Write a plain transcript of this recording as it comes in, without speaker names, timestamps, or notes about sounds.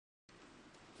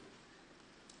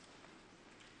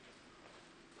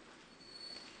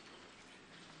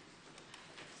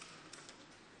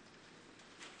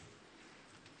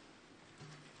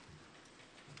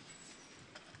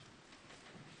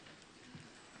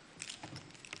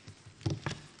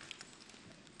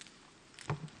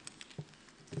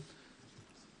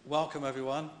welcome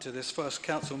everyone to this first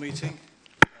council meeting.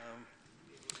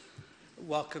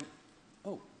 Welcome.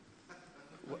 Oh,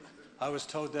 I was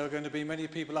told there were going to be many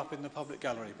people up in the public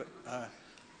gallery, but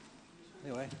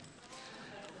anyway.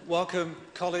 Welcome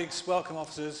colleagues, welcome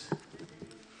officers.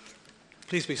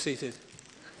 Please be seated.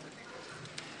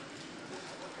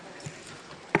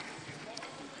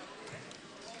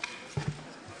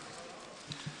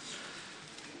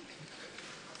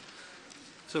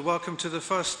 So welcome to the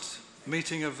first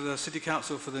meeting of the City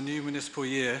Council for the new municipal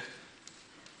year.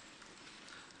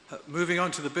 Moving on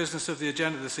to the business of the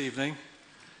agenda this evening,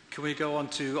 can we go on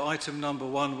to item number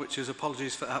 1, which is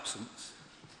apologies for absence?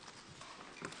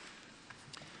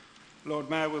 Lord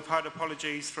Mayor, we've had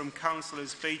apologies from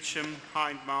Councillors Beecham,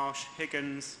 Hindmarsh,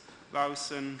 Higgins,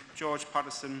 Lowson, George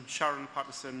Patterson, Sharon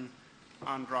Patterson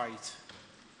and Wright.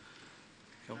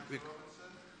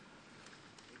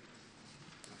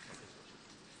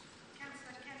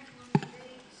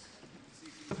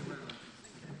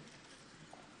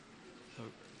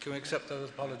 Can we accept those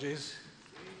apologies?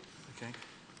 Okay.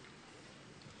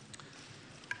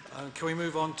 Can we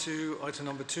move on to item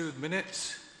number 2,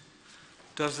 minutes?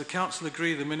 Does the Council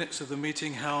agree the minutes of the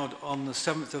meeting held on the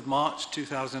 7th of March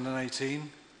 2018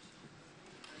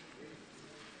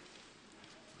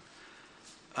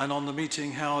 and on the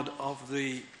meeting held of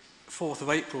the 4th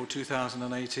of April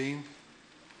 2018?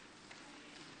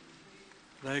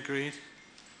 They agreed?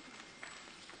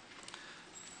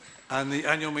 And the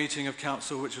annual meeting of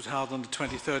Council, which was held on the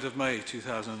 23rd of May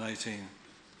 2018.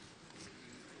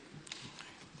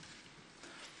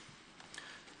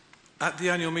 At the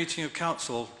annual meeting of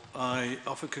Council, I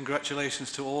offer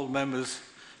congratulations to all members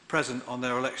present on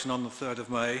their election on the 3rd of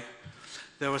May.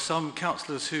 There were some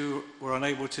councillors who were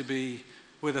unable to be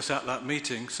with us at that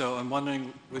meeting, so I'm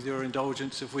wondering, with your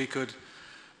indulgence, if we could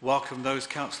welcome those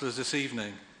councillors this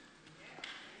evening.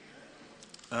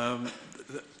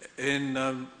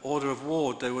 In order of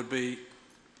ward, there would be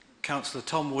Councillor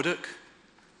Tom Wooddock.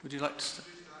 Would you like to...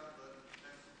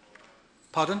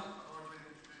 Pardon?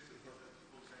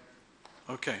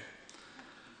 Okay.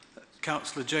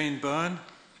 Councillor Jane Byrne.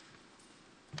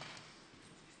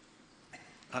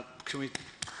 Can we...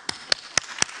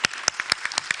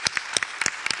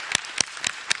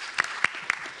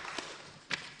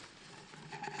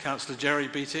 Councillor Jerry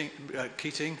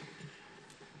Keating.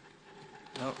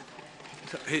 No.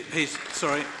 He's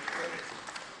sorry.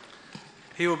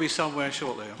 He will be somewhere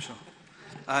shortly, I'm sure.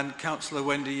 And Councillor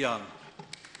Wendy Young.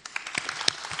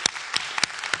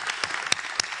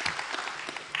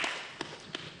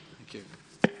 Thank you.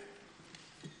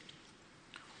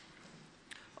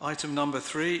 Item number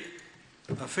 3,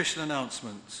 official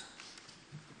announcements.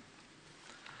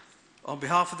 On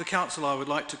behalf of the Council, I would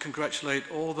like to congratulate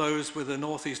all those with a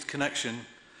North East connection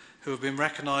who have been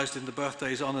recognised in the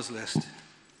Birthdays Honours list.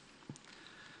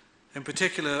 In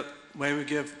particular, may we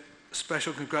give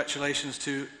special congratulations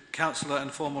to Councillor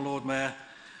and former Lord Mayor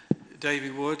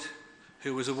Davy Wood,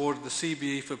 who was awarded the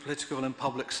CBE for political and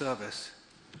public service.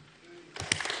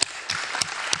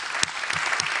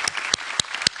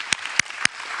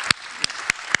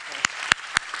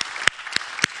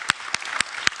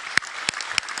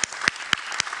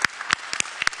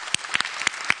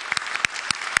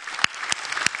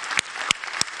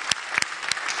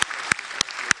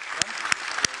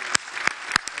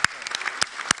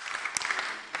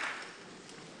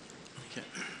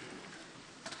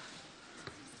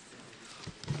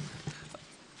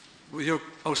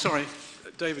 Oh, sorry.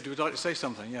 David, would you like to say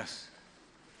something? Yes.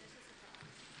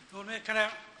 Lord Mayor, can I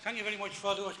thank you very much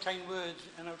for those kind words,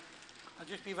 and I'll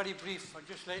just be very brief. I'd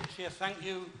just like to say thank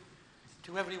you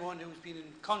to everyone who's been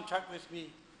in contact with me,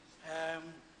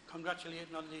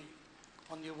 congratulating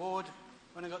on the award.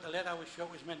 When I got the letter, I was sure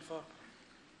it was meant for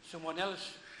someone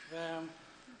else.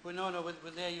 But no,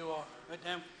 there you are. But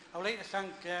I would like to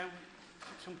thank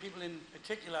some people in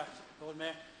particular, Lord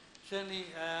Mayor. Certainly,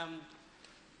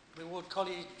 my ward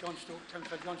colleague, Councillor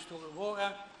John Stokes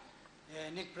Walker,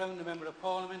 Nick Brown, the Member of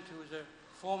Parliament, who is a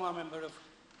former Member of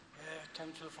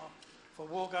Council for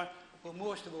Walker. But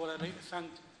most of all, I'd like to thank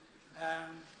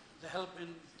the help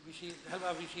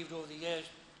I've received over the years,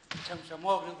 Councillor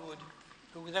Margaret Wood,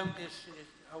 who without this,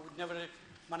 I would never have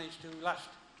managed to last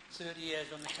 30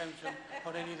 years on the Council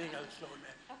or anything else, Lord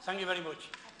Mayor. Thank you very much.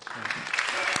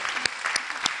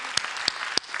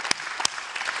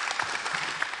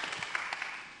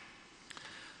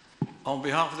 On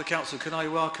behalf of the Council, can I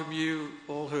welcome you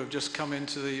all who have just come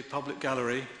into the public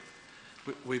gallery.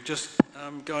 We've just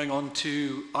going on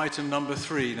to item number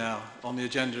 3 now on the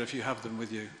agenda, if you have them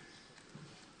with you.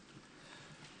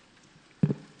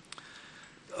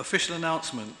 Official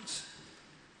announcements.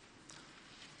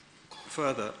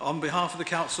 further. On behalf of the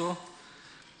Council,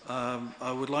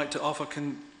 I would like to offer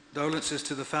condolences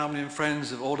to the family and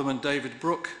friends of Alderman David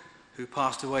Brooke, who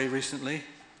passed away recently.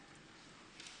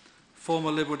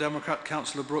 Former Liberal Democrat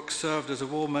Councillor Brooke served as a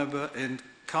ward member in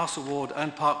Castle Ward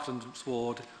and Parklands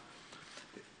Ward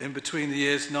in between the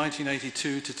years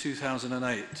 1982 to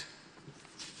 2008.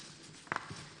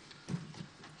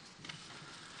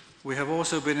 We have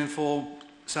also been informed,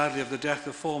 sadly, of the death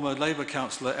of former Labour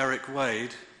councillor Eric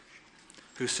Wade,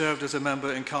 who served as a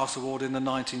member in Castle Ward in the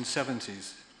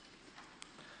 1970s.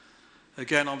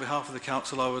 Again, on behalf of the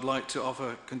Council, I would like to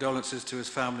offer condolences to his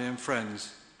family and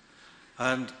friends.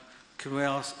 And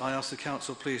I ask the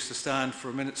Council please to stand for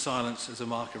a minute's silence as a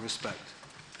mark of respect.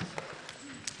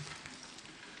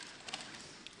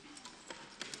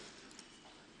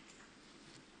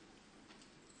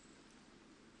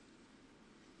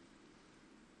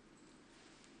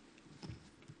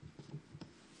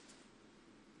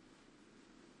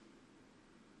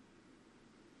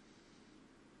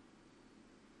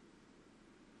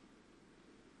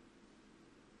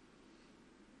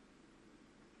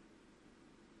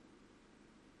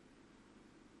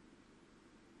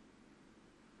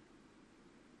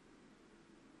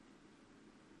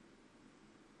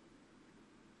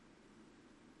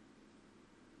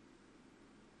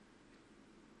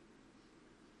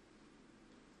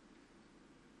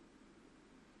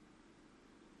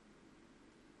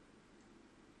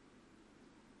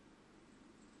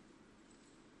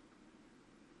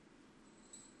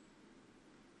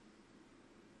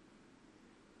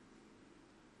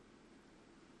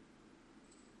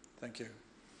 Thank you.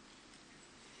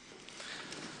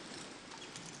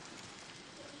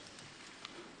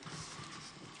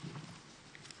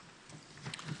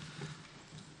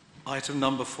 Item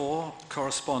number 4,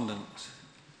 correspondence.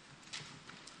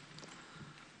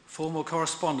 Formal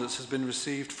correspondence has been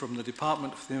received from the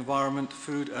Department for the Environment,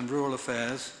 Food and Rural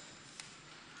Affairs,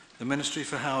 the Ministry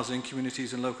for Housing,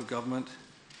 Communities and Local Government,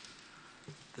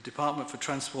 the Department for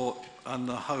Transport and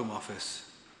the Home Office.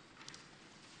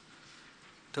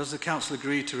 Does the Council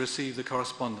agree to receive the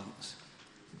correspondence?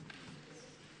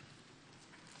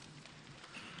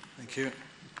 Thank you.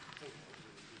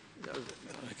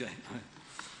 Okay.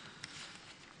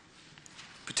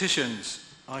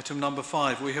 Petitions. Item number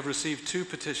 5. We have received 2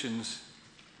 petitions.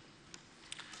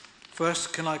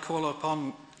 First, can I call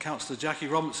upon Councillor Jackie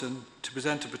Robertson to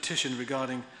present a petition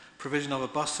regarding provision of a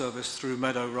bus service through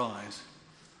Meadow Rise?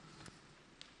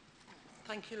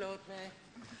 Thank you, Lord Mayor.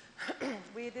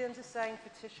 We, the undersigned,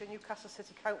 petition Newcastle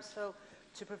City Council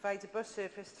to provide a bus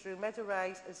service through Meadow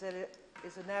Rise as there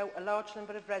is now a large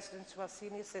number of residents who are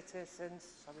senior citizens,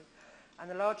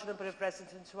 and a large number of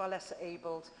residents who are lesser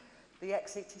abled. The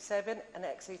X87 and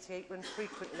X88 run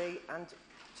frequently, and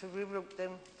to reroute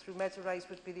them through Meadow Rise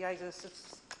would be the ideal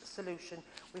solution.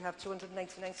 We have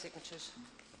 299 signatures.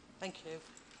 Thank you.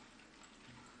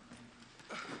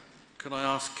 Can I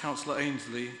ask Councillor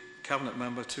Ainsley, Cabinet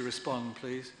Member, to respond,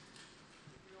 please?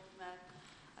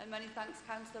 And many thanks,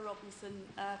 Councillor Robinson,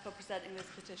 for presenting this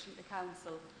petition to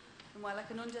Council. And while I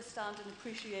can understand and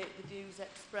appreciate the views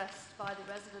expressed by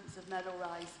the residents of Meadow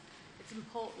Rise, it's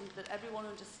important that everyone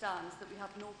understands that we have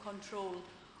no control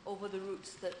over the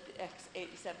routes that the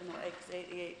X87 or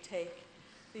X88 take.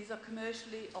 These are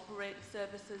commercially operated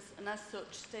services, and as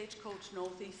such, Stagecoach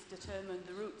North East determine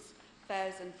the routes,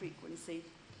 fares and frequency.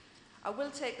 I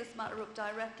will take this matter up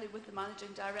directly with the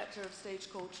Managing Director of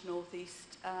Stagecoach North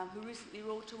East, who recently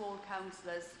wrote to all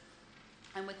councillors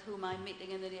and with whom I'm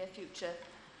meeting in the near future.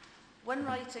 When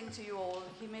writing to you all,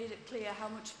 he made it clear how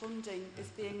much funding is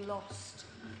being lost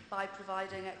by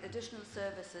providing additional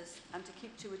services and to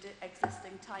keep to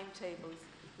existing timetables,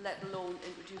 let alone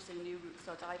introducing new routes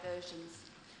or diversions.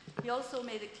 He also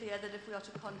made it clear that if we are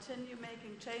to continue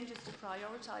making changes to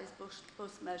prioritise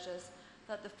bus measures,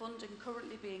 that the funding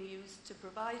currently being used to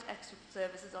provide extra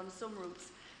services on some routes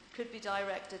could be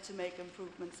directed to make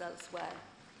improvements elsewhere.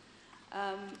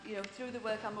 Through the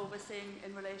work I'm overseeing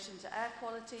in relation to air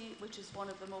quality, which is one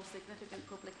of the most significant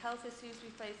public health issues we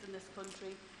face in this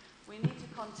country, we need to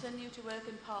continue to work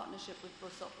in partnership with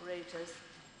bus operators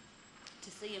to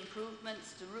see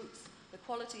improvements to routes, the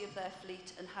quality of their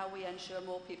fleet, and how we ensure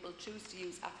more people choose to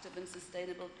use active and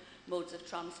sustainable modes of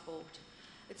transport.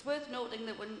 It's worth noting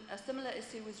that when a similar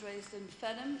issue was raised in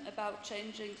Fenham about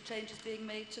changes being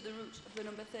made to the route of the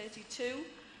number 32,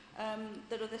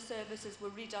 that other services were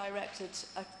redirected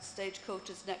at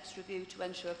Stagecoach's next review to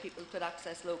ensure people could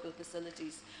access local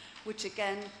facilities, which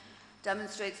again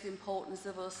demonstrates the importance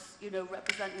of us,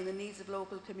 representing the needs of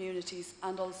local communities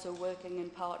and also working in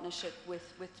partnership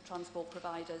with transport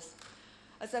providers.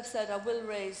 As I've said, I will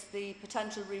raise the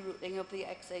potential rerouting of the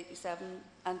X87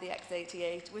 and the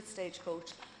X88 with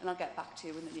Stagecoach, and I'll get back to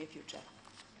you in the near future.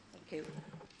 Thank you.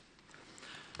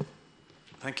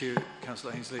 Thank you,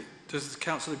 Councillor Ainsley. Does the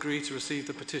Council agree to receive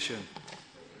the petition?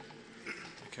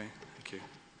 Okay, thank you.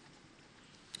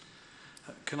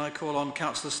 Can I call on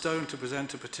Councillor Stone to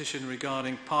present a petition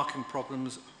regarding parking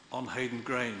problems on Hayden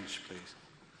Grange, please?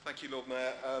 Thank you, Lord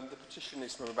Mayor. The petition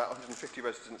is from about 150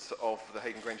 residents of the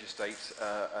Hayden Grange estate,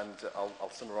 and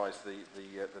I'll summarise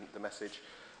the message.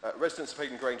 Residents of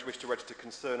Hayden Grange wish to register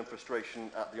concern and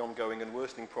frustration at the ongoing and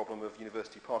worsening problem of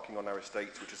university parking on our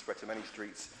estate, which has spread to many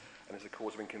streets and is a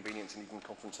cause of inconvenience and even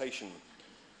confrontation.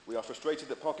 We are frustrated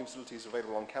that parking facilities are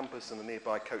available on campus and the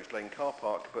nearby Coach Lane car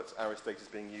park, but our estate is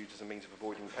being used as a means of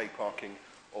avoiding paid parking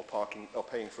or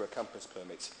paying for a campus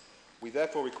permit. We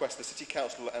therefore request the City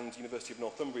Council and University of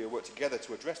Northumbria work together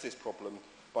to address this problem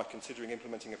by considering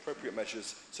implementing appropriate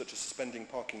measures such as suspending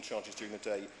parking charges during the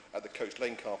day at the Coach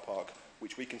Lane car park,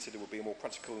 which we consider would be a more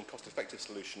practical and cost-effective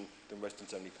solution than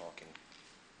residents-only parking.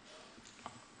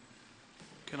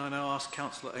 Can I now ask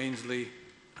Councillor Ainsley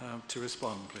to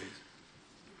respond, please?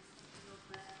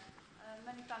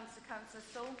 Many thanks to Councillor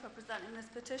Stone for presenting this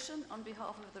petition on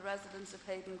behalf of the residents of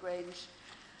Hayden Grange.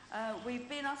 We've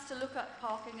been asked to look at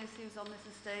parking issues on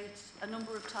this estate a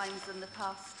number of times in the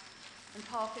past, and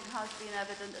parking has been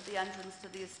evident at the entrance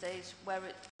to the estate where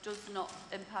it does not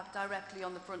impact directly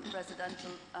on the front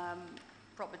residential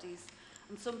properties,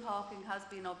 and some parking has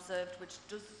been observed which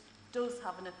does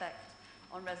have an effect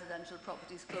on residential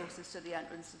properties closest to the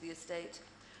entrance to the estate.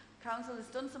 Council has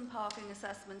done some parking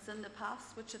assessments in the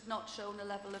past which have not shown a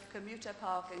level of commuter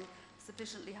parking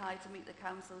sufficiently high to meet the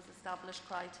Council's established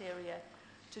criteria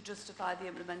to justify the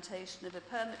implementation of a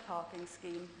permit parking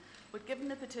scheme. But given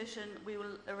the petition, we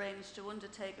will arrange to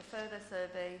undertake a further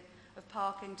survey of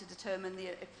parking to determine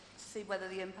see whether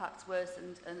the impact's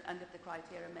worsened and if the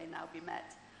criteria may now be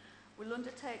met. We'll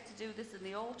undertake to do this in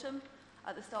the autumn,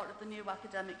 at the start of the new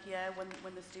academic year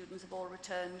when the students have all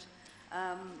returned,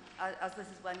 as this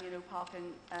is when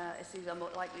parking issues are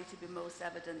more likely to be most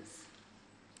evident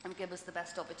and give us the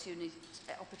best opportunity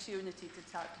to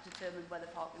determine whether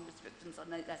parking restrictions are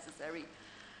necessary.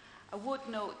 I would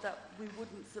note that we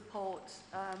wouldn't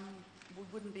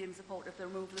be in support of the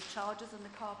removal of charges in the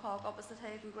car park opposite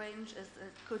Hayden Grange, as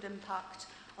it could impact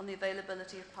on the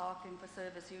availability of parking for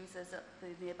service users at the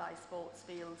nearby sports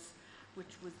fields,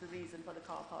 which was the reason for the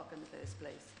car park in the first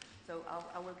place. So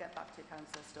I will get back to you,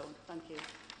 Councillor Stone. Thank you.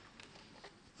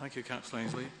 Thank you, Councillor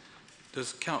Ainsley.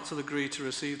 Does Council agree to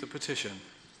receive the petition?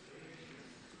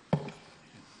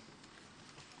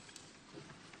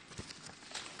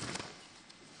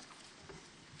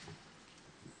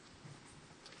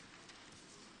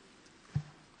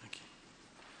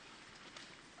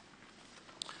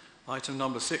 Item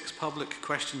number 6, public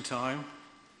question time.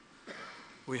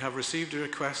 We have received a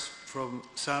request from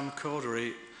Sam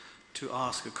Cordery to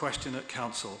ask a question at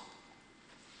Council.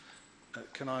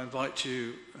 Can I invite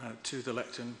you to the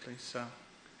lectern, please, Sam?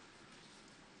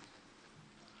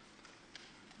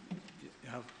 You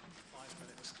have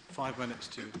 5 minutes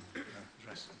to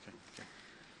address.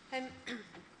 Okay.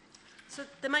 So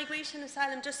the Migration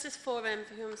Asylum Justice Forum,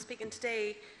 for whom I'm speaking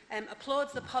today,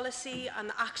 applauds the policy and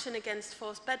the action against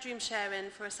forced bedroom sharing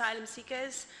for asylum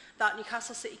seekers that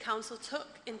Newcastle City Council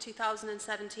took in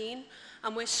 2017,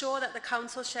 and we're sure that the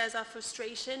Council shares our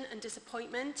frustration and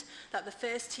disappointment that the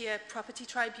First Tier Property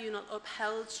Tribunal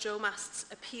upheld Joe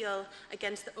Mast's appeal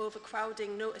against the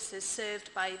overcrowding notices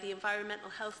served by the Environmental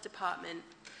Health Department.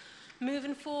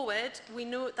 Moving forward, we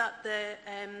note that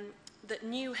that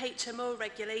new HMO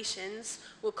regulations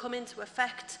will come into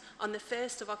effect on the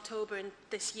 1st of October in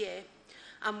this year,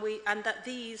 and that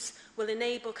these will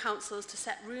enable councils to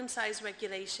set room size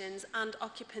regulations and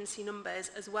occupancy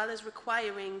numbers, as well as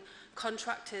requiring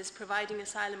contractors providing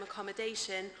asylum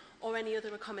accommodation or any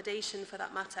other accommodation for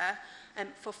that matter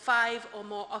for 5 or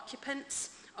more occupants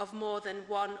of more than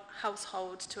one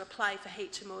household to apply for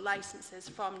HMO licences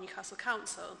from Newcastle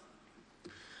Council.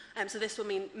 So this will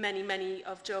mean many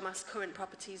of Joe Mast's current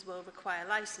properties will require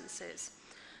licences.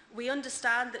 We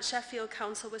understand that Sheffield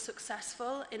Council were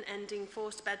successful in ending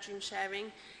forced bedroom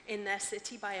sharing in their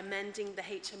city by amending the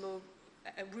HMO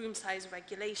room size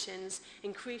regulations,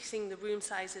 increasing the room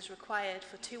sizes required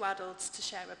for 2 adults to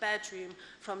share a bedroom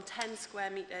from 10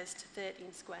 square metres to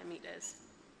 13 square metres.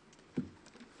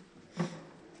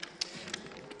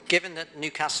 Given that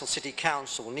Newcastle City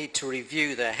Council will need to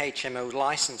review their HMO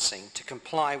licensing to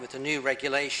comply with the new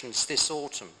regulations this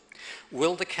autumn,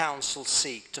 will the Council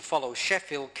seek to follow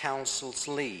Sheffield Council's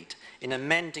lead in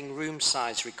amending room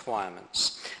size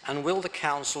requirements? And will the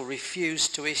Council refuse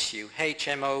to issue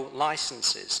HMO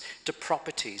licences to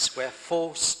properties where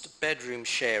forced bedroom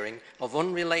sharing of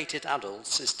unrelated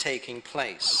adults is taking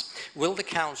place? Will the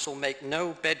Council make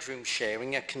no bedroom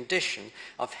sharing a condition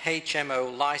of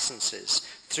HMO licences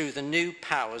through the new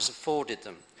powers afforded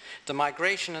them? The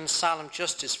Migration and Asylum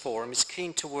Justice Forum is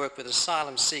keen to work with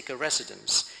asylum seeker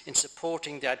residents in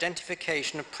supporting the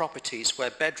identification of properties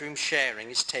where bedroom sharing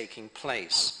is taking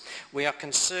place. We are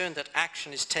concerned that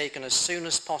action is taken as soon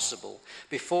as possible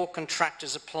before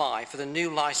contractors apply for the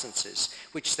new licences,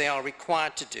 which they are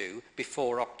required to do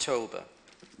before October.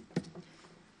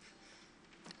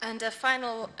 And a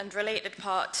final and related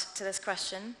part to this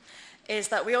question is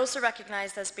that we also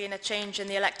recognise there's been a change in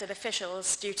the elected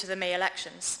officials due to the May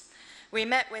elections. We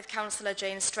met with Councillor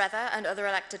Jane Strether and other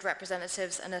elected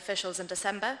representatives and officials in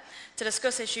December to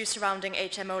discuss issues surrounding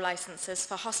HMO licences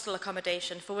for hostel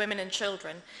accommodation for women and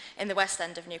children in the West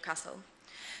End of Newcastle.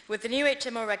 With the new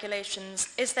HMO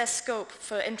regulations, is there scope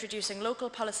for introducing local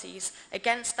policies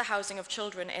against the housing of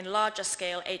children in larger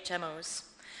scale HMOs?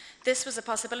 This was a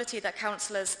possibility that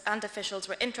councillors and officials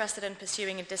were interested in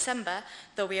pursuing in December,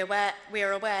 though we are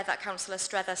aware that Councillor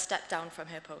Strether stepped down from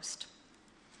her post.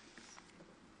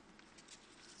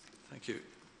 Thank you.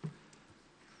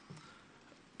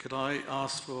 Could I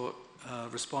ask for a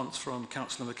response from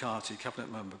Councillor McCarthy,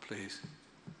 Cabinet Member, please?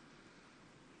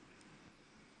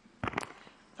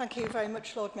 Thank you very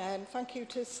much, Lord Mayor, and thank you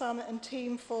to Sam and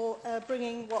team for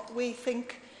bringing what we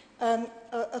think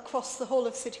across the whole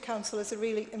of City Council is a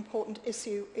really important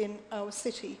issue in our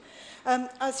city.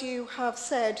 As you have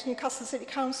said, Newcastle City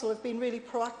Council have been really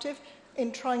proactive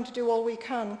in trying to do all we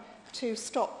can to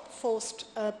stop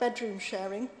forced bedroom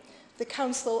sharing. The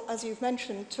Council, as you've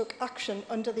mentioned, took action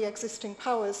under the existing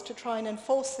powers to try and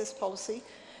enforce this policy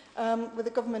with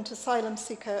the government asylum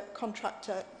seeker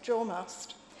contractor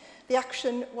Jomast. The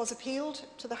action was appealed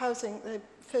to the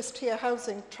First Tier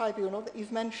Housing Tribunal that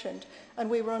you've mentioned, and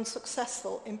we were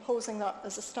unsuccessful in imposing that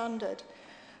as a standard.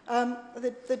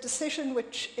 The decision,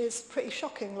 which is pretty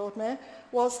shocking, Lord Mayor,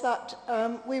 was that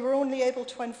we were only able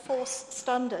to enforce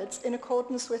standards in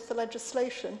accordance with the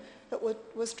legislation that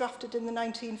was drafted in the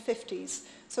 1950s.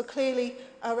 So clearly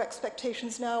our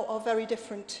expectations now are very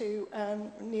different to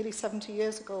nearly 70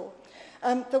 years ago.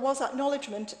 There was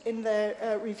acknowledgement in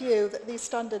their review that these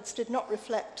standards did not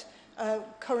reflect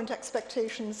current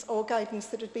expectations or guidance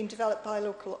that had been developed by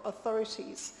local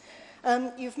authorities.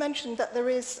 You've mentioned that there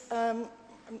is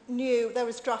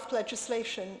draft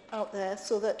legislation out there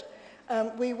so that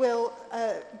we will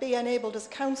be enabled as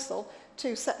council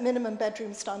to set minimum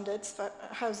bedroom standards for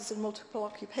houses in multiple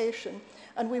occupation,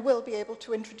 and we will be able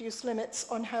to introduce limits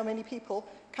on how many people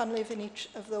can live in each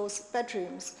of those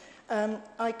bedrooms.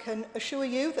 I can assure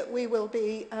you that we will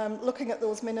be looking at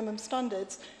those minimum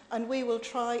standards, and we will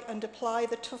try and apply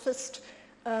the toughest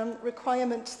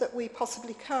requirements that we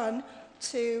possibly can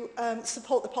to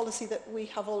support the policy that we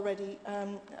have already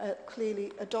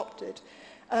clearly adopted.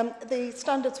 The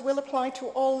standards will apply to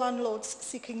all landlords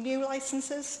seeking new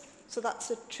licences, so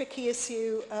that's a tricky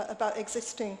issue about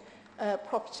existing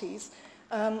properties.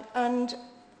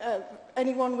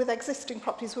 Anyone with existing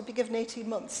properties would be given 18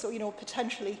 months, so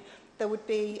potentially there would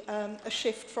be a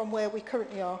shift from where we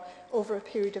currently are over a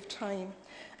period of time.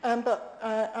 But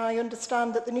I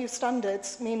understand that the new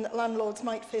standards mean that landlords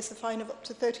might face a fine of up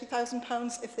to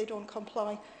 £30,000 if they don't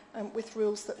comply with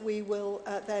rules that we will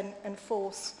then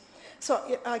enforce.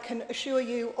 So I can assure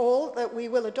you all that we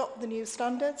will adopt the new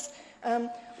standards.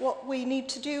 What we need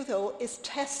to do, though, is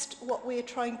test what we are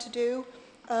trying to do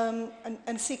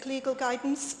and seek legal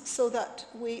guidance so that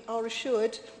we are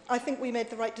assured. I think we made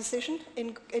the right decision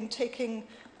in taking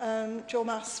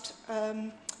Jomast,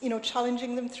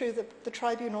 challenging them through the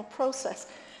tribunal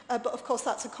process. But of course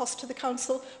that's a cost to the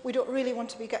council. We don't really want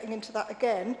to be getting into that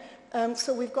again.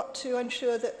 So we've got to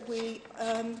ensure that we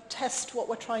test what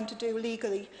we're trying to do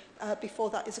legally before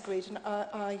that is agreed. And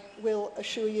I will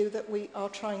assure you that we are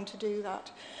trying to do that.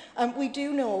 We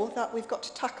do know that we've got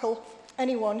to tackle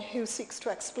anyone who seeks to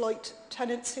exploit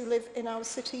tenants who live in our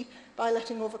city by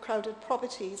letting overcrowded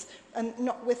properties and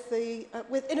not with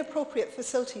inappropriate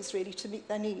facilities really to meet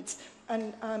their needs.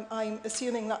 And I'm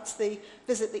assuming that's the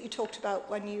visit that you talked about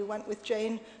when you went with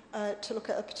Jane to look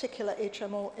at a particular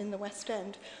HMO in the West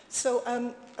End. So,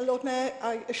 Lord Mayor,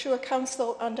 I assure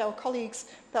Council and our colleagues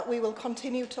that we will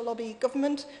continue to lobby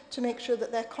government to make sure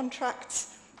that their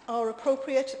contracts are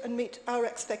appropriate and meet our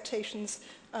expectations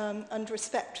and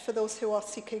respect for those who are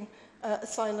seeking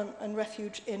asylum and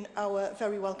refuge in our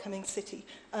very welcoming city,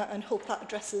 and hope that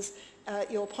addresses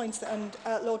your points. And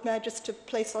Lord Mayor, just to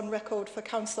place on record for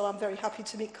Council, I'm very happy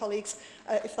to meet colleagues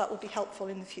if that would be helpful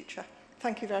in the future.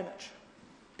 Thank you very much.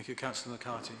 Thank you, Councillor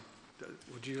McCarthy.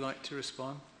 Would you like to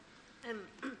respond?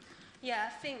 Yeah, I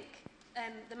think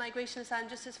the Migration and Asylum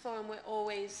Justice Forum, we're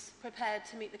always prepared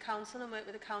to meet the Council and work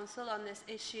with the Council on this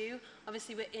issue.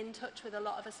 Obviously, we're in touch with a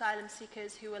lot of asylum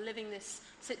seekers who are living this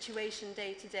situation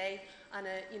day to day and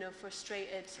are,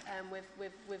 frustrated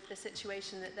with the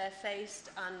situation that they're faced,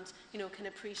 and, can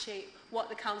appreciate what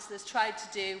the Council has tried to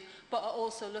do, but are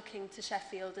also looking to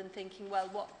Sheffield and thinking, well,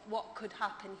 what could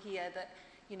happen here that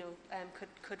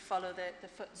could follow the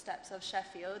footsteps of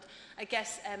Sheffield. I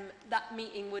guess that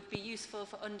meeting would be useful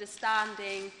for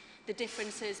understanding the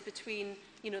differences between,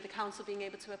 the council being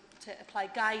able to apply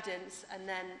guidance and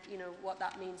then, what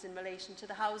that means in relation to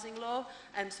the housing law.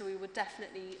 So we would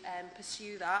definitely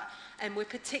pursue that. And we're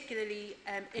particularly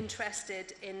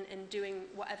interested in doing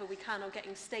whatever we can, or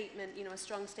getting statement, a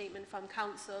strong statement from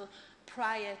council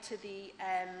prior to the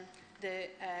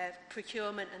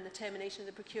procurement and the termination of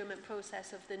the procurement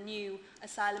process of the new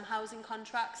asylum housing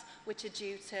contracts, which are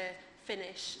due to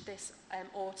finish this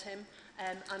autumn.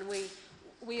 And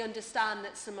we understand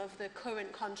that some of the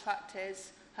current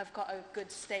contractors have got a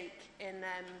good stake in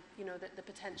the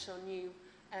potential new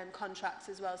contracts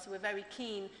as well. So we're very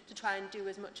keen to try and do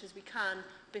as much as we can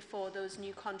before those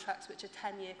new contracts, which are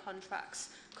 10-year contracts,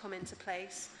 come into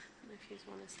place. I don't know if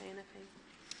you want to say anything.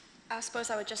 I suppose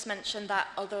I would just mention that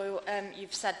although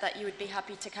you've said that you would be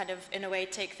happy to kind of, in a way,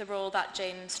 take the role that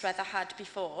Jane Strether had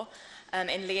before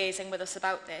in liaising with us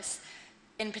about this,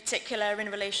 in particular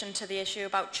in relation to the issue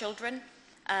about children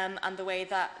and the way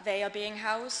that they are being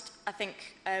housed, I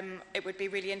think it would be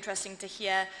really interesting to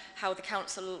hear how the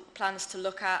Council plans to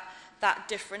look at that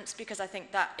difference, because I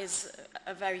think that is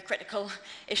a very critical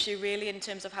issue really in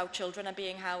terms of how children are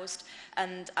being housed,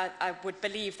 and I would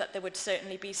believe that there would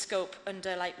certainly be scope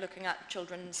under looking at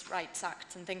Children's Rights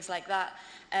Act and things like that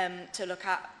to look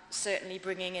at certainly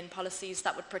bringing in policies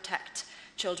that would protect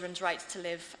children's rights to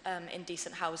live in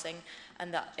decent housing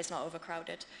and that is not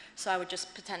overcrowded. So I would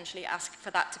just potentially ask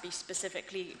for that to be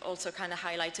specifically also kind of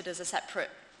highlighted as a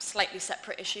slightly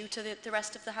separate issue to the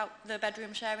rest of the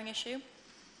bedroom sharing issue.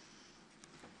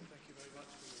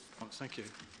 Thank you.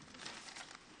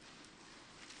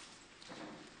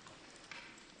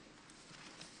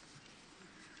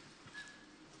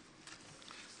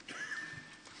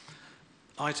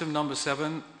 Item number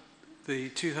 7, the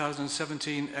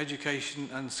 2017 Education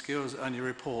and Skills Annual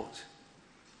Report.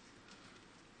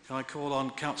 Can I call on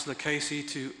Councillor Casey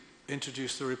to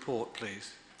introduce the report,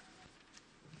 please?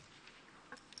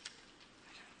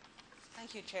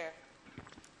 Thank you, Chair.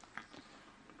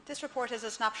 This report is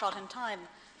a snapshot in time,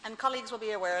 and colleagues will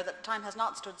be aware that time has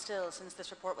not stood still since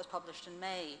this report was published in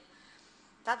May.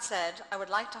 That said, I would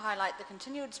like to highlight the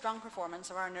continued strong performance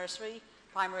of our nursery,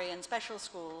 primary and special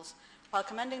schools, while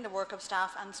commending the work of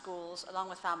staff and schools, along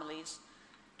with families,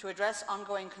 to address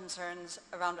ongoing concerns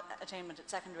around attainment at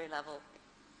secondary level.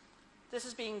 This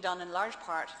is being done in large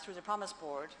part through the Promise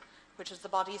Board, which is the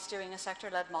body steering a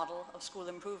sector-led model of school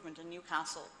improvement in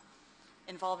Newcastle,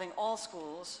 involving all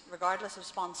schools, regardless of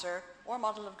sponsor or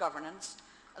model of governance,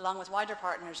 along with wider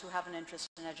partners who have an interest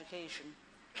in education.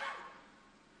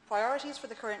 Priorities for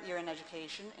the current year in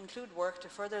education include work to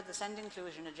further the SEND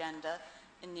inclusion agenda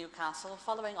in Newcastle,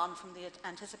 following on from the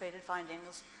anticipated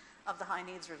findings of the High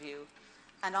Needs Review,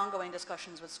 and ongoing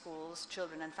discussions with schools,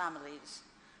 children and families.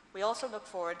 We also look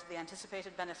forward to the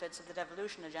anticipated benefits of the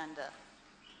devolution agenda.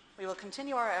 We will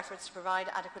continue our efforts to provide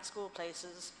adequate school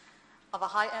places of a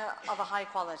high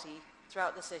quality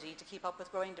throughout the city to keep up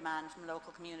with growing demand from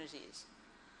local communities.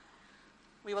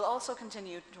 We will also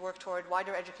continue to work toward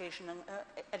wider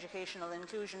educational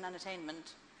inclusion and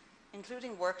attainment,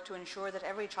 including work to ensure that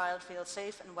every child feels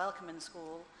safe and welcome in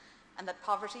school, and that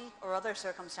poverty or other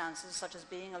circumstances such as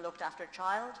being a looked after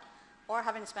child or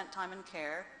having spent time in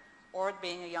care or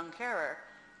being a young carer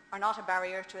are not a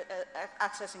barrier to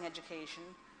accessing education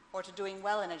or to doing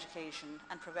well in education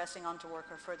and progressing on to work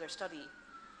or further study.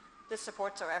 This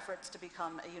supports our efforts to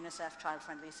become a UNICEF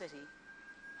child-friendly city.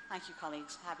 Thank you,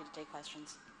 colleagues. Happy to take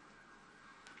questions.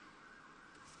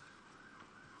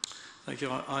 Thank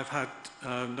you. I've had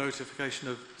notification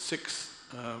of 6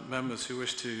 members who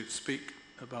wish to speak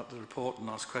about the report and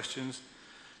ask questions.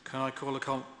 Can I call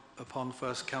upon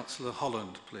first Councillor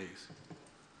Holland, please?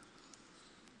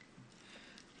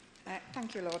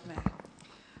 Thank you, Lord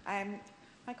Mayor.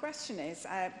 My question is,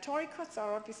 Tory cuts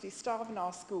are obviously starving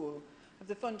our school of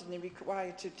the funding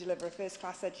required to deliver a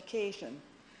first-class education.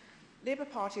 Labour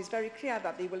Party is very clear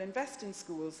that they will invest in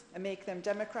schools and make them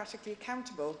democratically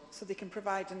accountable so they can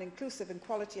provide an inclusive and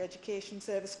quality education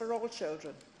service for all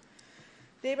children.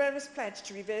 Labour has pledged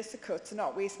to reverse the cuts and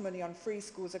not waste money on free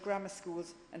schools or grammar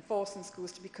schools and forcing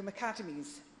schools to become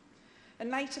academies.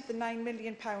 In light of the £9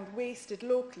 million wasted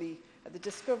locally at the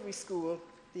Discovery School,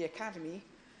 the Academy,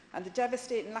 and the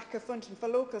devastating lack of funding for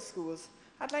local schools,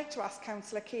 I'd like to ask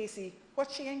Councillor Casey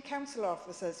what she and council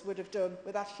officers would have done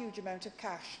with that huge amount of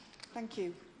cash. Thank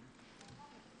you.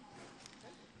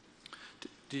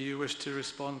 Do you wish to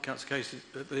respond, Councillor Casey,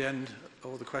 at the end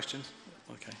of all the questions?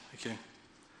 Okay, thank you.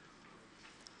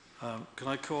 Can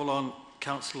I call on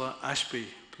Councillor Ashby,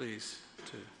 please?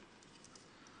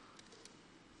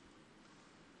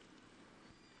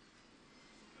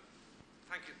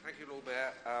 Thank you, Lord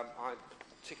Mayor. I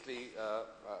particularly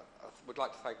would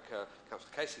like to thank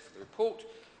Councillor Casey for the report,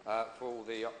 for all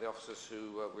the officers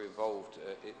who were involved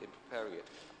in preparing it,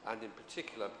 and in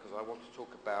particular because I want to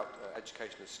talk about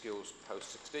education and skills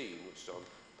post-16, which is on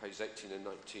pages 18 and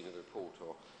 19 of the report,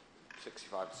 or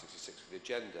 65 and 66 of the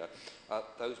agenda.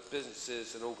 Those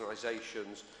businesses and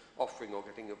organisations offering or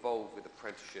getting involved with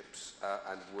apprenticeships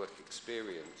and work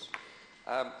experience.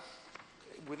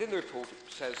 Within the report,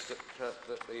 it says that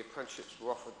the apprenticeships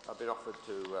have been offered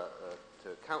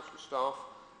to council staff,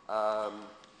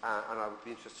 and I would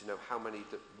be interested to know how many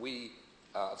that we,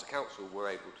 as a council, were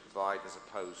able to provide as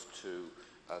opposed to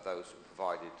those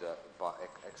provided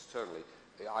externally.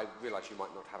 I realise you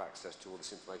might not have access to all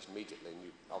this information immediately, and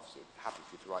you're obviously happy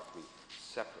for you to write to me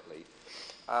separately.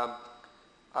 I'm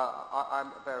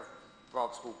a very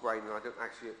rather small brain, and I don't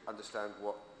actually understand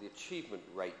what the achievement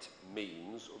rate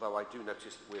means, although I do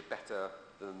notice that we're better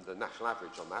than the national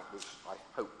average on that, which I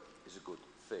hope is a good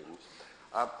thing.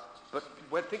 But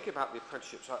when thinking about the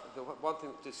apprenticeships, the one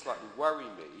thing that did slightly worry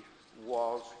me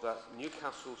was that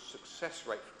Newcastle's success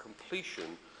rate for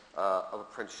completion of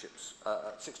apprenticeships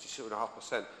at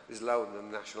 62.5% is lower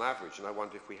than the national average, and I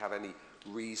wonder if we have any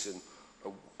reason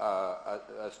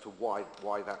as to why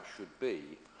that should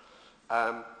be.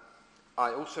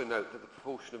 I also note that the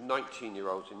proportion of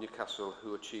 19-year-olds in Newcastle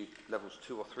who achieved levels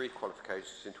 2 or 3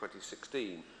 qualifications in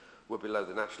 2016 were below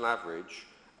the national average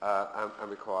and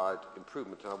required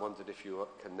improvement. And I wondered if you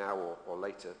can now or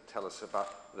later tell us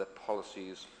about the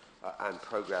policies and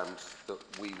programmes that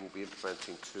we will be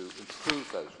implementing to improve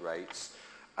those rates.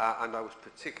 And I was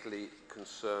particularly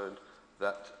concerned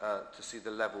that to see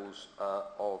the levels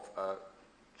of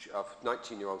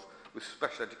 19-year-olds with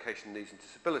special education needs and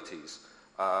disabilities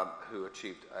who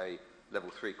achieved a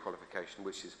level 3 qualification,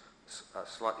 which is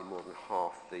slightly more than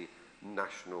half the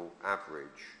national average.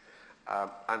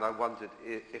 And I wondered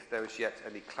if there is yet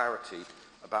any clarity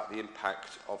about the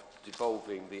impact of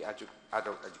devolving the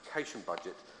adult education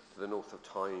budget to the North of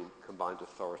Tyne Combined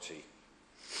Authority.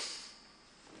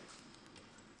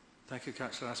 Thank you,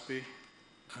 Councillor Ashby.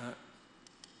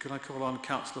 Can I call on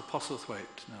Councillor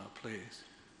Postlethwaite now, please?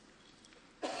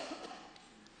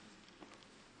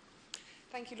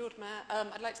 Thank you, Lord Mayor.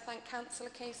 I'd like to thank Councillor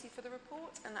Casey for the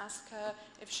report and ask her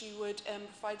if she would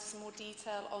provide some more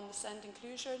detail on the SEND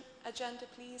inclusion agenda,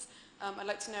 please. I'd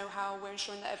like to know how we're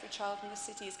ensuring that every child in the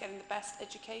city is getting the best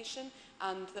education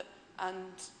and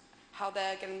how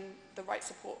they're getting the right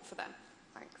support for them.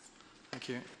 Thanks. Thank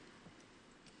you.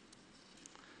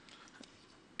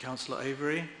 Councillor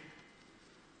Avery.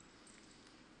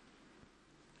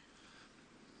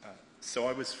 So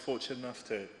I was fortunate enough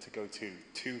to go to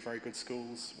 2 very good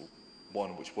schools,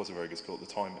 one which was a very good school at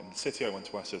the time. In the city I went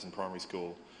to West Cheshunt Primary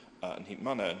School in Heaton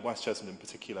Manor, and West Cheshunt in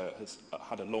particular has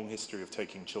had a long history of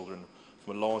taking children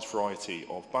from a large variety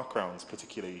of backgrounds,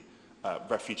 particularly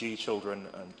refugee children,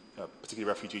 and particularly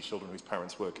refugee children whose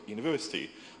parents work at university,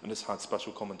 and has had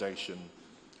special commendation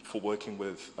for working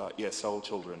with ESL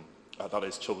children, that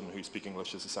is, children who speak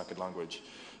English as a second language.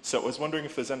 So I was wondering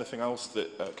if there's anything else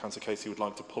that Councillor Casey would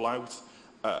like to pull out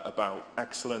about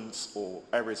excellence or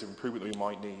areas of improvement that we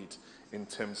might need in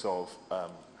terms of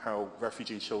how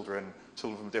refugee children,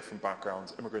 children from different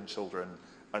backgrounds, immigrant children,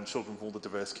 and children from all the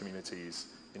diverse communities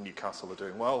in Newcastle are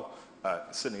doing well.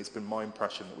 Certainly it's been my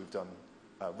impression that we've done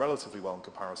relatively well in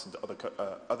comparison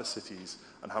to other cities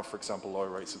and have, for example, lower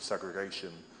rates of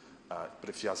segregation. But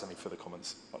if she has any further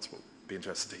comments, that's what we'd be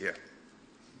interested to hear.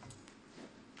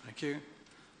 Thank you.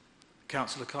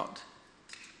 Councillor Cott.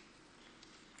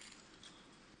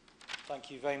 Thank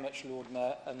you very much, Lord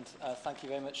Mayor, and thank you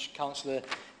very much, Councillor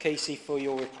Casey, for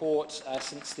your report.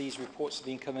 Since these reports have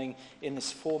been coming in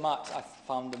this format, I've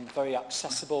found them very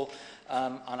accessible,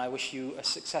 and I wish you a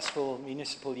successful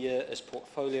municipal year as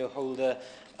portfolio holder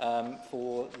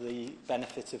for the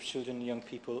benefit of children and young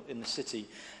people in the city.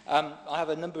 I have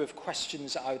a number of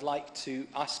questions I would like to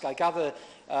ask. I gather,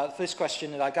 the first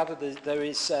question, and I gather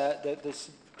there's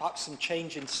perhaps some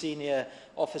change in senior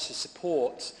officer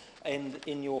support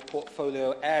in your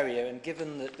portfolio area, and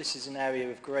given that this is an area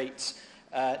of great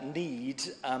need,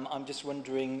 I'm just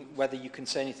wondering whether you can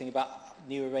say anything about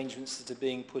new arrangements that are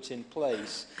being put in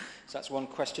place. So that's one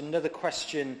question. Another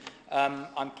question,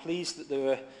 I'm pleased that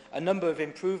there are a number of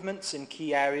improvements in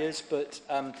key areas, but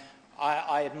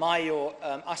I admire your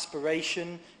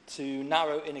aspiration to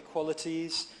narrow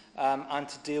inequalities and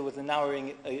to deal with the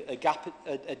narrowing a gap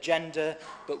agenda,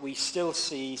 but we still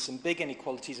see some big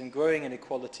inequalities and growing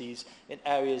inequalities in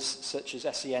areas such as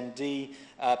SEND,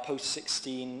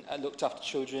 post-16 looked after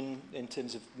children in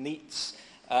terms of NEETs,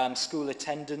 school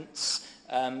attendance,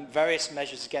 various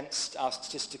measures against our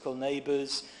statistical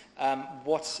neighbours.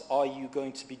 What are you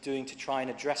going to be doing to try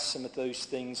and address some of those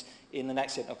things in the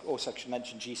next year? Also, I should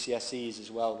mention GCSEs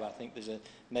as well, where I think there's a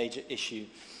major issue.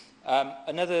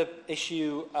 Another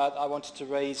issue I wanted to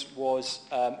raise was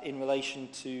in relation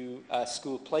to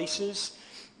school places.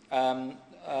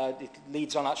 It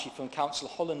leads on actually from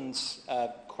Councillor Holland's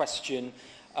question.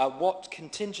 What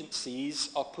contingencies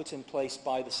are put in place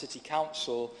by the City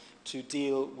Council to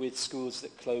deal with schools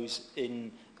that close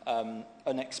in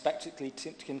unexpectedly,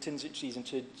 contingencies in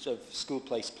terms of school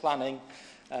place planning?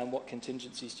 What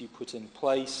contingencies do you put in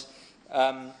place?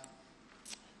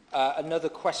 Another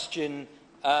question.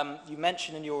 You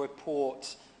mentioned in your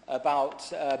report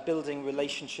about building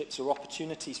relationships or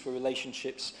opportunities for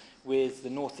relationships with the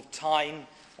North of Tyne.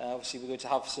 Obviously, we're going to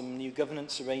have some new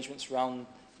governance arrangements around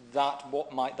that.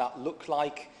 What might that look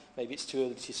like? Maybe it's too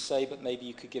early to say, but maybe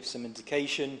you could give some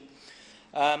indication.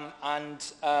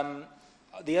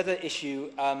 The other issue,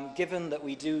 given that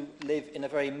we do live in a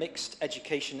very mixed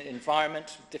education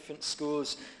environment, different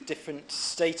schools, different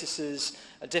statuses,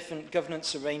 different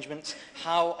governance arrangements,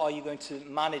 how are you going to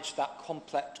manage that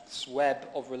complex web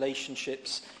of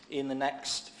relationships in the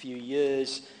next few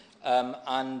years?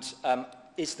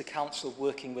 Is the council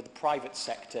working with the private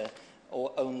sector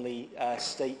or only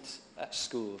state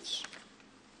schools?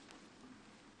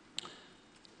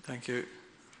 Thank you.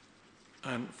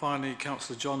 And finally,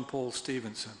 Councillor John Paul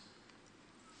Stevenson.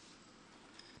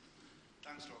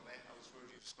 Thanks, Lord Mayor. I was worried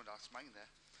you were just going to ask mine there.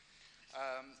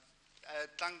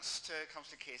 Thanks to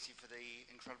Councillor Casey for the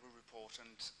incredible report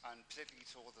and particularly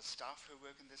to all the staff who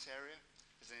work in this area.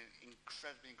 It's an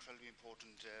incredibly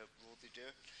important role they do.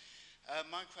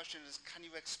 My question is, can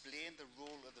you explain the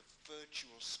role of the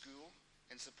virtual school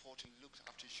in supporting looked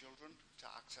after children to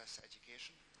access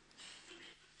education?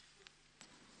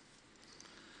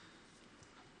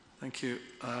 Thank you.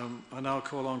 I now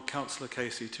call on Councillor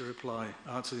Casey to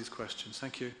answer these questions.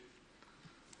 Thank you.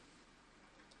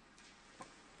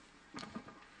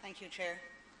 Thank you, Chair.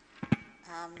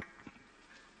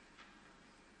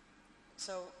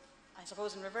 So, I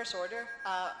suppose in reverse order,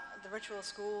 the virtual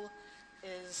school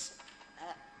is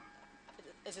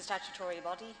a statutory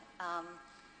body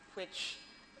which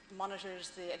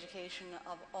monitors the education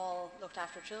of all looked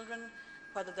after children,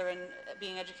 whether they're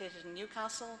being educated in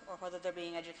Newcastle or whether they're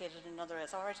being educated in another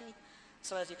authority.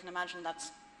 So as you can imagine,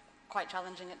 that's quite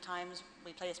challenging at times.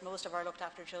 We place most of our looked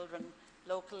after children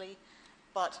locally,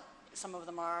 but some of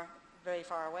them are very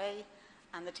far away,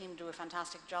 and the team do a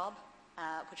fantastic job,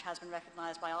 which has been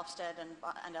recognised by Ofsted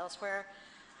and elsewhere,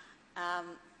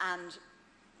 and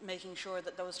making sure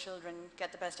that those children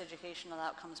get the best educational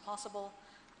outcomes possible,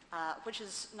 which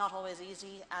is not always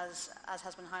easy, as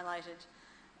has been highlighted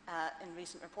in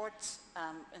recent reports,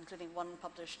 including one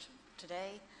published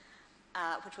today,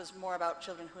 which was more about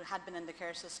children who had been in the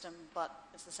care system, but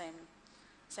it's the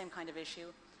same kind of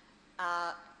issue.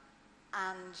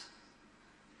 And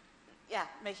yeah,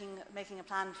 making a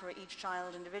plan for each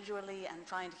child individually and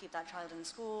trying to keep that child in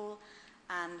school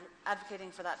and advocating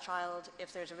for that child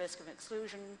if there's a risk of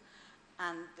exclusion.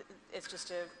 And it's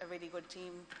just a really good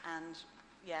team, and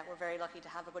yeah, we're very lucky to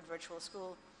have a good virtual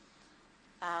school.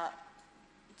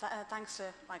 Thanks to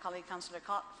my colleague Councillor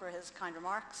Cott for his kind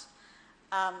remarks.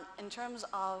 In terms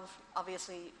of,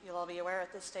 obviously, you'll all be aware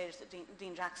at this stage that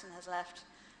Dean Jackson has left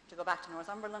to go back to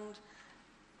Northumberland.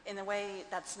 In a way,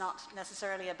 that's not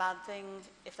necessarily a bad thing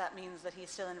if that means that he's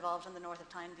still involved in the North of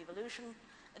Tyne devolution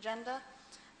agenda.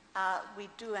 We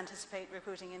do anticipate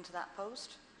recruiting into that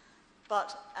post,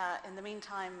 but in the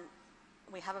meantime,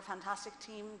 we have a fantastic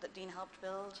team that Dean helped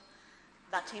build.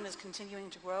 That team is continuing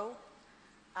to grow.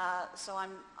 So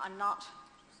I'm not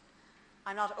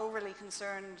I'm not overly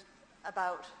concerned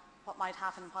about what might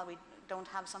happen while we don't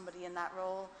have somebody in that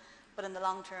role, but in the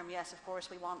long term, yes, of course,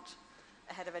 we want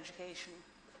a head of education.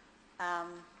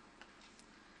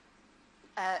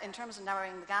 In terms of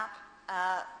narrowing the gap,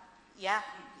 yeah,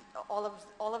 all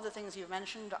of the things you've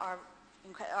mentioned are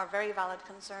very valid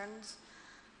concerns.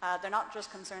 They're not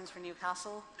just concerns for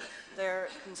Newcastle, they're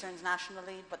concerns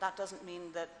nationally, but that doesn't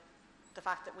mean that the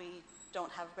fact that we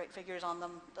don't have great figures on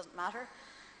them doesn't matter.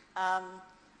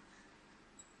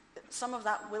 Some of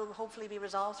that will hopefully be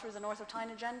resolved through the North of Tyne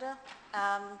agenda,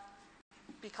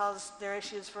 because there are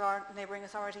issues for our neighbouring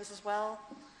authorities as well,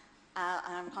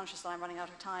 and I'm conscious that I'm running out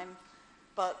of time,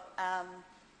 but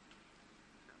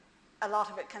a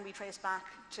lot of it can be traced back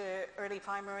to early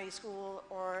primary school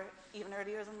or even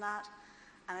earlier than that,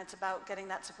 and it's about getting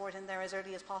that support in there as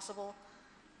early as possible.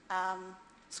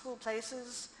 School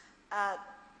places,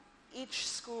 each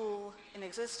school in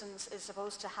existence is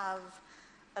supposed to have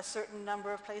a certain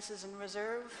number of places in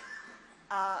reserve.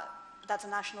 That's a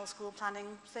national school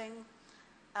planning thing.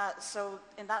 So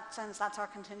in that sense, that's our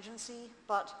contingency.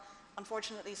 But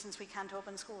unfortunately, since we can't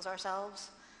open schools ourselves,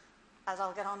 as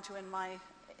I'll get onto in my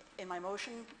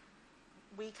motion,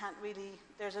 we can't really,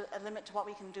 there's a limit to what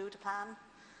we can do to plan.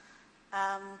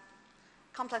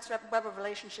 Complex web of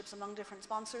relationships among different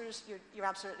sponsors, you're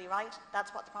absolutely right.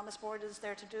 That's what the Promise Board is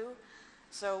there to do.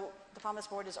 So the Promise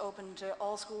Board is open to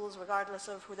all schools, regardless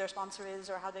of who their sponsor is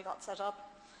or how they got set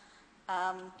up.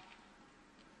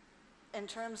 In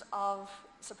terms of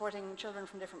supporting children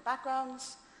from different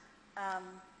backgrounds,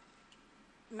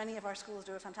 many of our schools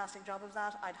do a fantastic job of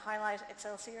that. I'd highlight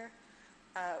Excelsior,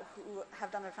 who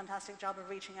have done a fantastic job of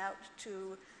reaching out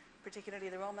to particularly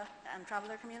the Roma and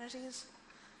traveller communities.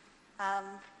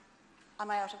 Am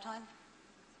I out of time?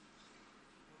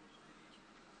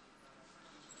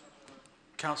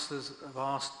 Councillors have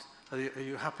asked, are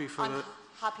you happy for I'm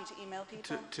happy to email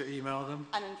people. To email them?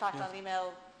 And in fact, yeah. I'll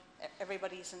email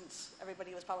everybody, since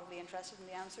everybody was probably interested in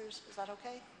the answers. Is that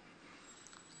okay?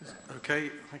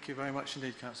 Okay, thank you very much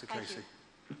indeed, Councillor Casey.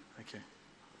 Thank you.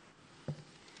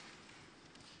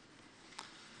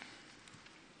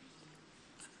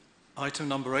 Item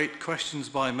number 8, questions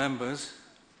by members.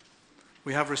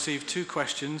 We have received 2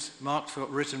 questions marked for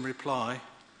written reply.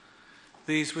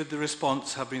 These with the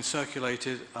response have been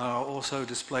circulated and are also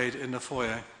displayed in the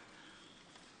foyer.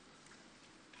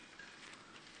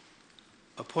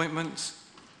 Appointments.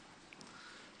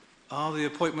 Are the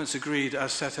appointments agreed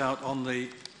as set out on the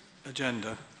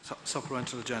agenda,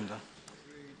 supplemental agenda?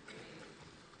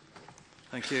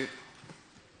 Thank you.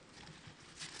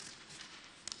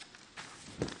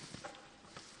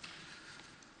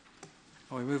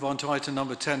 We move on to item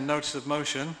number 10, notice of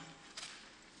motion.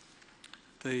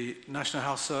 The National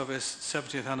Health Service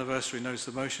 70th anniversary notice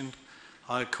of motion.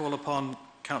 I call upon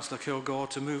Councillor Kilgore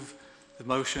to move the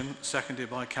motion, seconded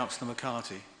by Councillor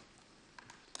McCarthy.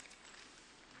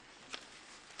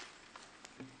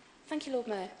 Thank you, Lord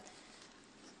Mayor.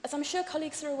 As I'm sure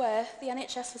colleagues are aware, the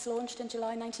NHS was launched in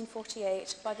July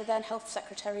 1948 by the then Health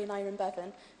Secretary Nyron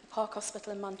Bevan at Park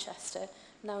Hospital in Manchester,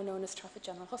 now known as Trafford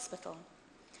General Hospital.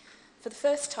 For the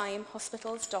first time,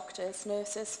 hospitals, doctors,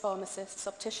 nurses, pharmacists,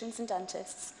 opticians and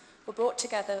dentists were brought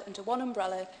together under one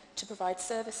umbrella to provide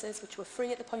services which were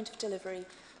free at the point of delivery,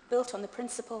 built on the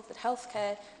principle that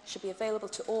healthcare should be available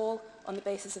to all on the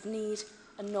basis of need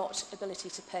and not ability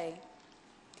to pay.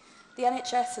 The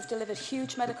NHS has delivered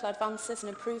huge medical advances and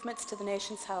improvements to the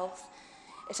nation's health.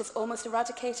 It has almost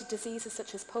eradicated diseases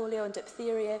such as polio and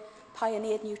diphtheria,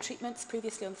 pioneered new treatments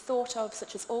previously unthought of,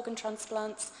 such as organ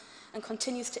transplants, and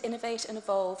continues to innovate and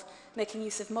evolve, making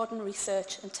use of modern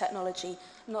research and technology,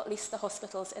 not least the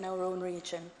hospitals in our own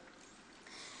region.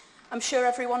 I'm sure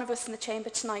every one of us in the chamber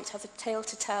tonight has a tale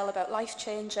to tell about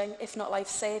life-changing, if not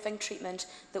life-saving, treatment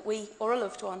that we or a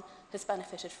loved one has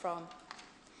benefited from.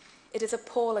 It is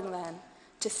appalling then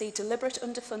to see deliberate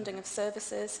underfunding of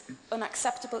services,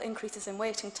 unacceptable increases in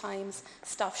waiting times,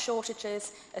 staff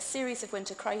shortages, a series of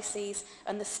winter crises,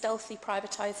 and the stealthy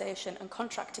privatisation and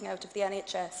contracting out of the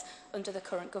NHS under the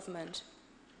current government.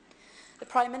 The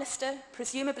Prime Minister,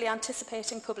 presumably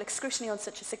anticipating public scrutiny on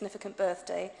such a significant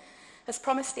birthday, has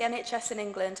promised the NHS in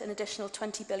England an additional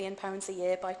 £20 billion a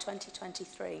year by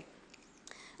 2023,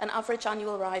 an average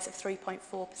annual rise of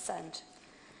 3.4%.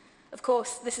 Of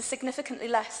course, this is significantly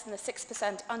less than the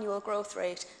 6% annual growth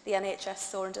rate the NHS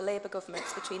saw under Labour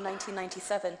governments between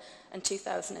 1997 and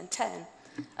 2010,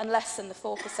 and less than the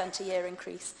 4% a year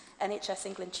increase NHS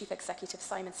England Chief Executive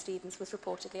Simon Stevens was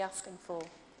reportedly asking for.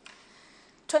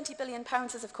 £20 billion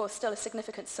is, of course, still a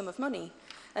significant sum of money,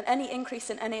 and any increase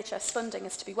in NHS funding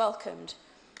is to be welcomed.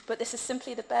 but this is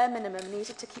simply the bare minimum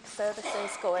needed to keep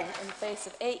services going in the face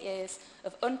of 8 years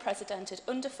of unprecedented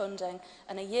underfunding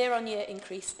and a year-on-year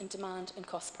increase in demand and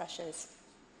cost pressures.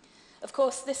 Of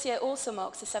course, this year also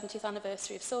marks the 70th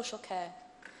anniversary of social care.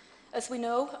 As we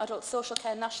know, adult social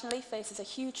care nationally faces a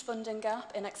huge funding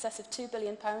gap in excess of £2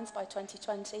 billion by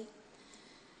 2020.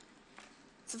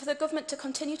 So for the government to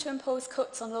continue to impose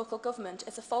cuts on local government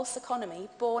is a false economy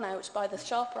borne out by the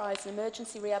sharp rise in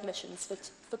emergency readmissions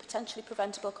for potentially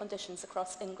preventable conditions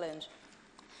across England.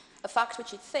 A fact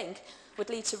which you'd think would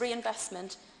lead to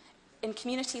reinvestment in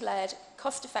community-led,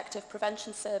 cost-effective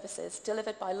prevention services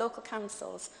delivered by local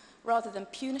councils rather than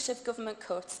punitive government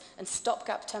cuts and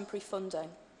stopgap temporary funding.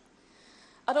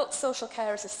 Adult social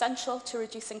care is essential to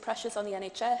reducing pressures on the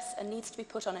NHS and needs to be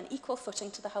put on an equal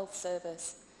footing to the health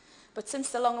service. But since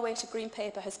the long-awaited Green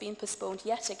Paper has been postponed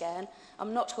yet again,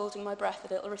 I'm not holding my breath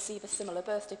that it will receive a similar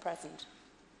birthday present.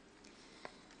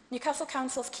 Newcastle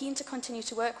Council is keen to continue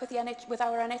to work with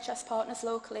our NHS partners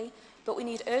locally, but we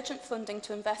need urgent funding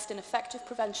to invest in effective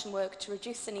prevention work to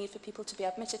reduce the need for people to be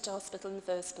admitted to hospital in the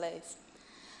first place.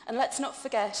 And let's not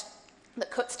forget that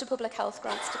cuts to public health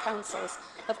grants to councils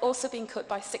have also been cut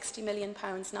by £60 million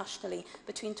nationally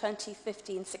between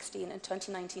 2015-16 and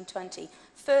 2019-20,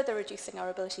 further reducing our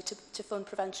ability to fund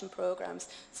prevention programmes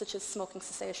such as smoking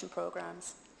cessation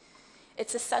programmes.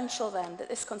 It's essential then that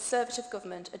this Conservative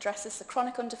government addresses the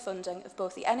chronic underfunding of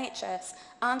both the NHS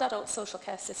and adult social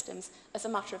care systems as a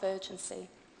matter of urgency.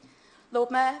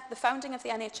 Lord Mayor, the founding of the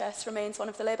NHS remains one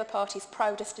of the Labour Party's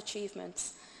proudest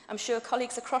achievements. I'm sure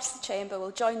colleagues across the chamber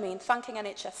will join me in thanking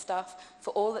NHS staff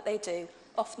for all that they do,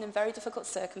 often in very difficult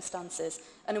circumstances,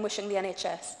 and in wishing the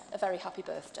NHS a very happy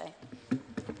birthday.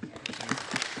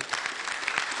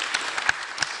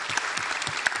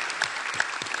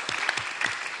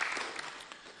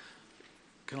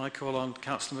 Can I call on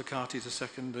Councillor McCarthy to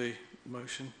second the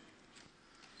motion?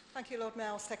 Thank you, Lord Mayor.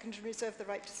 I'll second and reserve the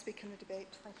right to speak in the debate.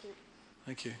 Thank you.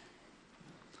 Thank you.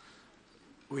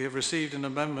 We have received an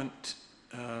amendment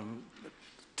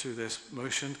to this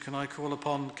motion. Can I call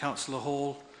upon Councillor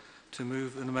Hall to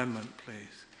move an amendment,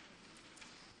 please?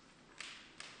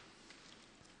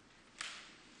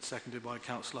 Seconded by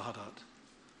Councillor Haddad.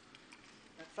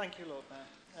 Thank you, Lord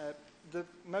Mayor. The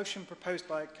motion proposed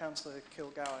by Councillor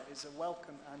Kilgour is a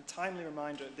welcome and timely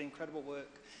reminder of the incredible work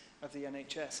of the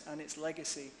NHS and its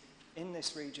legacy in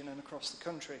this region and across the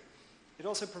country. It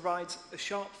also provides a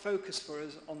sharp focus for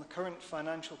us on the current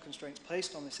financial constraints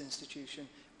placed on this institution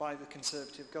by the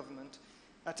Conservative government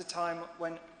at a time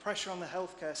when pressure on the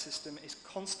healthcare system is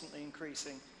constantly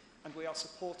increasing, and we are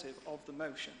supportive of the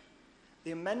motion.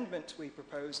 The amendment we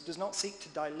propose does not seek to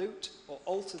dilute or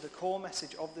alter the core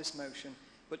message of this motion,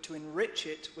 but to enrich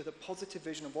it with a positive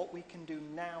vision of what we can do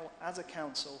now as a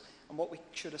council and what we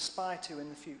should aspire to in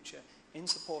the future in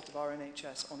support of our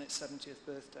NHS on its 70th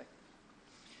birthday.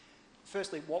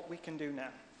 Firstly, what we can do now.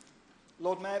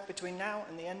 Lord Mayor, between now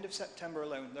and the end of September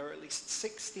alone, there are at least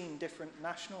 16 different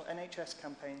national NHS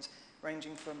campaigns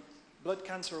ranging from Blood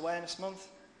Cancer Awareness Month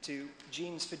to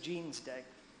Genes for Genes Day.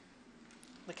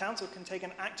 The Council can take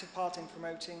an active part in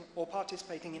promoting or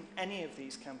participating in any of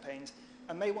these campaigns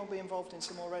and may well be involved in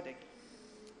some already.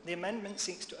 The amendment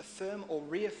seeks to affirm or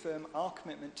reaffirm our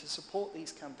commitment to support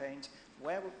these campaigns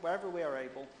wherever we are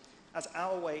able as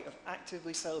our way of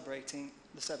actively celebrating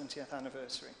the 70th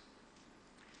anniversary.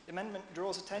 The amendment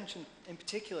draws attention in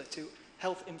particular to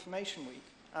Health Information Week,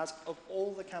 as of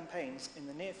all the campaigns in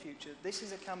the near future, this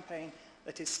is a campaign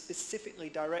that is specifically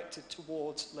directed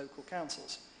towards local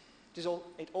councils.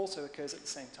 It also occurs at the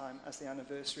same time as the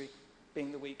anniversary,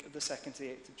 being the week of the 2nd to the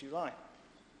 8th of July.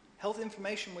 Health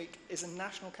Information Week is a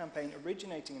national campaign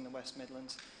originating in the West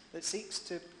Midlands that seeks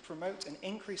to promote and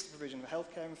increase the provision of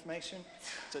healthcare information,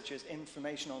 such as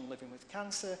information on living with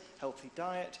cancer, healthy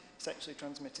diet, sexually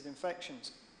transmitted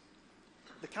infections.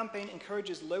 The campaign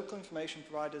encourages local information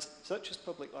providers, such as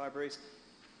public libraries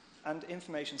and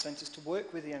information centres, to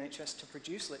work with the NHS to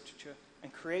produce literature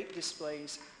and create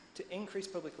displays to increase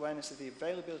public awareness of the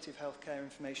availability of healthcare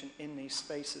information in these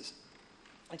spaces.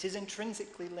 It is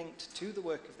intrinsically linked to the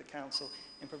work of the Council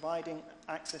in providing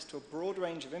access to a broad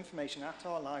range of information at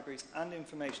our libraries and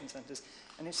information centres,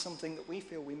 and is something that we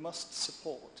feel we must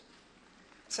support.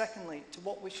 Secondly, to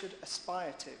what we should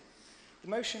aspire to. The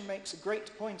motion makes a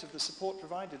great point of the support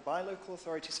provided by local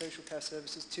authority social care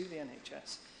services to the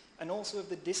NHS, and also of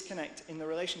the disconnect in the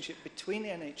relationship between the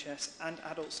NHS and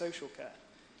adult social care,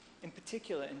 in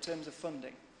particular in terms of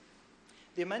funding.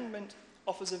 The amendment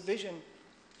offers a vision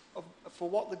for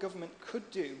what the government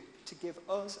could do to give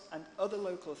us and other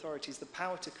local authorities the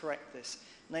power to correct this,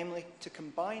 namely to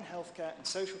combine healthcare and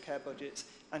social care budgets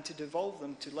and to devolve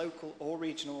them to local or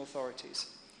regional authorities.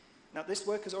 Now, this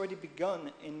work has already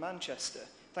begun in Manchester,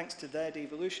 thanks to their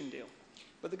devolution deal.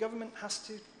 But the government has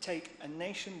to take a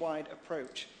nationwide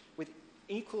approach with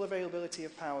equal availability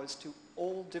of powers to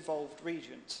all devolved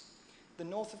regions. The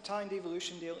North of Tyne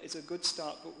devolution deal is a good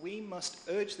start, but we must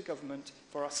urge the government,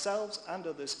 for ourselves and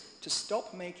others, to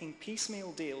stop making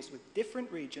piecemeal deals with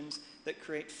different regions that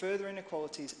create further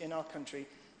inequalities in our country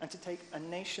and to take a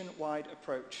nationwide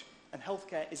approach. And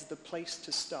healthcare is the place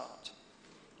to start.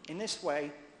 In this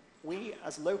way, we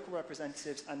as local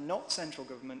representatives and not central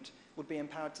government would be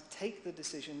empowered to take the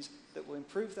decisions that will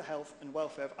improve the health and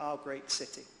welfare of our great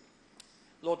city.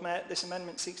 Lord Mayor, this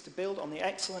amendment seeks to build on the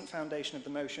excellent foundation of the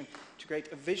motion to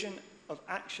create a vision of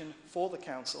action for the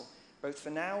Council, both for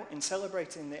now in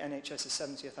celebrating the NHS's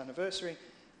 70th anniversary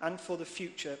and for the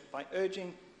future by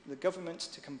urging the government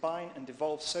to combine and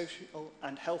devolve social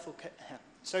and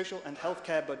health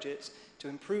care budgets to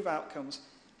improve outcomes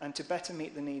and to better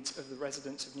meet the needs of the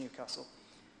residents of Newcastle.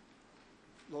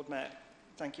 Lord Mayor,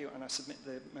 thank you, and I submit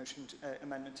the motion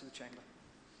amendment to the Chamber.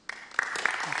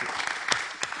 Thank you.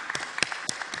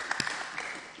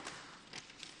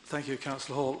 Thank you,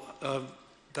 Councillor Hall.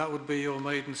 That would be your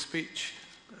maiden speech,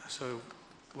 so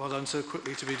well done so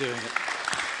quickly to be doing it.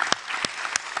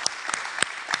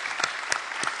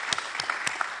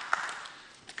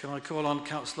 Can I call on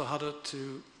Councillor Hudder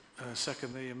to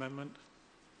second the amendment?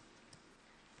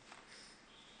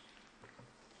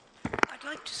 I'd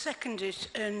like to second it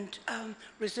and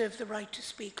reserve the right to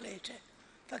speak later.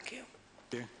 Thank you.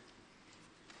 Thank you.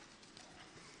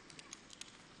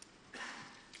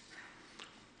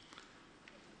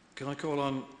 Can I call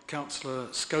on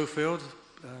Councillor Schofield,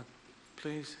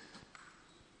 please?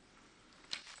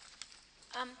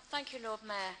 Thank you, Lord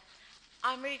Mayor.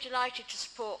 I'm really delighted to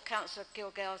support Councillor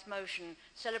Kilgall's motion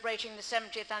celebrating the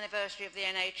 70th anniversary of the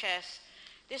NHS.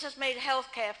 This has made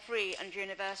healthcare free and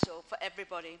universal for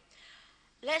everybody.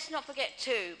 Let's not forget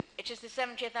too, it is the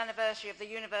 70th anniversary of the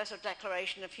Universal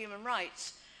Declaration of Human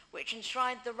Rights, which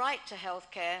enshrined the right to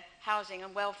healthcare, housing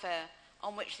and welfare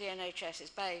on which the NHS is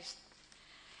based.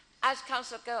 As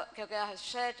Councillor Kilgall has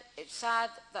said, it's sad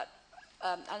that,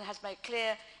 and has made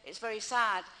clear, it's very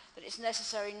sad that it's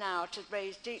necessary now to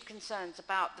raise deep concerns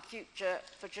about the future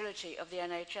fragility of the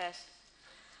NHS.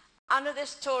 Under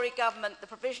this Tory government, the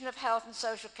provision of health and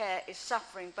social care is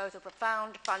suffering both a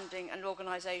profound funding and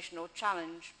organisational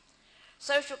challenge.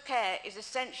 Social care is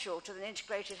essential to the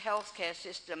integrated healthcare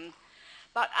system,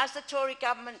 but as the Tory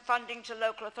government funding to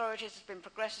local authorities has been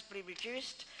progressively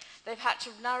reduced, they've had to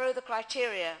narrow the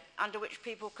criteria under which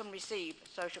people can receive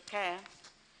social care.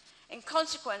 In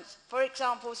consequence, for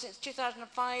example, since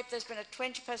 2005, there's been a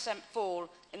 20% fall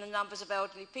in the numbers of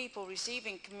elderly people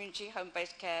receiving community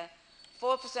home-based care,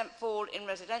 4% fall in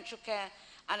residential care,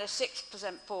 and a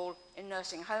 6% fall in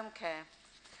nursing home care.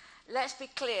 Let's be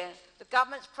clear, the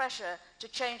government's pressure to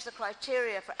change the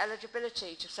criteria for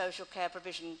eligibility to social care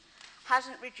provision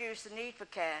hasn't reduced the need for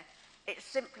care, it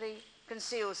simply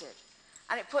conceals it.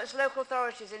 And it puts local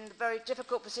authorities in the very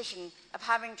difficult position of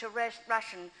having to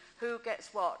ration who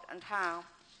gets what and how.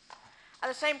 At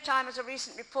the same time, as a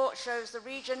recent report shows, the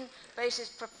region faces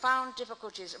profound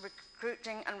difficulties of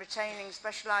recruiting and retaining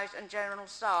specialised and general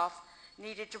staff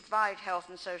needed to provide health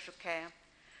and social care.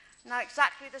 Now,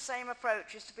 exactly the same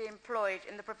approach is to be employed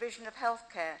in the provision of health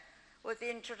care with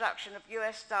the introduction of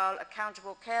US-style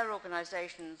accountable care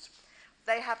organisations.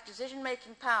 They have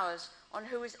decision-making powers on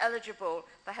who is eligible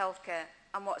for health care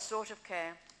and what sort of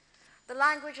care. The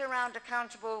language around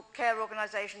accountable care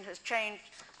organisation has changed,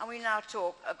 and we now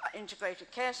talk of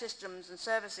integrated care systems and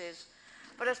services.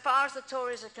 But as far as the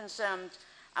Tories are concerned,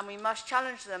 and we must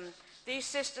challenge them, these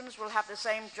systems will have the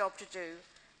same job to do,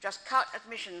 just cut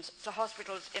admissions to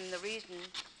hospitals in the region.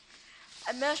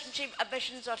 Emergency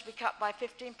admissions are to be cut by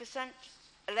 15%,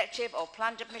 elective or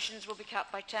planned admissions will be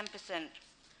cut by 10%.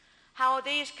 How are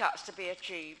these cuts to be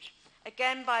achieved?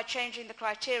 Again, by changing the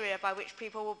criteria by which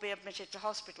people will be admitted to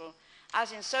hospital.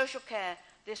 As in social care,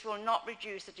 this will not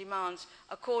reduce the demands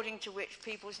according to which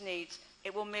people's needs,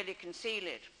 it will merely conceal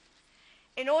it.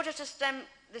 In order to stem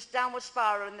this downward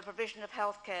spiral in the provision of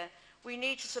healthcare, we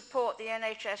need to support the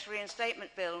NHS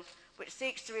Reinstatement Bill, which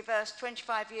seeks to reverse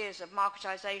 25 years of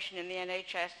marketisation in the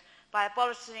NHS by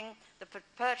abolishing the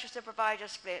purchaser-provider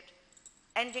split,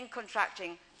 ending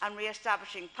contracting and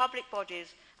re-establishing public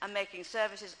bodies and making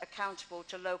services accountable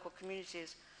to local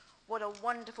communities. What a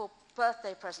wonderful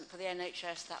birthday present for the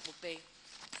NHS that would be.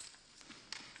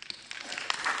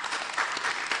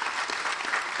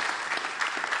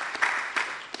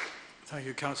 Thank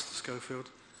you, Councillor Schofield.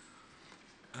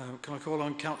 Can I call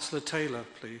on Councillor Taylor,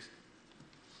 please?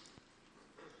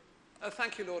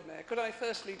 Thank you, Lord Mayor. Could I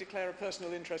firstly declare a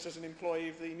personal interest as an employee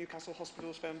of the Newcastle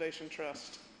Hospitals Foundation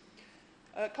Trust?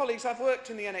 Colleagues, I've worked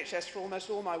in the NHS for almost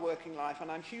all my working life, and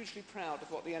I'm hugely proud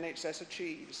of what the NHS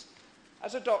achieves.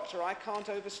 As a doctor, I can't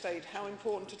overstate how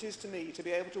important it is to me to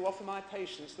be able to offer my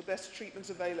patients the best treatments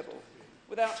available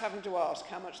without having to ask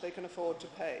how much they can afford to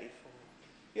pay.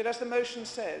 Yet, as the motion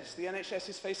says, the NHS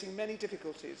is facing many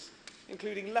difficulties,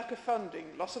 including lack of funding,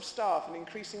 loss of staff and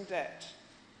increasing debt.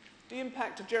 The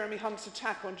impact of Jeremy Hunt's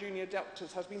attack on junior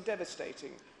doctors has been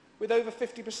devastating, with over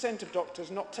 50% of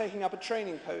doctors not taking up a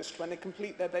training post when they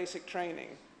complete their basic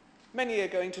training. Many are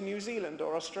going to New Zealand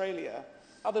or Australia.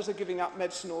 Others are giving up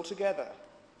medicine altogether.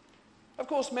 Of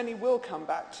course, many will come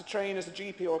back to train as a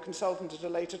GP or a consultant at a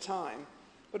later time,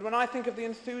 but when I think of the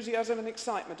enthusiasm and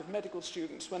excitement of medical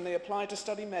students when they apply to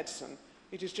study medicine,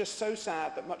 it is just so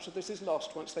sad that much of this is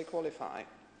lost once they qualify.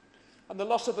 And the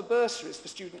loss of the bursaries for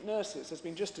student nurses has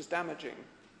been just as damaging.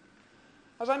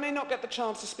 As I may not get the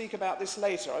chance to speak about this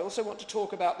later, I also want to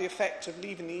talk about the effect of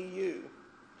leaving the EU.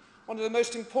 One of the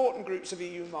most important groups of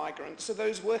EU migrants are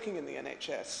those working in the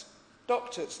NHS.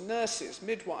 Doctors, nurses,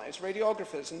 midwives,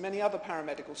 radiographers and many other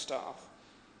paramedical staff.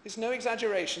 It's no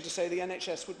exaggeration to say the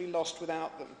NHS would be lost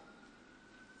without them.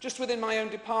 Just within my own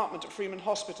department at Freeman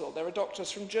Hospital, there are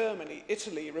doctors from Germany,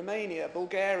 Italy, Romania,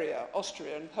 Bulgaria,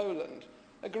 Austria and Poland,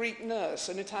 a Greek nurse,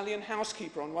 an Italian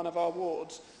housekeeper on one of our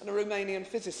wards, and a Romanian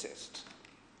physicist.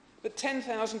 But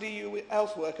 10,000 EU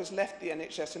health workers left the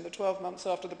NHS in the 12 months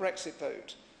after the Brexit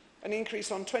vote, an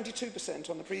increase on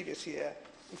 22% on the previous year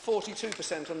and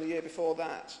 42% on the year before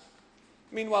that.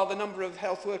 Meanwhile, the number of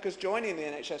health workers joining the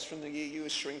NHS from the EU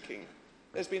is shrinking.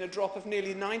 There's been a drop of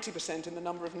nearly 90% in the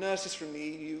number of nurses from the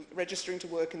EU registering to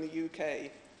work in the UK,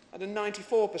 and a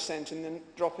 94% in the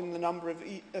drop in the number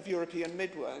of European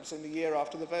midwives in the year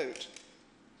after the vote.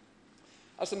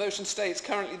 As the motion states,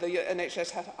 currently the NHS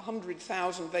has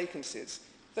 100,000 vacancies,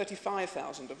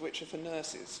 35,000 of which are for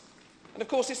nurses. And of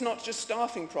course, it's not just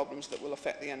staffing problems that will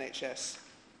affect the NHS.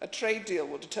 A trade deal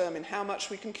will determine how much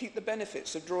we can keep the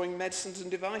benefits of drawing medicines and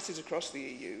devices across the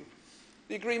EU.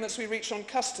 The agreements we reach on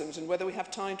customs and whether we have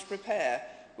time to prepare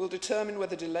will determine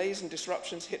whether delays and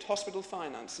disruptions hit hospital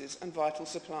finances and vital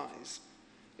supplies.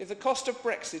 If the cost of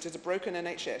Brexit is a broken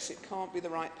NHS, it can't be the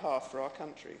right path for our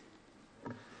country.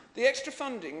 The extra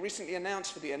funding recently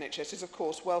announced for the NHS is of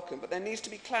course welcome, but there needs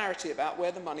to be clarity about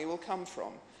where the money will come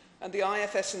from. And the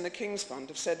IFS and the King's Fund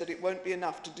have said that it won't be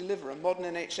enough to deliver a modern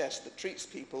NHS that treats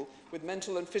people with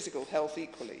mental and physical health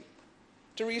equally.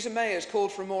 Theresa May has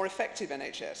called for a more effective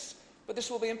NHS, but this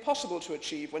will be impossible to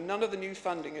achieve when none of the new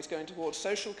funding is going towards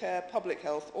social care, public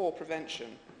health or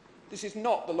prevention. This is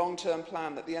not the long-term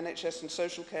plan that the NHS and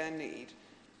social care need.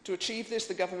 To achieve this,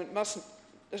 the government must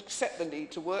accept the need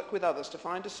to work with others to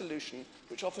find a solution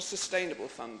which offers sustainable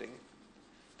funding.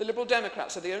 The Liberal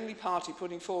Democrats are the only party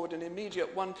putting forward an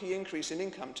immediate 1p increase in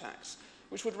income tax,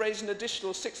 which would raise an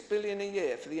additional £6 billion a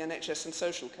year for the NHS and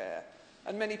social care,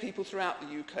 and many people throughout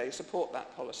the UK support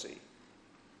that policy.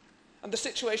 And the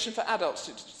situation for adult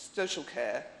social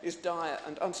care is dire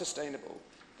and unsustainable.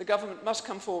 The government must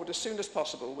come forward as soon as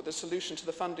possible with a solution to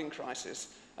the funding crisis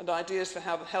and ideas for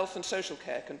how health and social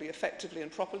care can be effectively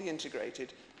and properly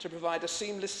integrated to provide a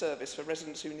seamless service for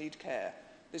residents who need care.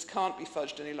 This can't be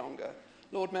fudged any longer.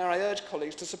 Lord Mayor, I urge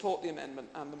colleagues to support the amendment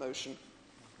and the motion.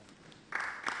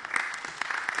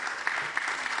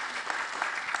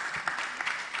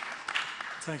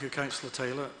 Thank you, Councillor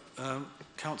Taylor.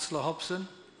 Councillor Hobson.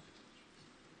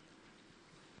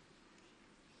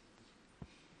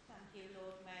 Thank you,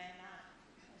 Lord Mayor.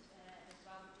 As well,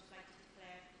 I would just like to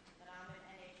declare that I'm an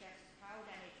proud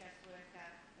NHS worker,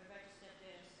 a registered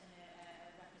nurse and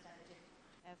a representative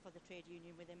for the trade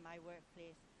union within my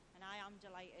workplace. And I am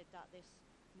delighted that this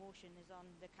motion is on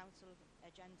the council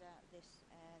agenda this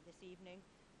evening,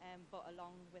 but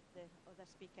along with the other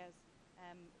speakers,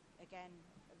 again,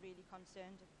 really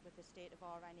concerned with the state of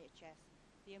our NHS,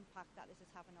 the impact that this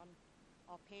is having on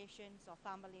our patients, our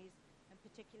families, and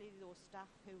particularly those staff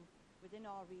who within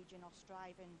our region are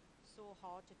striving so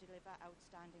hard to deliver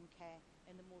outstanding care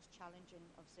in the most challenging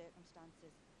of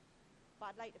circumstances.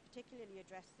 But I'd like to particularly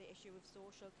address the issue of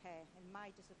social care and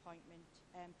my disappointment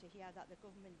to hear that the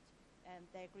government,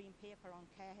 their green paper on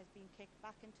care has been kicked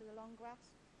back into the long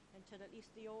grass until at least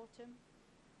the autumn.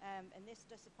 And this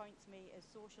disappoints me as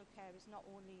social care is not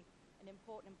only an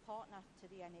important partner to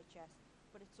the NHS,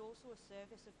 but it's also a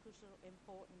service of crucial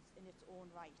importance in its own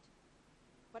right.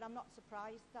 But I'm not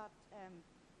surprised that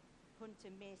Hunt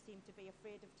and May seem to be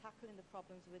afraid of tackling the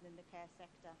problems within the care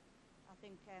sector. I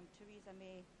think Theresa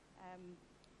May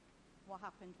what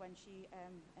happened when she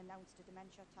announced a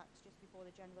dementia tax just before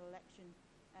the general election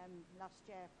last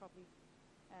year probably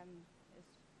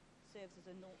serves as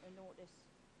a notice.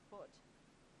 But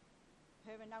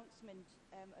her announcement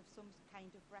of some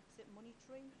kind of Brexit money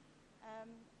tree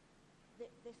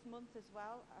this month as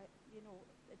well,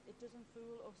 it doesn't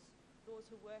fool us, those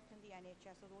who work in the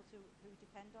NHS or those who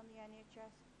depend on the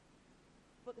NHS.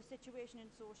 But the situation in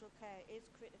social care is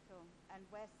critical, and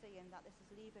we're seeing that this is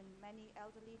leaving many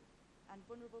elderly and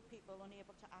vulnerable people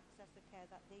unable to access the care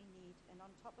that they need, and on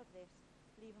top of this,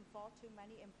 leaving far too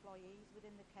many employees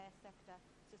within the care sector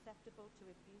susceptible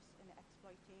to abuse and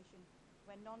exploitation,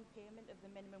 where non-payment of the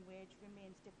minimum wage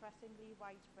remains depressingly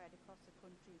widespread across the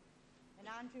country. And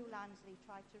Andrew Lansley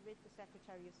tried to rid the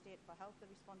Secretary of State for Health the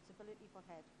responsibility for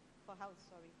health,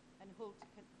 and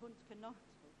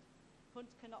Hunt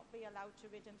cannot be allowed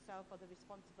to rid himself of the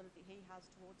responsibility he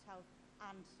has towards health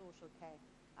and social care.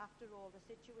 After all, the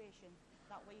situation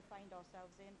that we find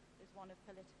ourselves in is one of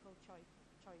political choice.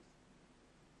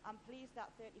 I'm pleased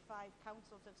that 35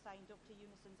 councils have signed up to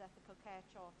Unison's Ethical Care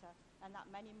Charter, and that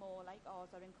many more like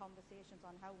ours are in conversations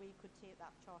on how we could take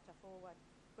that charter forward.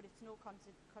 But it's no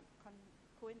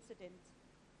coincidence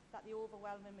that the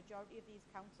overwhelming majority of these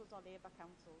councils are Labour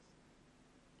councils.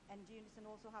 And Unison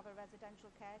also have a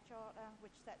residential care charter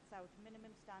which sets out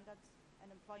minimum standards and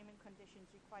employment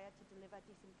conditions required to deliver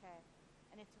decent care.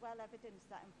 And it's well evidenced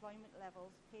that employment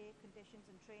levels, pay, conditions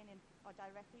and training are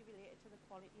directly related to the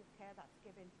quality of care that's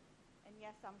given. And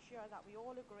yes, I'm sure that we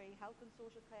all agree health and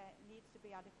social care needs to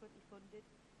be adequately funded,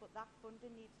 but that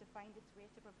funding needs to find its way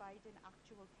to providing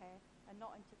actual care and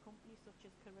not into companies such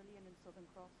as Carillion and Southern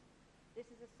Cross.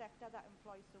 This is a sector that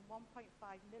employs some 1.5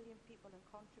 million people and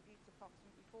contributes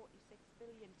approximately 46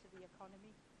 billion to the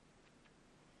economy.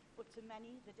 But to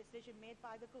many, the decision made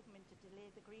by the government to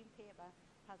delay the Green Paper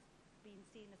has been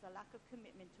seen as a lack of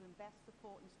commitment to invest,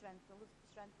 support and strengthen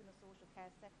the social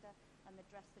care sector and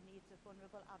address the needs of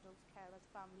vulnerable adults, carers,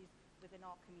 families within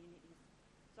our communities.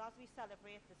 So as we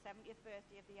celebrate the 70th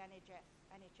birthday of the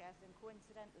NHS and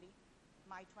coincidentally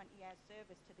my 20 years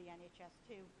service to the NHS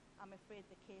too, I'm afraid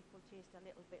the cake will taste a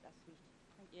little bittersweet.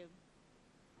 Thank you.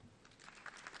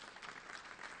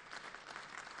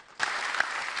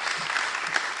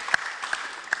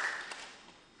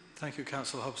 Thank you,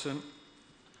 Councillor Hobson.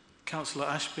 Councillor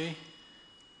Ashby.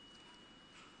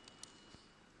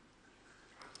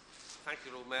 Thank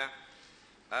you, Lord Mayor.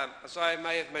 As I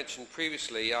may have mentioned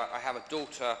previously, I have a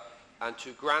daughter and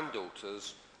 2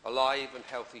 granddaughters alive and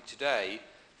healthy today,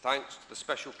 thanks to the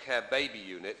Special Care Baby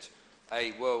Unit,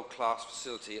 a world-class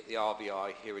facility at the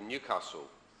RBI here in Newcastle.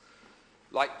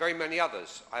 Like very many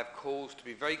others, I have cause to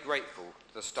be very grateful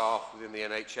to the staff within the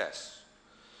NHS.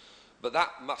 But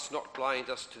that must not blind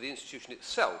us to the institution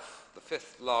itself, the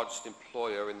 5th largest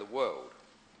employer in the world.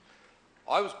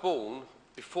 I was born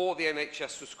before the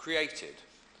NHS was created,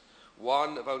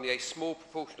 one of only a small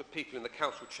proportion of people in the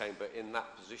council chamber in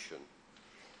that position.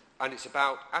 And it's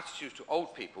about attitudes to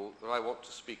old people that I want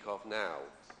to speak of now.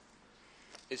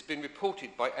 It's been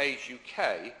reported by Age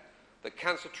UK that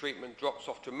cancer treatment drops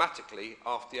off dramatically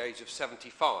after the age of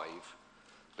 75,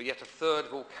 but yet 1/3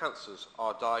 of all cancers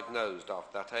are diagnosed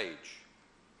after that age.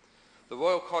 The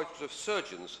Royal College of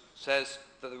Surgeons says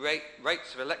that the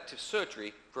rates of elective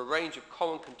surgery for a range of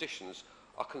common conditions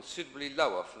are considerably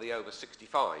lower for the over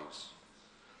 65s.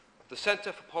 The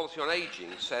Centre for Policy on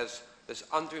Ageing says there's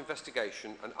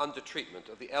under-investigation and under-treatment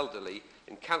of the elderly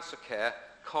in cancer care,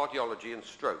 cardiology and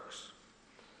strokes.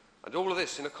 And all of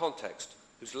this in a context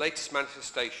whose latest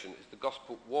manifestation is the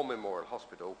Gosport War Memorial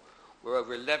Hospital, where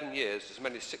over 11 years as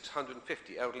many as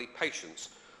 650 elderly patients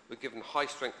were given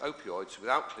high-strength opioids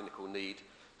without clinical need,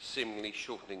 seemingly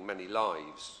shortening many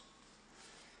lives.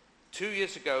 2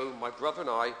 years ago, my brother and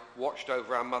I watched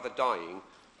over our mother dying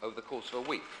over the course of a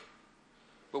week.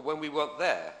 But when we weren't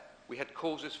there, we had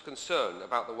causes for concern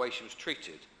about the way she was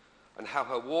treated and how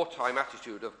her wartime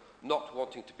attitude of not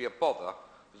wanting to be a bother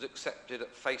was accepted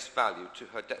at face value to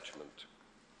her detriment.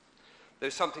 There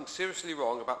is something seriously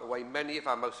wrong about the way many of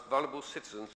our most vulnerable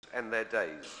citizens end their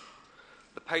days.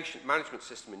 The patient management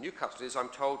system in Newcastle is, I'm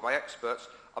told by experts,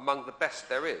 among the best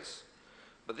there is.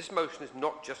 But this motion is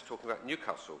not just talking about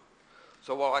Newcastle.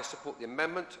 So while I support the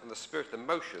amendment and the spirit of the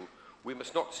motion, we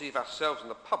must not deceive ourselves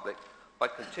and the public by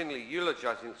continually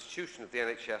eulogising the institution of the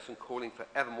NHS and calling for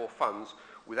ever more funds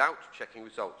without checking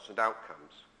results and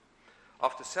outcomes.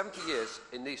 After 70 years,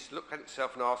 it needs to look at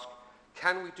itself and ask,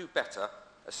 can we do better,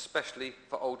 especially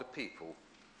for older people?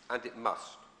 And it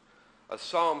must. As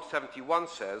Psalm 71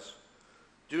 says,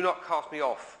 do not cast me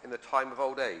off in the time of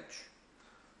old age.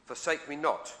 Forsake me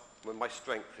not when my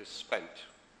strength is spent.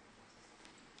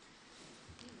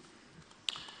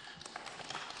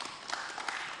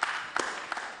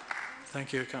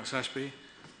 Thank you, Councillor Ashby.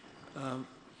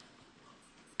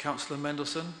 Councillor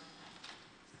Mendelson.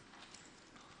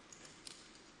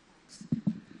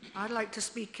 I'd like to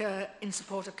speak in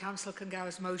support of Councillor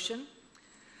Kangara's motion.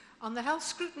 On the Health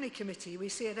Scrutiny Committee, we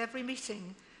see at every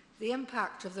meeting the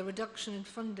impact of the reduction in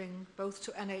funding both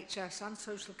to NHS and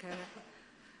social care,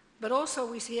 but also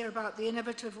we hear about the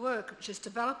innovative work which is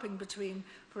developing between,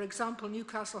 for example,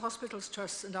 Newcastle Hospitals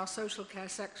Trust and our social care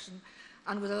section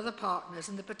and with other partners,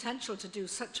 and the potential to do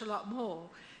such a lot more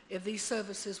if these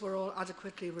services were all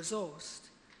adequately resourced.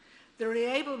 The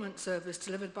reablement service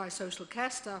delivered by social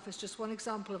care staff is just one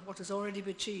example of what has already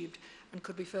been achieved and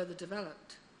could be further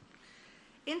developed.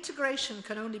 Integration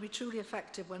can only be truly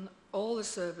effective when all the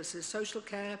services, social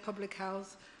care, public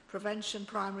health, prevention,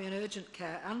 primary and urgent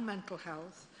care and mental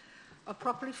health, are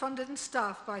properly funded and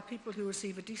staffed by people who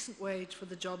receive a decent wage for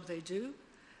the job they do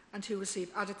and who receive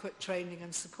adequate training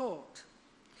and support.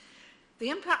 The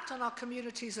impact on our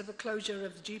communities of the closure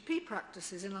of the GP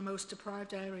practices in our most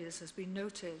deprived areas has been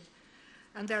noted,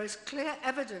 and there is clear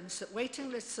evidence that waiting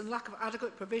lists and lack of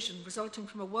adequate provision resulting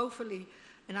from a woefully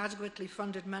inadequately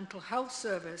funded mental health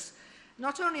service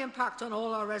not only impact on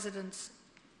all our residents,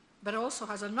 but also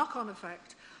has a knock-on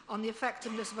effect on the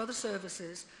effectiveness of other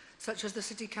services, such as the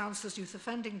City Council's youth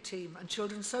offending team and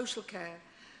children's social care,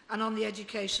 and on the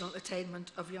educational attainment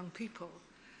of young people.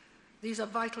 These are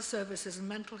vital services, and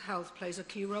mental health plays a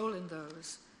key role in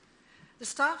those. The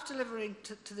staff delivering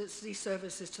these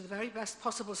services to the very best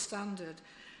possible standard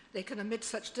they can amid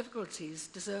such difficulties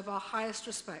deserve our highest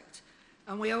respect,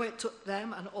 and we owe it to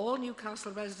them and all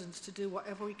Newcastle residents to do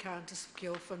whatever we can to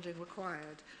secure funding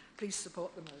required. Please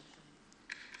support the motion.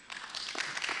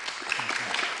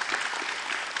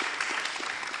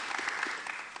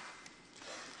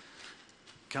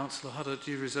 Councillor Huddard,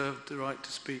 you reserve the right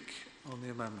to speak on the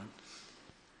amendment.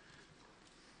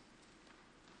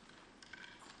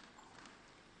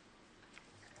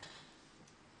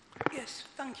 Yes,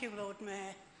 thank you, Lord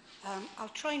Mayor. I'll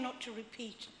try not to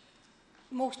repeat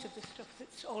most of the stuff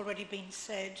that's already been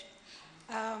said,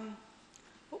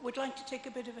 but would like to take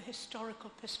a bit of a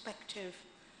historical perspective.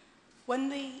 When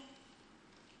the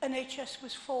NHS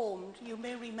was formed, you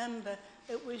may remember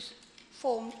it was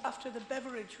formed after the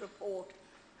Beveridge report,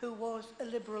 who was a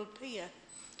Liberal peer.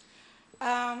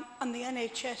 And the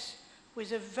NHS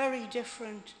was a very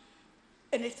different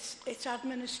in its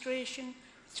administration,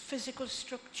 its physical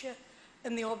structure,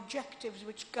 and the objectives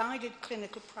which guided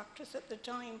clinical practice at the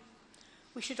time.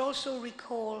 We should also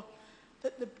recall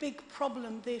that the big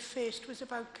problem they faced was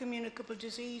about communicable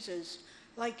diseases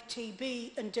like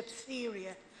TB and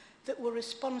diphtheria that were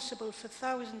responsible for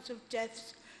thousands of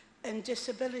deaths and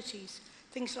disabilities.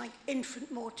 Things like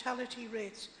infant mortality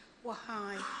rates were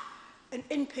high, and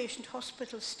inpatient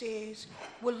hospital stays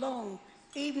were long.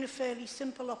 Even a fairly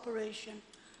simple operation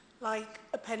like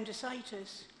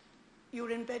appendicitis, you were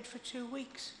in bed for 2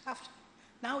 weeks.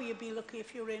 Now you'd be lucky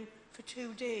if you're in for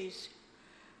 2 days.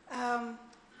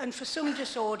 And for some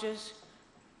disorders,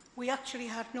 we actually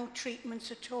had no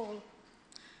treatments at all.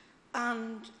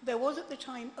 And there was at the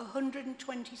time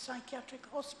 120 psychiatric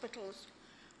hospitals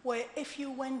where if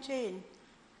you went in,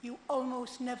 you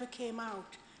almost never came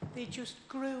out. They just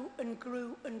grew and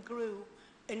grew and grew.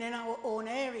 And in our own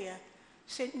area,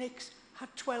 St Nick's had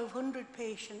 1,200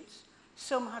 patients.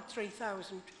 Some had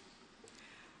 3,000.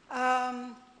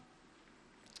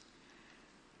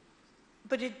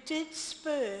 But it did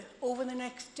spur, over the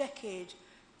next decade,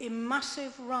 a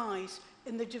massive rise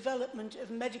in the development of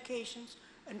medications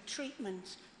and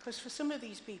treatments, because for some of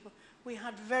these people, we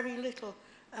had very little,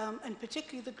 and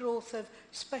particularly the growth of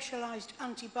specialised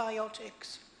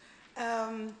antibiotics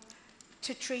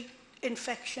to treat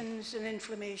infections and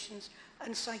inflammations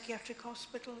and psychiatric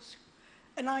hospitals.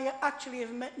 And I actually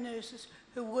have met nurses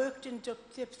who worked in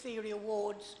diphtheria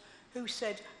wards who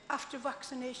said after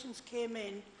vaccinations came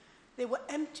in, they were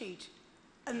emptied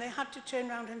and they had to turn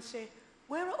around and say,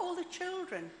 where are all the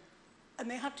children? And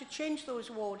they had to change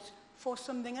those wards for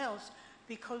something else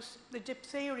because the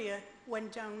diphtheria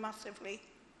went down massively.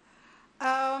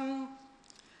 And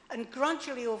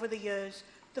gradually over the years,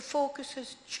 the focus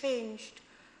has changed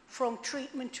from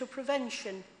treatment to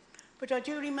prevention. But I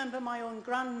do remember my own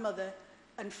grandmother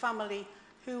and family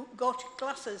who got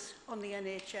glasses on the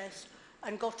NHS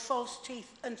and got false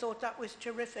teeth and thought that was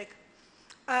terrific.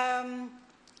 And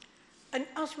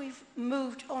as we've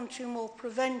moved on to more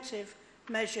preventive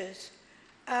measures,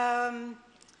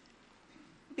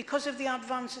 because of the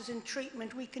advances in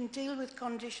treatment, we can deal with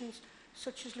conditions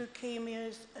such as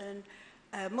leukemias and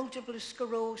multiple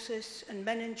sclerosis and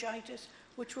meningitis,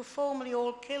 which were formerly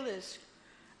all killers.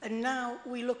 And now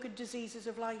we look at diseases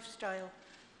of lifestyle.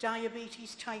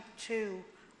 diabetes type 2,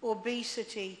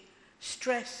 obesity,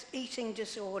 stress, eating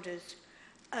disorders,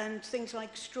 and things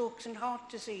like strokes and heart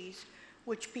disease,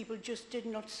 which people just did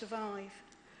not survive.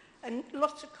 And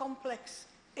lots of complex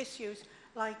issues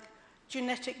like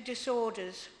genetic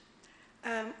disorders.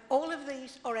 All of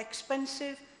these are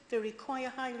expensive, they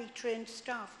require highly trained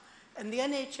staff, and the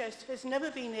NHS has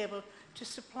never been able to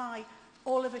supply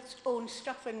all of its own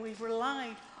staffing. We've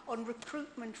relied on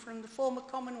recruitment from the former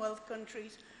Commonwealth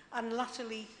countries and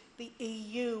latterly the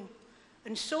EU.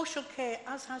 And social care,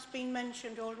 as has been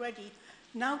mentioned already,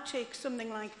 now takes something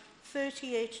like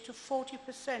 38 to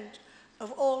 40%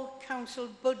 of all council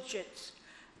budgets.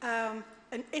 And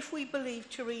if we believe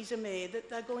Theresa May that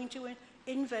they're going to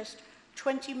invest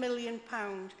 £20 million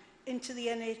into the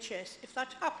NHS, if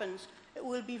that happens, it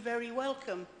will be very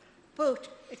welcome. But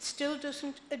it still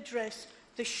doesn't address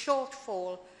the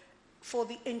shortfall for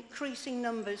the increasing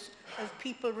numbers of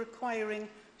people requiring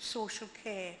social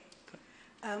care.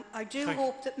 I do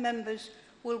hope that members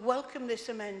will welcome this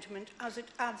amendment as it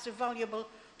adds a valuable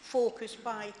focus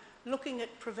by looking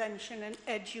at prevention and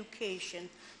education.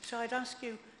 So I'd ask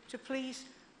you to please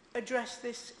address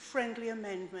this friendly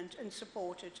amendment and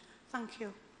support it. Thank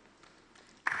you.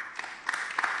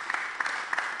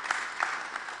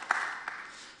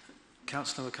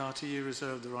 Councillor McCarthy, you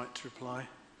reserve the right to reply.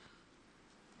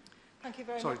 Thank you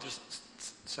very much. Sorry,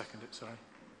 just second it, sorry.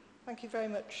 Thank you very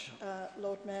much,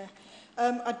 Lord Mayor.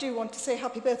 I do want to say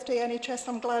happy birthday, NHS.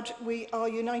 I'm glad we are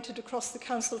united across the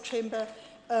council chamber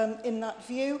in that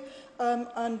view.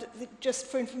 Just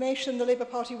for information, the Labour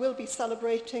Party will be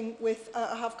celebrating with,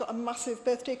 I have got a massive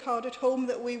birthday card at home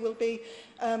that we will be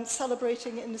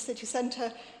celebrating in the city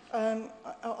centre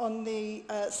on the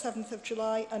 7th of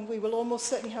July, and we will almost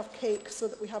certainly have cake so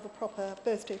that we have a proper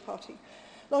birthday party.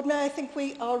 Lord Mayor, I think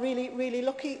we are really, really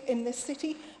lucky in this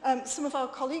city. Some of our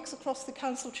colleagues across the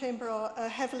council chamber are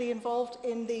heavily involved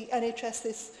in the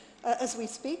NHS as we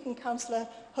speak, and Councillor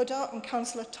Huddart and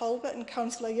Councillor Talbot and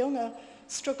Councillor Young are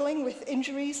struggling with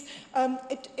injuries.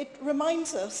 It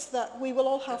reminds us that we will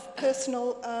all have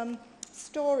personal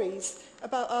stories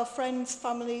about our friends,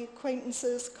 family,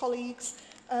 acquaintances, colleagues,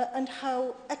 and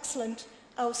how excellent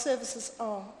our services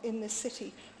are in this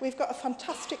city. We've got a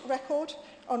fantastic record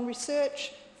on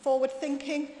research, forward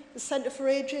thinking, the Centre for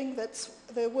Ageing, that's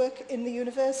the work in the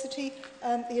university,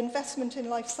 the investment in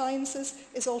life sciences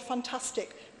is all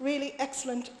fantastic. Really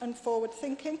excellent and forward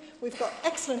thinking. We've got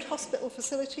excellent hospital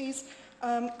facilities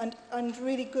and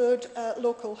really good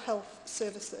local health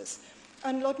services.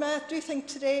 And Lord Mayor, I do think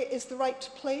today is the right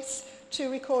place to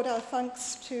record our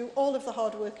thanks to all of the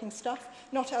hard-working staff,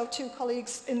 not our two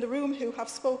colleagues in the room who have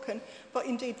spoken, but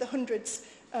indeed the hundreds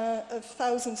of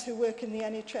thousands who work in the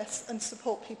NHS and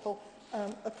support people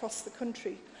across the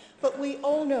country. But we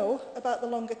all know about the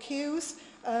longer queues,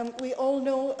 we all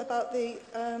know about the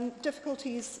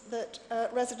difficulties that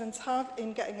residents have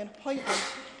in getting an appointment,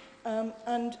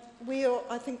 and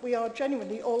I think we are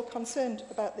genuinely all concerned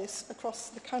about this across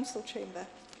the council chamber.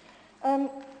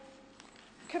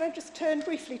 Can I just turn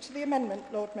briefly to the amendment,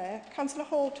 Lord Mayor? Councillor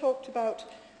Hall talked about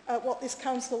what this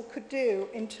council could do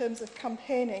in terms of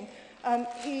campaigning.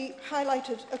 He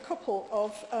highlighted a couple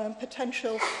of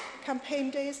potential campaign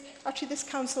days. Actually, this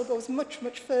council goes much,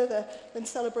 much further than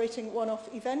celebrating one-off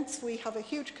events. We have a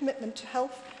huge commitment to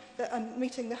health and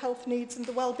meeting the health needs and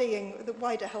the well-being, the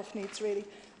wider health needs, really,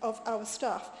 of our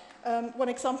staff. One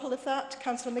example of that,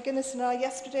 Councillor McGuinness and I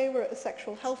yesterday were at a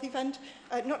sexual health event,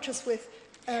 not just with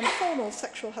formal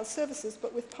sexual health services,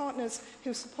 but with partners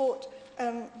who support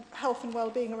health and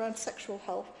well-being around sexual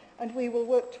health, and we will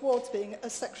work towards being a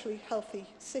sexually healthy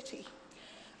city.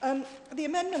 The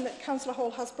amendment that Councillor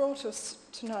Hall has brought us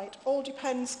tonight all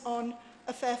depends on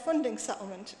a fair funding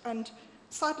settlement, and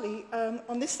sadly,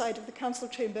 on this side of the council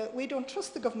chamber, we don't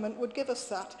trust the government would give us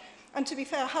that. And to be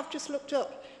fair, I have just looked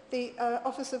up the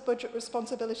Office of Budget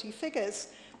Responsibility figures,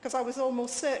 because I was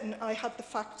almost certain I had the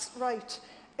facts right.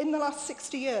 In the last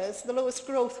 60 years, the lowest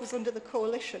growth was under the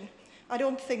coalition. I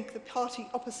don't think the party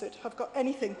opposite have got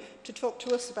anything to talk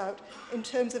to us about in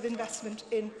terms of investment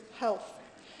in health.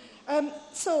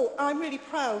 So I'm really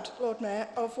proud, Lord Mayor,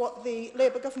 of what the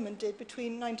Labour government did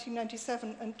between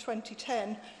 1997 and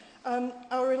 2010.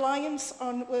 Our reliance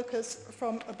on workers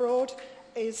from abroad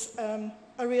is a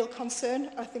real concern.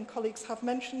 I think colleagues have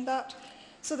mentioned that.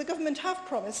 So the government have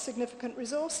promised significant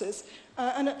resources,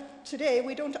 and today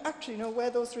we don't actually know where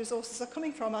those resources are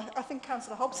coming from. I think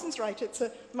Councillor Hobson's right, it's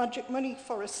a magic money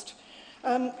forest.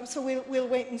 So we'll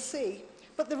wait and see.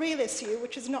 But the real issue,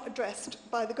 which is not addressed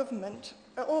by the government,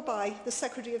 or by the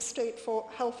Secretary of State for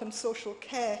Health and Social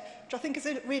Care, which I think is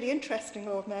really interesting,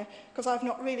 Lord Mayor, because I've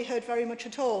not really heard very much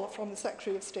at all from the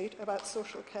Secretary of State about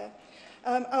social care.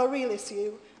 Our real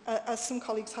issue, as some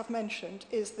colleagues have mentioned,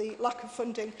 is the lack of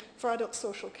funding for adult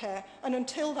social care. And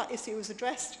until that issue is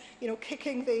addressed,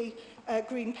 kicking the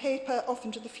Green Paper off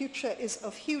into the future is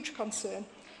of huge concern.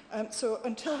 So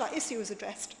until that issue is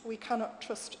addressed, we cannot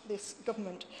trust this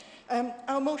government.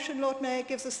 Our motion, Lord Mayor,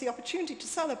 gives us the opportunity to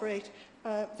celebrate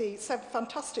the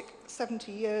fantastic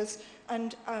 70 years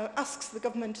and asks the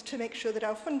government to make sure that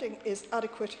our funding is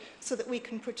adequate so that we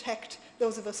can protect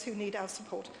those of us who need our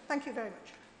support. Thank you very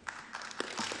much.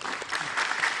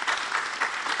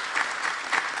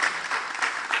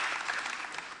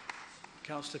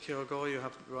 Councillor Kilgour, you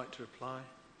have the right to reply.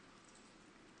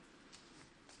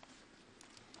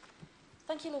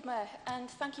 Thank you, Lord Mayor, and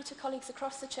thank you to colleagues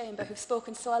across the chamber who've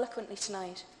spoken so eloquently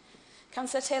tonight.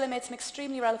 Councillor Taylor made some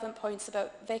extremely relevant points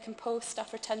about vacant posts,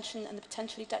 staff retention and the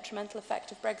potentially detrimental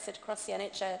effect of Brexit across the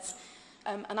NHS,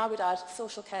 and I would add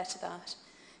social care to that.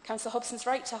 Councillor Hobson's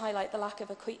right to highlight the lack of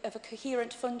a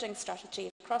coherent funding strategy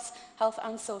across health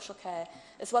and social care,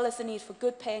 as well as the need for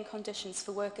good paying conditions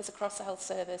for workers across the health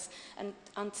service and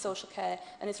social care,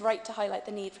 and is right to highlight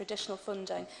the need for additional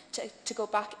funding to go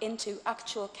back into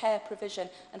actual care provision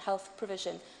and health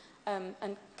provision.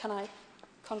 And can I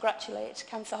congratulate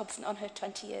Councillor Hobson on her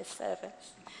 20 years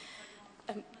service.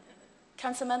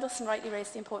 Councillor Mendelsohn rightly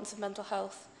raised the importance of mental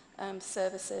health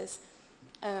services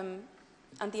and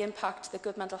the impact that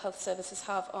good mental health services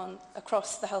have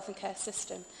across the health and care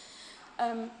system.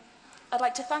 I'd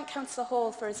like to thank Councillor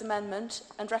Hall for his amendment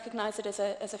and recognise it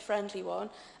as a friendly one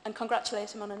and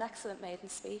congratulate him on an excellent maiden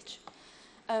speech.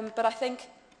 But I think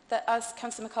that, as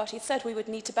Councillor McCarthy said, we would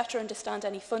need to better understand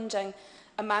any funding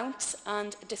amounts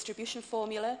and distribution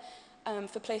formula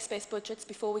for place-based budgets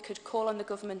before we could call on the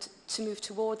government to move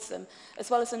towards them, as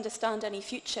well as understand any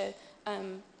future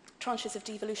tranches of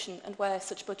devolution and where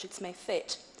such budgets may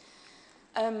fit.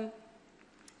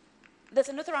 There's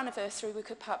another anniversary we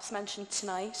could perhaps mention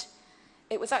tonight.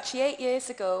 It was actually 8 years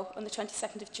ago, on the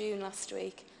 22nd of June last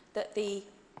week, that the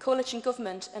coalition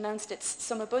government announced its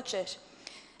summer budget,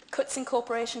 cuts in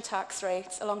corporation tax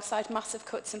rates alongside massive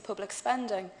cuts in public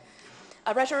spending.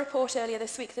 I read a report earlier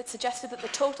this week that suggested that the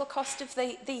total cost of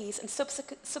these and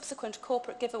subsequent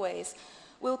corporate giveaways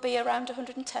will be around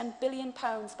 £110 billion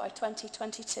by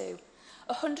 2022.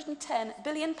 £110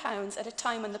 billion at a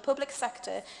time when the public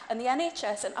sector and the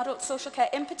NHS and adult social care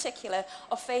in particular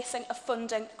are facing a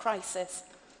funding crisis.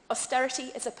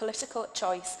 Austerity is a political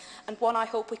choice and one I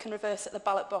hope we can reverse at the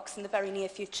ballot box in the very near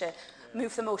future.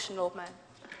 Move the motion, Lord Mayor.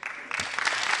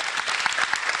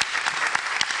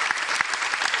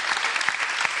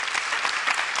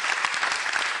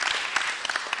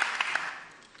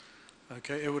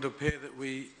 Okay, it would appear that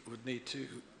we would need to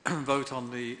vote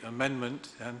on the amendment,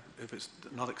 and if it's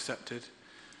not accepted.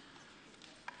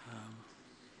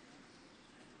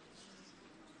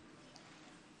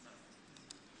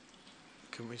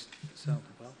 Can we sound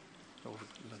the bell? Or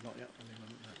not yet?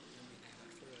 No.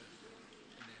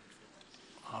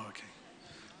 Oh, okay.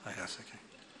 Oh, yes, okay.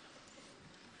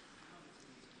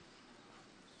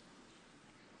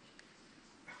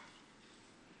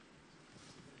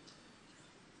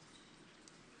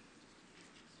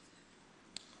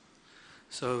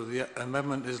 So the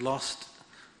amendment is lost.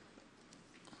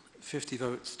 50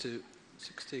 votes to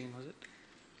 16, was it?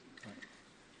 Right.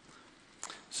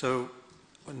 So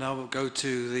now we'll go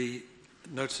to the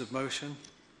notice of motion.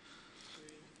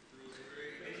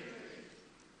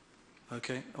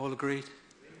 Okay, all agreed?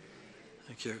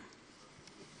 Thank you.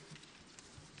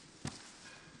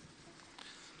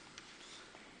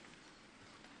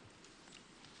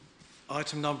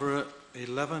 Item number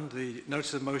 11, the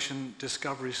notice of motion,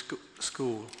 Discovery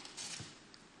School.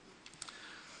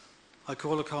 I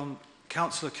call upon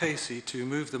Councillor Casey to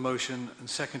move the motion and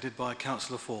seconded by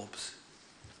Councillor Forbes.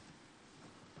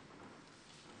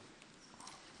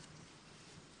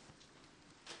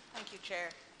 Thank you, Chair.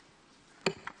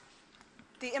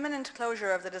 The imminent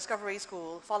closure of the Discovery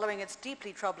School, following its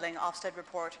deeply troubling Ofsted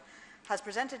report, has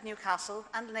presented Newcastle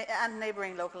and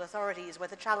neighbouring local authorities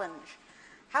with a challenge.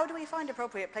 How do we find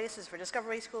appropriate places for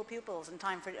Discovery School pupils in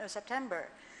time for September,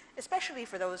 especially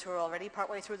for those who are already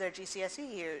partway through their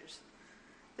GCSE years?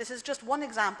 This is just one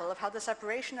example of how the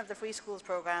separation of the Free Schools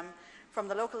programme from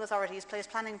the local authorities' place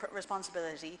planning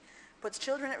responsibility puts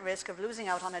children at risk of losing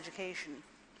out on education.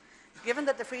 Given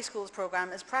that the Free Schools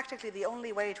programme is practically the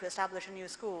only way to establish a new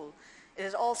school, it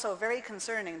is also very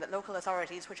concerning that local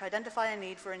authorities which identify a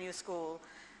need for a new school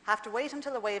have to wait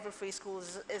until a wave of free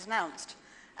schools is announced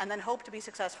and then hope to be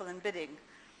successful in bidding,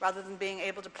 rather than being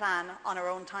able to plan on our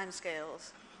own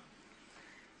timescales.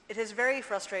 It is very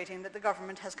frustrating that the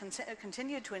government has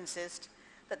continued to insist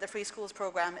that the Free Schools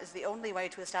programme is the only way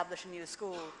to establish a new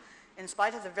school, in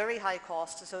spite of the very high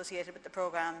costs associated with the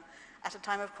programme at a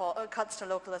time of cuts to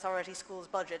local authority schools'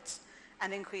 budgets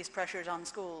and increased pressures on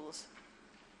schools.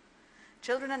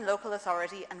 Children in local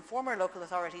authority and former local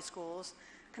authority schools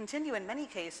continue in many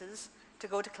cases to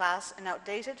go to class in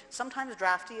outdated, sometimes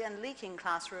drafty and leaking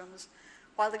classrooms,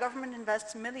 while the government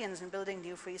invests millions in building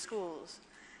new free schools,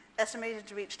 estimated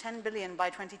to reach 10 billion by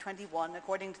 2021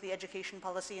 according to the Education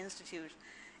Policy Institute,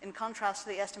 in contrast to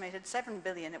the estimated 7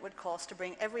 billion it would cost to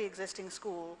bring every existing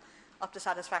school up to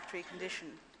satisfactory condition.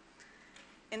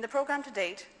 In the programme to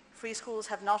date, free schools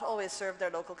have not always served their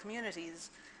local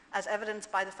communities, as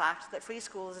evidenced by the fact that free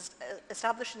schools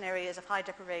established in areas of high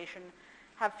deprivation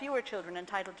have fewer children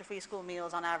entitled to free school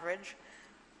meals on average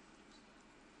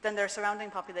than their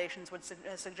surrounding populations would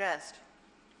suggest.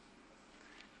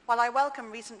 While I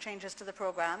welcome recent changes to the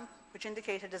programme, which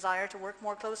indicate a desire to work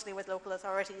more closely with local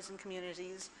authorities and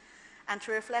communities and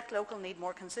to reflect local need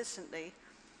more consistently,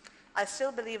 I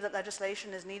still believe that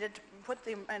legislation is needed to put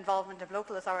the involvement of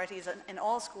local authorities in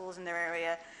all schools in their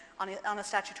area on a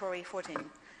statutory footing,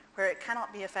 where it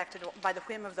cannot be affected by the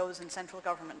whim of those in central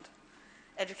government.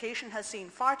 Education has seen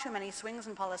far too many swings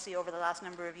in policy over the last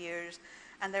number of years,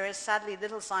 and there is sadly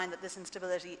little sign that this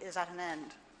instability is at an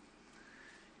end.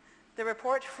 The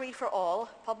report Free for All,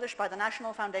 published by the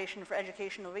National Foundation for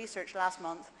Educational Research last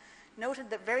month, noted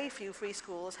that very few free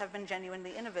schools have been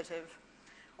genuinely innovative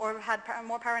or have had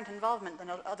more parent involvement than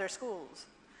other schools,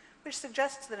 which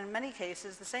suggests that in many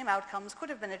cases the same outcomes could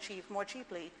have been achieved more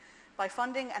cheaply by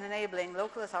funding and enabling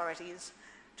local authorities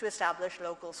to establish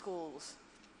local schools.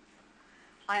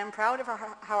 I am proud of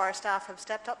how our staff have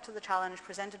stepped up to the challenge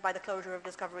presented by the closure of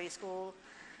Discovery School,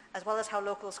 as well as how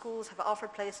local schools have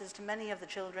offered places to many of the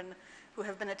children who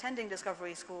have been attending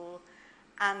Discovery School,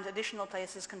 and additional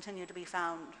places continue to be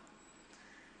found.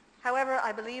 However,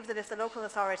 I believe that if the local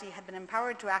authority had been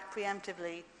empowered to act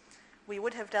preemptively, we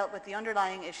would have dealt with the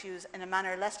underlying issues in a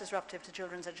manner less disruptive to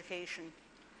children's education.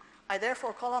 I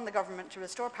therefore call on the government to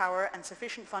restore power and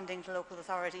sufficient funding to local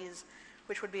authorities,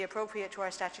 which would be appropriate to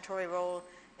our statutory role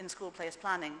in school place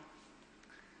planning.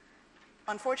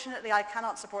 Unfortunately, I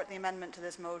cannot support the amendment to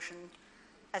this motion,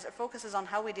 as it focuses on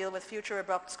how we deal with future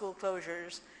abrupt school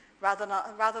closures, rather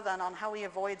than on how we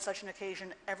avoid such an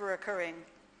occasion ever occurring,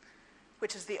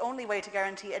 which is the only way to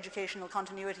guarantee educational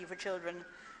continuity for children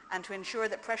and to ensure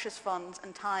that precious funds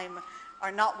and time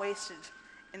are not wasted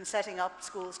in setting up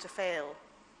schools to fail.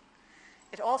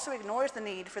 It also ignores the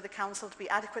need for the Council to be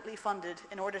adequately funded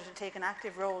in order to take an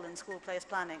active role in school place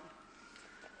planning.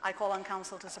 I call on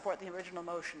Council to support the original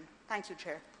motion. Thank you,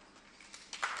 Chair.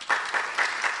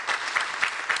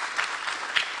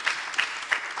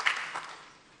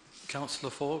 Councillor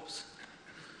Forbes.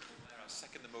 I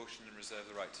second the motion and reserve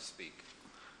the right to speak.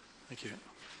 Thank you.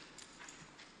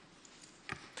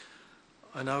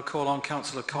 I now call on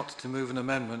Councillor Cott to move an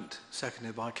amendment,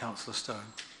 seconded by Councillor Stone.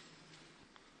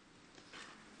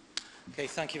 Okay,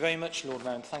 thank you very much, Lord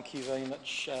Mayor, and thank you very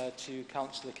much to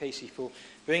Councillor Casey for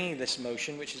bringing this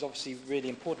motion, which is obviously really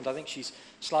important. I think she's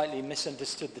slightly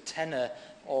misunderstood the tenor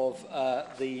of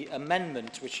the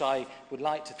amendment, which I would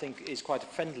like to think is quite a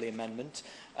friendly amendment.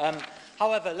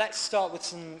 However, let's start with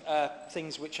some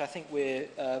things which I think we're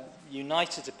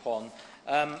united upon.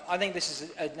 I think this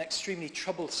is an extremely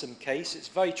troublesome case. It's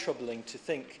very troubling to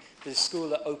think that a school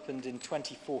that opened in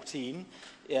 2014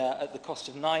 at the cost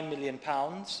of £9 million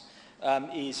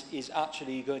is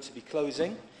actually going to be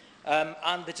closing,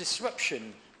 and the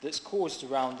disruption that's caused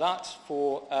around that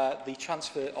for the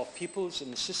transfer of pupils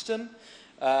in the system,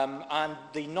 and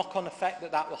the knock-on effect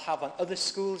that will have on other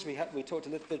schools. We talked a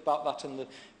little bit about that in the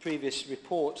previous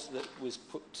report that was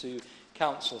put to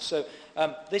Council. So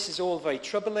this is all very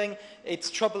troubling.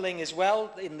 It's troubling as well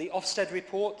in the Ofsted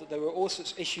report that there were all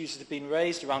sorts of issues that have been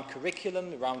raised around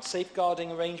curriculum, around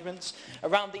safeguarding arrangements,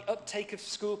 around the uptake of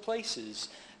school places.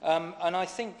 And I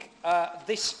think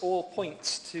this all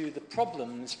points to the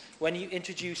problems when you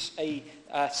introduce a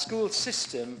school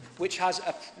system which has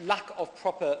a lack of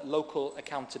proper local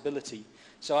accountability.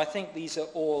 So I think these are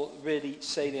all really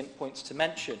salient points to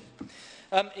mention.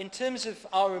 In terms of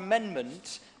our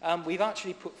amendment, we've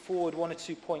actually put forward one or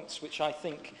two points which I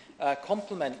think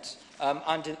complement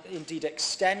and indeed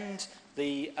extend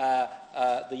the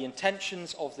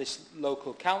intentions of this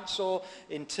local council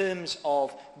in terms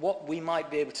of what we might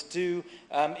be able to do.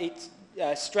 It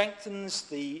strengthens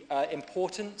the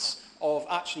importance of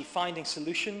actually finding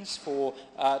solutions for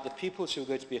the pupils who are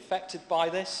going to be affected by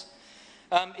this.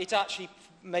 It actually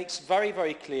makes very,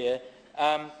 very clear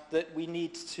that we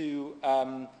need to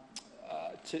have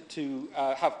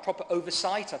proper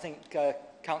oversight. I think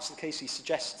Councillor Casey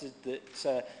suggested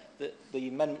that that the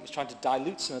amendment was trying to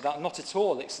dilute some of that. Not at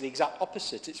all. It's the exact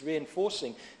opposite. It's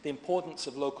reinforcing the importance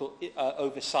of local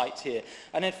oversight here.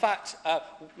 And in fact,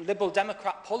 Liberal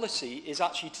Democrat policy is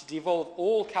actually to devolve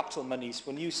all capital monies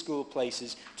for new school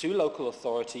places to local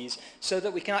authorities so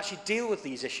that we can actually deal with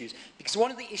these issues. Because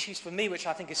one of the issues for me, which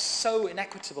I think is so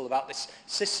inequitable about this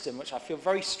system, which I feel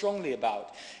very strongly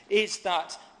about, is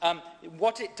that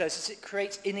what it does is it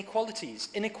creates inequalities.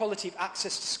 Inequality of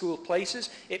access to school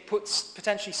places. It puts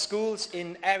potentially schools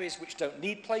in areas which don't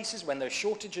need places when there are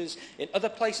shortages in other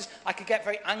places. I could get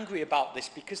very angry about this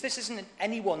because this isn't in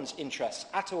anyone's interest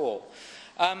at all.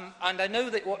 And I know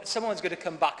that someone's going to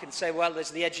come back and say, well, there's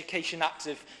the Education Act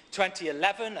of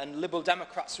 2011 and Liberal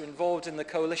Democrats are involved in the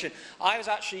coalition. I was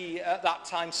actually at that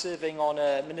time serving on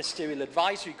a ministerial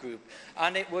advisory group,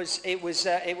 and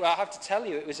I have to tell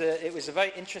you, it was a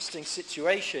very interesting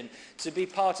situation to be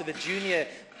part of a junior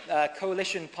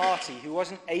coalition party who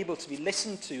wasn't able to be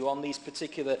listened to on these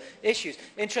particular issues.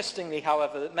 Interestingly,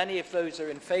 however, that many of those who are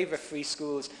in favour of free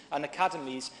schools and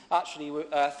academies actually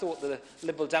thought the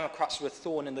Liberal Democrats were a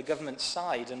thorn in the government's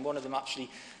side, and one of them actually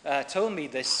told me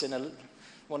this in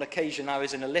one occasion. I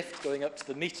was in a lift going up to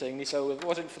the meeting, and he said, well, if it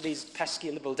wasn't for these pesky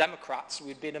Liberal Democrats,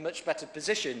 we'd be in a much better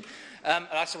position. And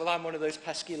I said, well, I'm one of those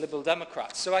pesky Liberal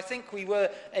Democrats. So I think we were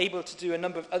able to do a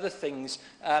number of other things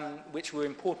which were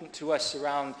important to us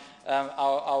around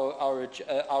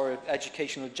our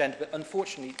educational agenda, but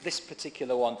unfortunately this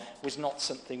particular one was not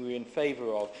something we were in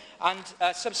favour of.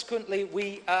 And subsequently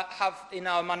we have in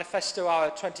our manifesto, our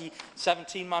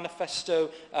 2017 manifesto,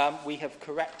 we have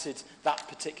corrected that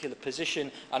particular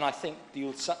position, and I think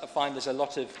you'll find there's a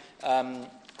lot of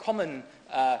common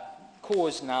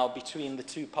cause now between the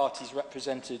two parties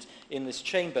represented in this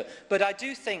chamber. But I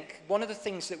do think one of the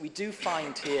things that we do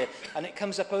find here, and it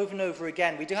comes up over and over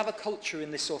again, we do have a culture in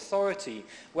this authority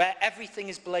where everything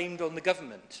is blamed on the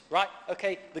government, right?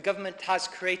 Okay, the government has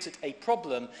created a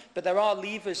problem, but there are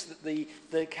levers that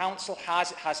the council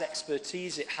has. It has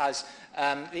expertise, it has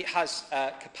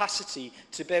capacity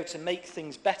to be able to make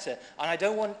things better. And I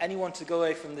don't want anyone to go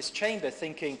away from this chamber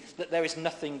thinking that there is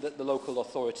nothing that the local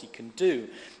authority can do.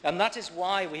 And that is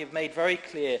why we have made very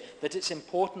clear that it's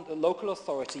important that local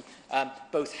authority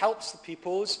both helps the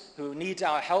pupils who need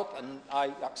our help, and I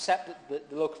accept that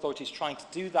the local authority is trying to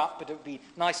do that, but it would be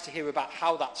nice to hear about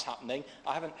how that's happening.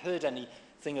 I haven't heard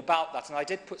anything about that, and I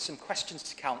did put some questions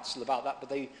to council about that, but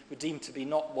they were deemed to be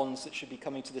not ones that should be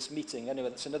coming to this meeting. Anyway,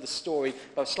 that's another story,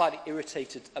 but I was slightly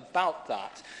irritated about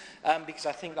that because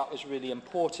I think that was really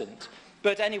important.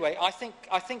 But anyway, I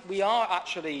think we are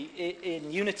actually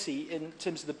in unity in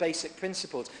terms of the basic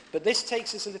principles. But this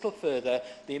takes us a little further.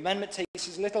 The amendment takes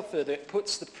us a little further. It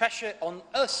puts the pressure on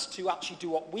us to actually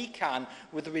do what we can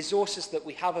with the resources that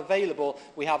we have available.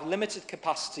 We have limited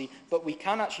capacity, but we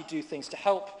can actually do things to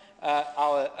help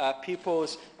our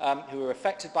pupils who are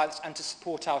affected by this and to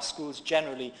support our schools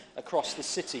generally across the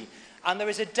city. And there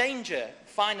is a danger,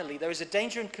 finally, there is a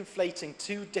danger in conflating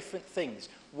two different things.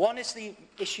 One is the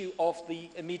issue of the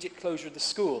immediate closure of the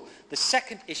school. The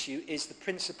second issue is the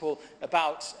principle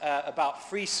about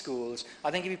free schools.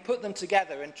 I think if you put them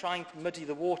together and try and muddy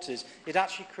the waters, it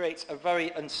actually creates a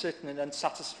very uncertain and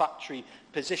unsatisfactory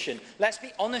position. Let's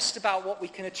be honest about what we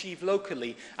can achieve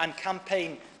locally and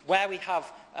campaign where we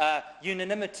have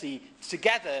unanimity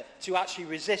together to actually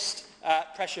resist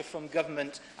pressure from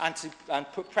government and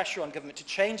put pressure on government to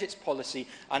change its policy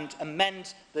and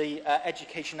amend the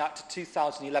Education Act of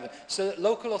 2011 so that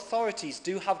local authorities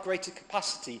do have greater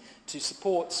capacity to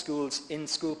support schools in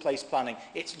school-place planning.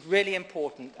 It's really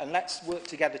important, and let's work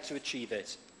together to achieve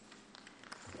it.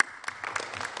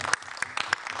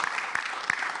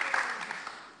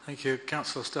 Thank you.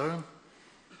 Councillor Sturham.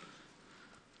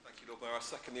 Thank you, Lord Mayor. I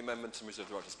second the amendment and reserve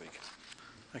the right to speak.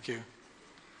 Thank you.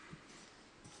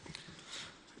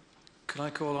 Can I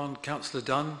call on Councillor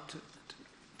Dunn to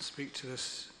speak to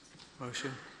this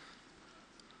motion?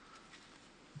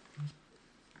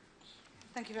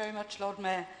 Thank you very much, Lord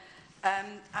Mayor.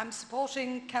 I'm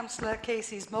supporting Councillor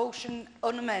Casey's motion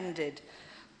unamended.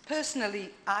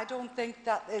 Personally, I don't think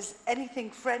that there's anything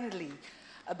friendly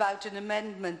about an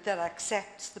amendment that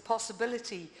accepts the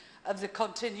possibility of the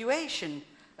continuation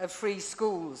of free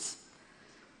schools.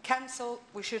 Council,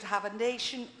 we should have a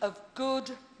nation of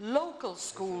good local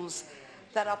schools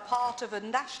that are part of a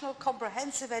national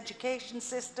comprehensive education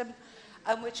system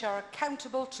and which are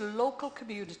accountable to local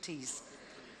communities.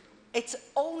 It's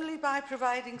only by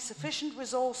providing sufficient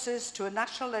resources to a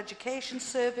national education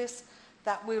service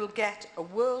that we'll get a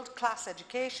world-class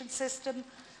education system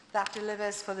that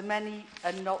delivers for the many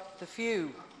and not the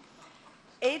few.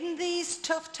 In these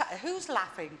tough times, who's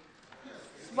laughing?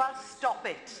 Well, stop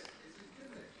it.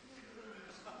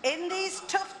 In these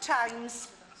tough times,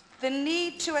 the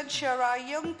need to ensure our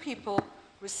young people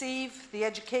receive the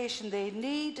education they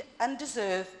need and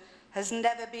deserve has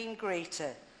never been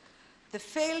greater. The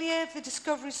failure of the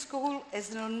Discovery School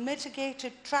is an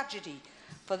unmitigated tragedy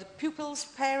for the pupils,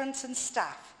 parents and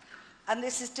staff, and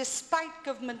this is despite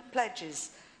government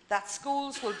pledges that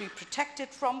schools will be protected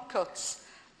from cuts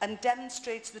and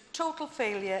demonstrates the total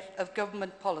failure of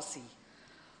government policy.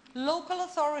 Local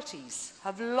authorities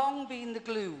have long been the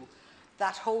glue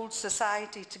that holds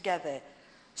society together,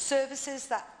 services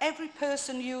that every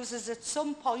person uses at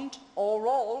some point or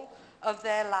all of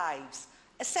their lives,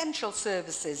 essential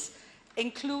services,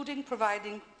 including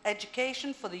providing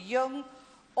education for the young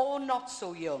or not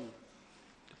so young.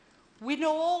 We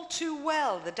know all too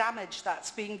well the damage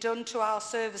that's being done to our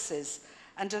services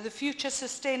and to the future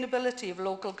sustainability of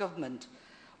local government,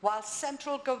 while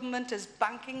central government is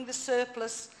banking the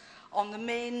surplus on the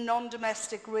main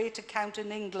non-domestic rate account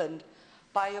in England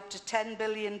by up to £10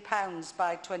 billion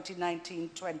by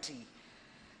 2019-20.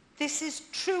 This is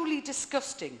truly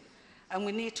disgusting, and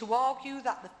we need to argue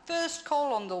that the first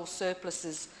call on those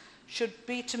surpluses should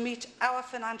be to meet our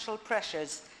financial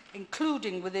pressures,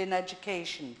 including within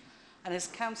education. And as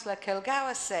Councillor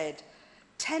Kilgour said,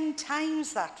 10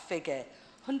 times that figure,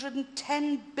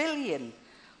 110 billion,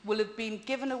 will have been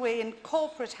given away in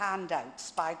corporate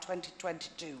handouts by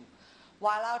 2022,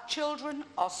 while our children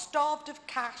are starved of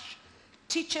cash,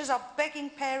 teachers are begging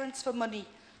parents for money,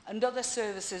 and other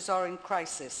services are in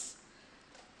crisis.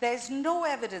 There's no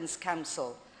evidence,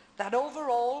 Council, that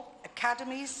overall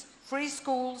academies, free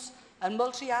schools and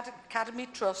multi-academy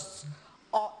trusts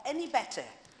are any better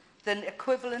than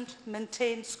equivalent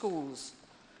maintained schools.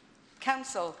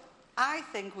 Council, I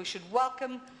think we should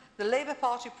welcome the Labour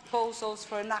Party proposals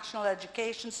for a national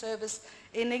education service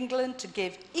in England to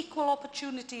give equal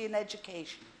opportunity in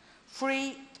education,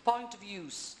 free at the point of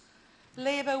use.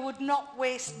 Labour would not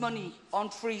waste money on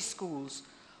free schools,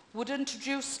 would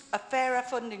introduce a fairer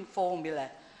funding formula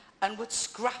and would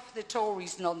scrap the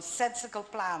Tories' nonsensical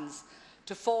plans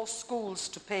to force schools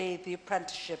to pay the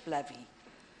apprenticeship levy.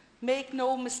 Make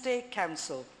no mistake,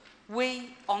 Council,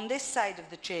 we on this side of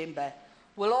the chamber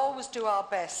will always do our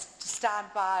best to stand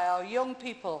by our young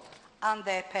people and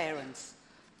their parents.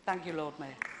 Thank you, Lord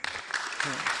Mayor.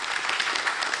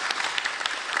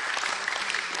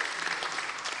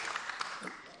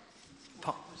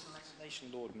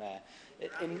 Lord Mayor.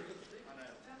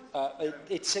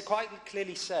 It quite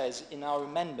clearly says in our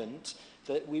amendment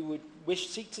that we would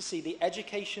seek to see the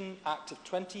Education Act of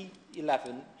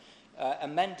 2011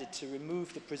 amended to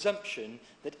remove the presumption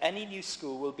that any new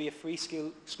school will be a free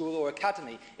school or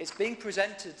academy. It's being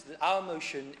presented that our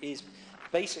motion is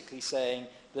basically saying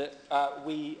that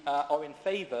we are in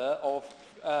favour of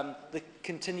the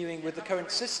continuing with the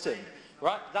current system.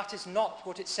 Right? That is not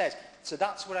what it says. So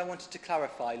that's what I wanted to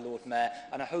clarify, Lord Mayor,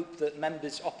 and I hope that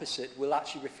members opposite will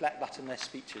actually reflect that in their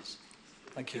speeches.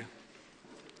 Thank you.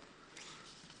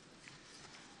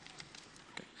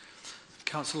 Okay.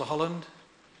 Councillor Holland.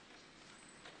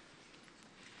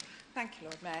 Thank you,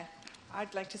 Lord Mayor.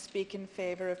 I'd like to speak in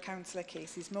favour of Councillor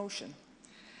Casey's motion.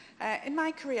 In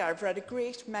my career, I've read a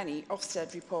great many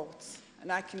Ofsted reports,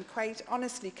 and I can quite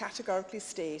honestly, categorically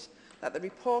state that the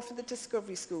report for the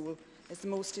Discovery School is the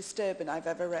most disturbing I've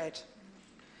ever read.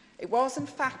 It was, in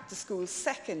fact, the school's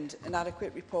second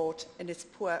inadequate report in its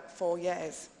poor 4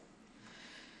 years.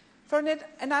 For an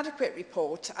inadequate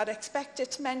report, I'd expect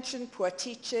it to mention poor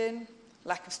teaching,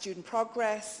 lack of student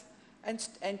progress,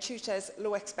 and tutors'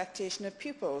 low expectation of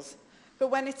pupils. But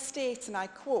when it states, and I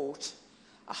quote,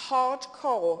 "A hard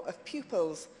core of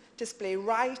pupils display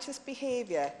riotous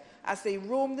behaviour as they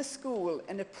roam the school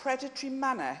in a predatory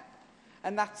manner,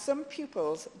 and that some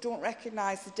pupils don't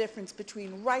recognise the difference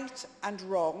between right and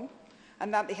wrong,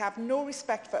 and that they have no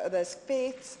respect for others'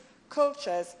 faiths,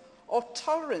 cultures, or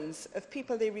tolerance of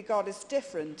people they regard as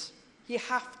different," you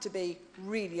have to be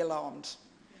really alarmed.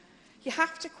 You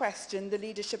have to question the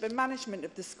leadership and management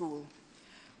of the school,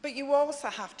 but you also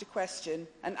have to question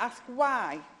and ask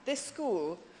why this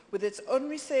school, with its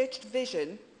unresearched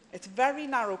vision, its very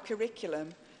narrow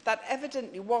curriculum, that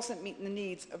evidently wasn't meeting the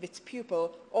needs of its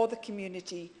pupil or the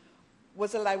community,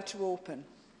 was allowed to open.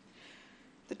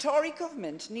 The Tory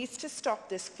government needs to stop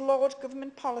this flawed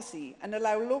government policy and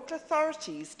allow local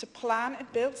authorities to plan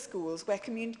and build schools where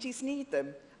communities need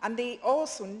them, and they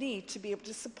also need to be able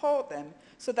to support them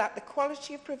so that the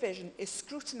quality of provision is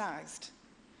scrutinised.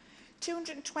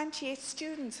 228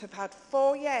 students have had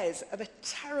 4 years of a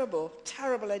terrible,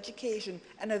 terrible education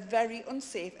in a very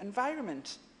unsafe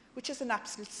environment, which is an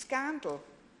absolute scandal.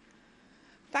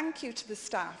 Thank you to the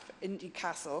staff in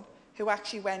Newcastle who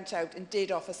actually went out and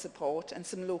did offer support and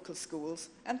some local schools,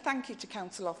 and thank you to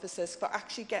council officers for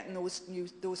actually getting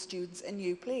those students a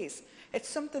new place. It's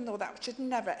something though that should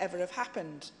never ever have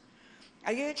happened.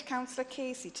 I urge Councillor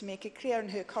Casey to make it clear in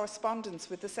her correspondence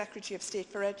with the Secretary of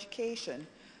State for Education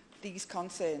these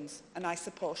concerns, and I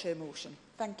support her motion.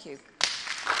 Thank you.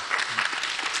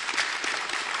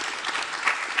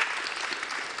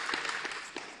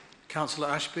 Councillor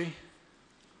Ashby.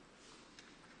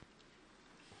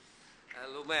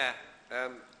 Lord Mayor,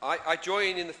 I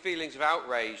join in the feelings of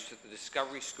outrage that the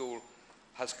Discovery School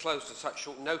has closed at such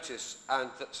short notice and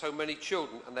that so many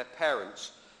children and their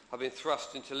parents have been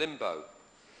thrust into limbo.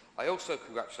 I also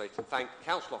congratulate and thank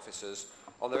council officers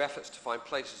on their efforts to find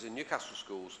places in Newcastle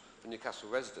schools for Newcastle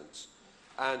residents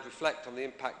and reflect on the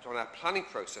impact on our planning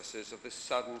processes of this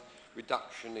sudden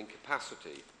reduction in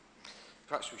capacity.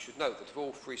 Perhaps we should note that if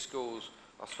all 3 schools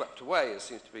are swept away, as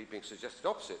seems to be being suggested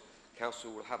opposite,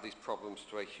 Council will have these problems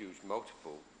to a huge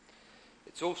multiple.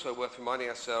 It's also worth reminding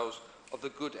ourselves of the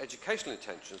good educational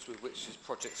intentions with which this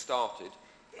project started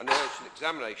and urge an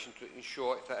examination to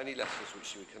ensure if there are any lessons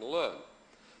which we can learn.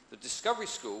 The Discovery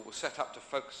School was set up to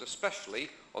focus especially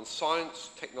on science,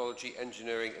 technology,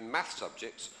 engineering and maths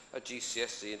subjects at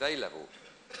GCSE and A-level.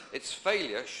 Its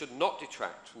failure should not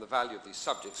detract from the value of these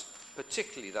subjects,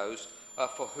 particularly those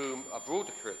for whom a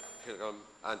broader curriculum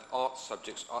and arts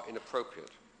subjects are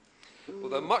inappropriate.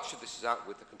 Although much of this is out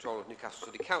with the control of Newcastle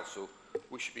City Council,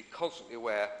 we should be constantly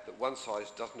aware that one size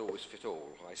doesn't always fit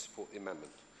all. I support the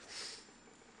amendment.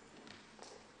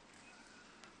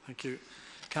 Thank you.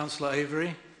 Councillor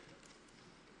Avery.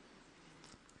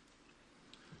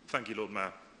 Thank you, Lord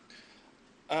Mayor.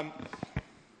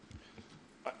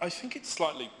 I think it's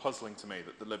slightly puzzling to me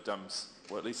that the Lib Dems,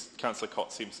 or at least Councillor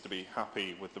Cott seems to be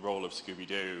happy with the role of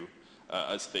Scooby-Doo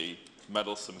as the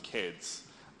meddlesome kids.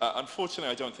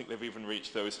 Unfortunately, I don't think they've even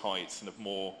reached those heights and have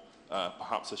more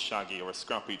perhaps a Shaggy or a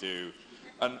Scrappy-Doo.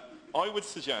 And I would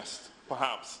suggest,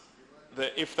 perhaps,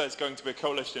 that if there's going to be a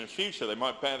coalition in the future, they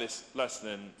might bear this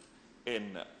lesson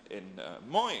in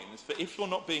mind, that if you're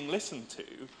not being listened to,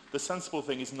 the sensible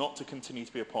thing is not to continue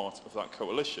to be a part of that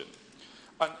coalition.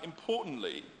 And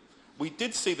importantly, we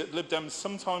did see that Lib Dems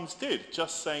sometimes did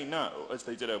just say no, as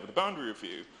they did over the boundary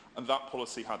review, and that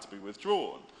policy had to be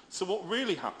withdrawn. So what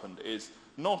really happened is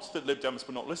not that Lib Dems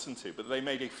were not listened to, but they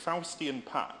made a Faustian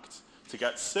pact to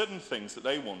get certain things that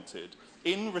they wanted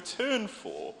in return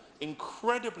for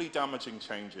incredibly damaging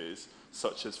changes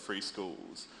such as free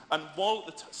schools. And while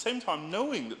at the same time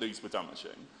knowing that these were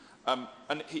damaging,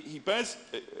 and he brings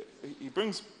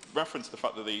reference to the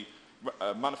fact that the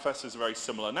manifestos are very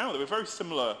similar now. They were very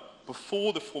similar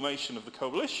before the formation of the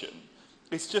coalition.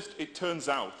 It's just, it turns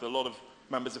out that a lot of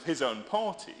members of his own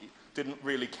party didn't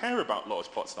really care about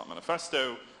large parts of that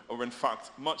manifesto, or were in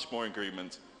fact much more in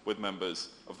agreement with members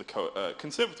of the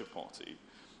Conservative Party.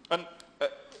 And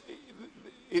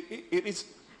it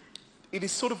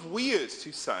is sort of weird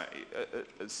to say,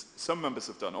 as some members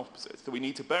have done opposite, that we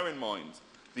need to bear in mind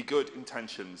the good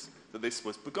intentions that this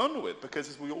was begun with, because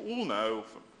as we all know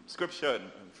from Scripture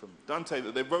and from Dante,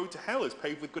 that the road to hell is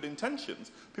paved with good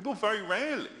intentions. People very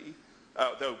rarely,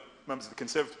 though members of the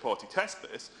Conservative Party test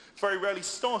this, very rarely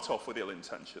start off with ill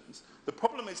intentions. The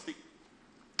problem is that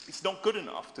it's not good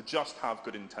enough to just have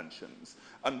good intentions.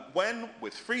 And when,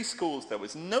 with free schools, there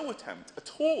was no attempt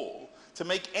at all to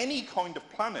make any kind of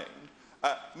planning,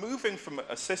 moving from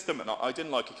a system, and I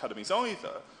didn't like academies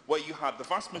either, where you had the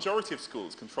vast majority of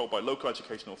schools controlled by local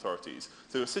educational authorities,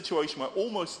 to a situation where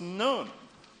almost none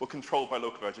were controlled by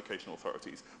local educational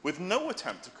authorities, with no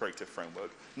attempt to create a framework,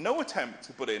 no attempt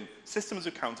to put in systems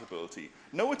of accountability,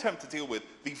 no attempt to deal with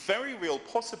the very real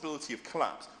possibility of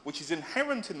collapse, which is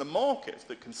inherent in the market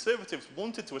that Conservatives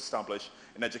wanted to establish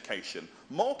in education.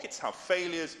 Markets have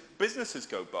failures, businesses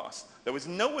go bust. There was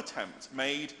no attempt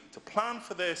made to plan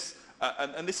for this,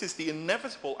 and this is the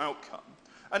inevitable outcome.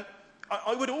 And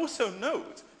I would also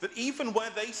note that even where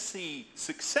they see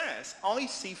success, I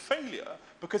see failure,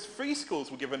 because free schools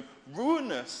were given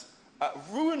ruinous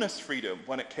freedom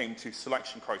when it came to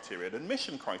selection criteria and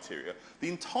admission criteria. The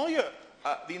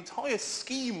entire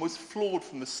scheme was flawed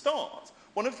from the start.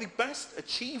 One of the best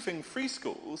achieving free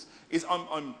schools is,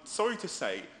 I'm sorry to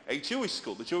say, a Jewish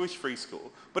school, the Jewish Free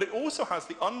School, but it also has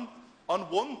the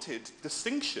unwanted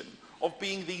distinction of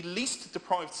being the least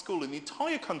deprived school in the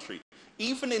entire country,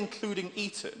 even including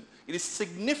Eton. It is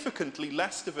significantly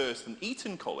less diverse than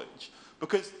Eton College,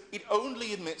 because it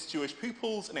only admits Jewish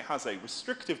pupils and it has a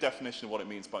restrictive definition of what it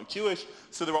means by Jewish.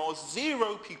 So there are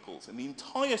 0 pupils in the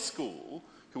entire school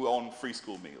who are on free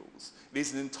school meals. It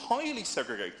is an entirely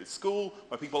segregated school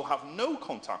where people have no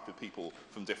contact with people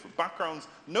from different backgrounds,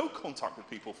 no contact with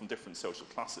people from different social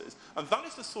classes. And that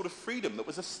is the sort of freedom that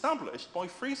was established by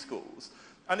free schools.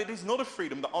 And it is not a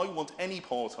freedom that I want any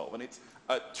part of. And it's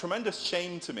a tremendous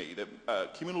shame to me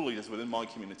that communal leaders within my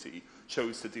community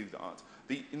chose to do that.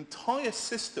 The entire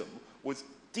system was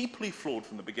deeply flawed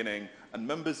from the beginning, and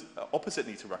members opposite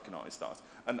need to recognise that.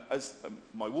 And as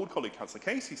my ward colleague Councillor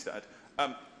Casey said,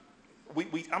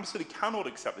 we absolutely cannot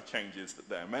accept the changes that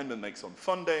their amendment makes on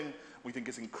funding. We think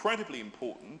it's incredibly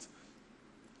important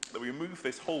that we remove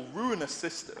this whole ruinous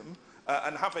system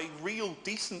and have a real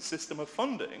decent system of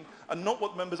funding, and not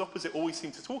what members opposite always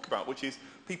seem to talk about, which is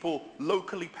people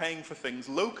locally paying for things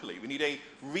locally. We need a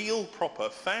real, proper,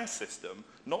 fair system,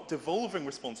 not devolving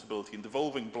responsibility and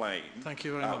devolving blame. Thank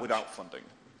you very much. Without funding.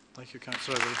 Thank you,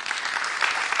 Councillor Overley.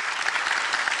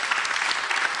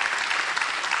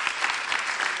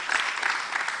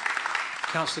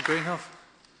 Councillor Greenhoff.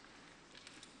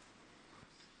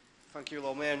 Thank you,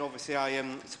 Lord Mayor. And obviously I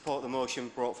support the motion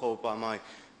brought forward by my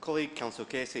colleague, Councillor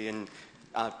Casey, and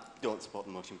I don't support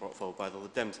the motion brought forward by the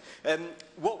Lib Dems.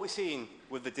 What we're seeing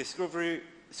with the Discovery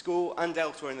School and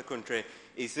elsewhere in the country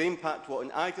is the impact what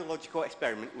an ideological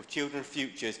experiment with children's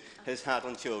futures has had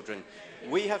on children.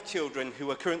 We have children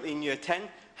who are currently in Year 10,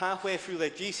 halfway through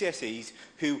their GCSEs,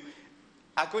 who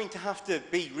are going to have to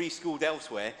be reschooled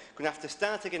elsewhere, going to have to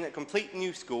start again at a complete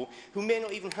new school, who may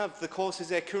not even have the courses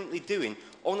they're currently doing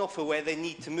on offer where they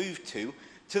need to move to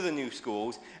the new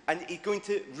schools, and it's going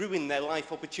to ruin their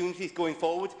life opportunities going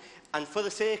forward. And for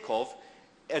the sake of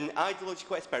an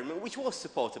ideological experiment, which was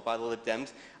supported by the Lib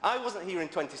Dems, I wasn't here in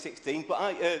 2016, but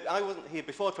I wasn't here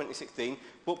before 2016,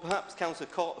 but perhaps Councillor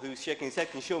Cott, who's shaking his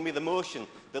head, can show me the motion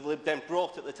that the Lib Dem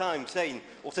brought at the time, saying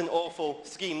what an awful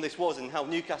scheme this was and how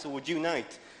Newcastle would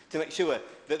unite to make sure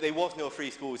that there was no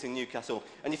free schools in Newcastle.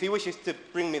 And if he wishes to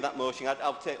bring me that motion,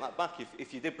 I'll take that back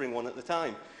if you did bring one at the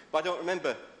time. But I don't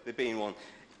remember there being one.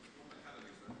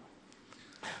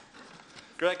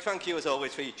 Greg, thank you as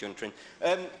always for your chuntering.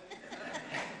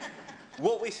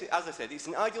 What we see, as I said, it's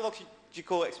an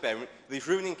ideological experiment that is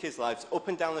ruining kids' lives up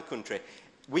and down the country.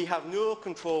 We have no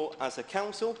control as a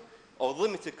council, or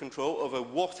limited control over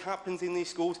what happens in these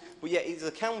schools, but yet it's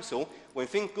the council, when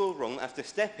things go wrong, have to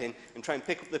step in and try and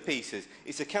pick up the pieces.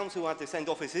 It's the council who had to send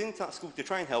officers into that school to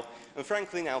try and help, and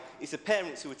frankly now, it's the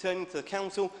parents who are turning to the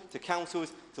council, to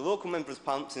councillors, to local members of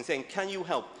parliament and saying, can you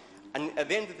help? And at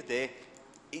the end of the day,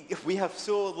 we have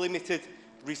so limited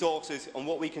resources on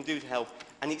what we can do to help,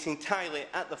 and it's entirely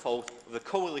at the fault of the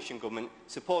coalition government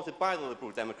supported by the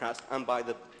Liberal Democrats and by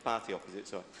the party opposite.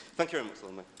 So, thank you very much,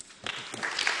 Lord Mayor.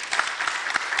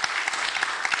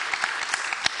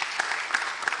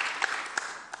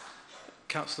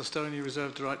 Councillor Stone, you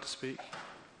reserve the right to speak. Thank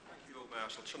you, Lord Mayor. I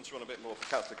shall chunter on a bit more for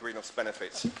Councillor Greenhoff's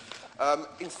benefits.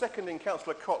 In seconding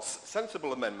Councillor Cott's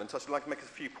sensible amendment, I should like to make a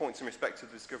few points in respect to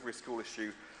the Discovery School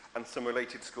issue and some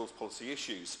related schools policy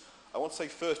issues. I want to say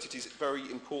first it is very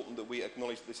important that we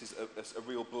acknowledge that this is a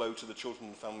real blow to the children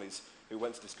and families who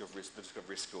went to the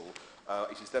Discovery School.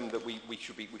 It is them that we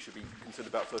should be concerned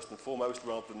about first and foremost,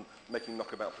 rather than making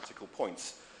knockabout political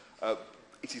points.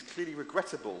 It is clearly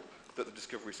regrettable that the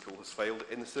Discovery School has failed.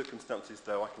 In the circumstances,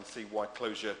 though, I can see why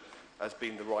closure has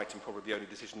been the right and probably the only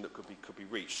decision that could be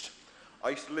reached. I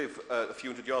used to live a few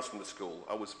hundred yards from the school.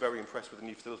 I was very impressed with the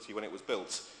new facility when it was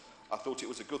built. I thought it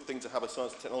was a good thing to have a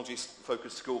science and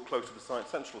technology-focused school close to the Science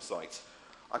Central site.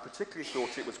 I particularly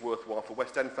thought it was worthwhile for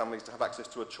West End families to have access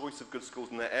to a choice of good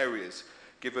schools in their areas,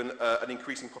 given an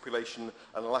increasing population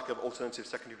and a lack of alternative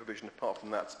secondary provision apart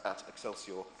from that at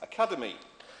Excelsior Academy.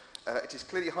 It is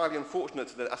clearly highly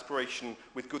unfortunate that aspiration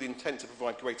with good intent to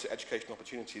provide greater educational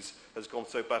opportunities has gone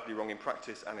so badly wrong in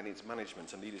practice and in its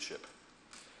management and leadership.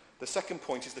 The second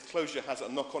point is the closure has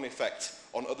a knock-on effect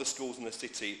on other schools in the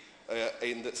city,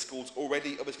 in that schools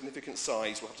already of a significant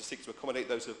size will have to seek to accommodate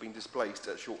those who have been displaced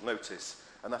at short notice,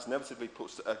 and that inevitably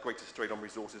puts a greater strain on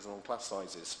resources and on class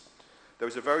sizes. There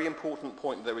is a very important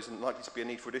point that there isn't likely to be a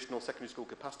need for additional secondary school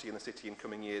capacity in the city in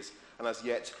coming years, and as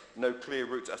yet, no clear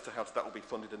route as to how that will be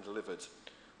funded and delivered.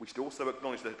 We should also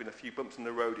acknowledge there have been a few bumps in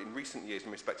the road in recent years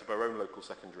in respect of our own local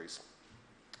secondaries.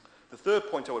 The third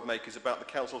point I would make is about the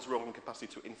Council's role and capacity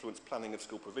to influence planning of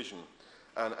school provision,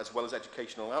 and as well as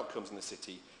educational outcomes in the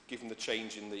city, given the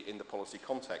change in the policy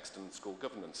context and school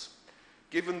governance.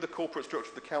 Given the corporate structure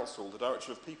of the Council, the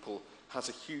Director of People has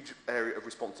a huge area of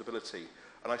responsibility,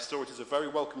 And I saw it as a very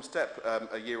welcome step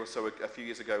a year or so, a few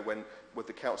years ago, when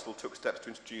the Council took steps to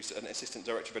introduce an Assistant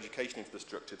Director of Education into the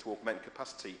structure to augment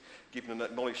capacity, given an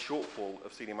acknowledged shortfall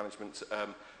of senior management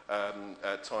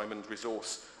time and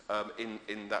resource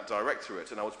in that directorate.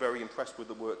 And I was very impressed with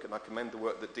the work, and I commend the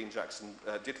work that Dean Jackson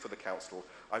did for the Council.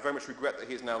 I very much regret that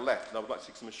he has now left, and I would like to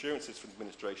seek some assurances from the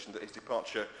administration that his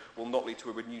departure will not lead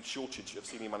to a renewed shortage of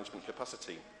senior management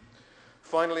capacity.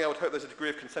 Finally, I would hope there's a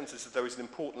degree of consensus that there is an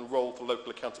important role for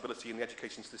local accountability in the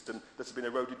education system that has been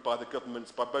eroded by the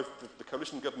governments, by both the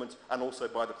coalition government and also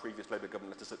by the previous Labour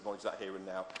government. Let us acknowledge that here and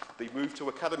now. The move to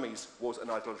academies was an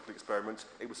ideological experiment.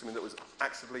 It was something that was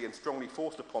actively and strongly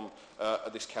forced upon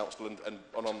this council and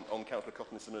on Councillor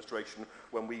Cotton's administration.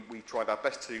 When we tried our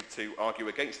best to argue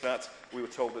against that, we were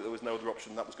told that there was no other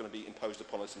option that was going to be imposed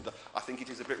upon us. And I think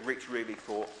it is a bit rich, really,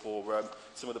 for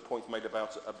some of the points made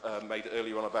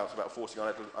earlier on about forcing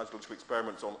ideological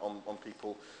experiments on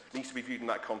people needs to be viewed in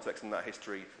that context and that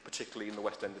history, particularly in the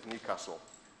West End of Newcastle.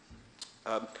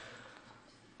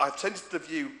 I've tended to the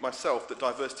view myself that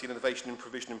diversity and innovation in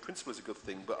provision in principle is a good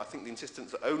thing, but I think the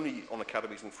insistence only on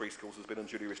academies and free schools has been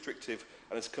unduly restrictive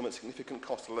and has come at significant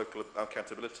cost to local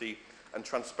accountability and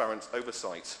transparent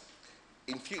oversight.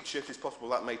 In future, if it's possible,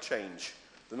 that may change.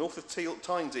 The North of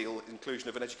Tyne deal inclusion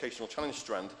of an educational challenge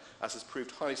strand, as has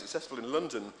proved highly successful in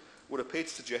London, would appear to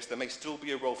suggest there may still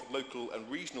be a role for local and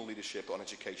regional leadership on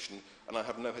education, and I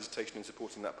have no hesitation in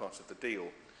supporting that part of the deal.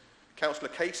 Councillor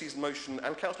Casey's motion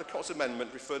and Councillor Cott's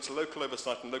amendment referred to local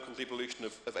oversight and local devolution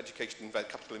of education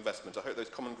capital investment. I hope there's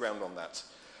common ground on that.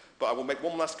 But I will make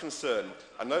one last concern.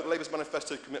 I know Labour's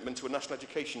manifesto commitment to a national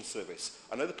education service.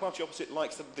 I know the party opposite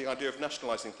likes the idea of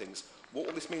nationalising things. What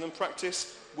will this mean in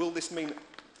practice? Will this mean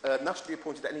nationally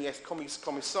appointed NES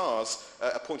commissars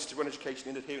appointed to run education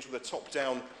in adherence with a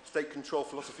top-down, state-controlled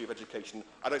philosophy of education?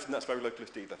 I don't think that's very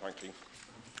localist either, frankly.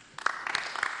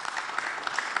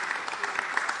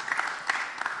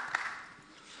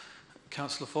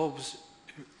 Councillor Forbes.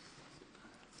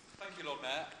 Thank you, Lord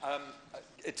Mayor.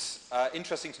 It's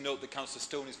interesting to note that Councillor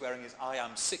Stone is wearing his I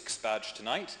Am 6 badge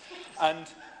tonight, and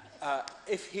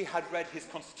if he had read his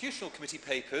Constitutional Committee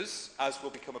papers, as will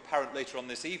become apparent later on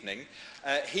this evening,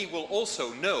 he will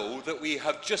also know that we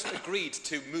have just agreed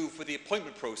to move with the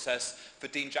appointment process for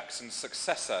Dean Jackson's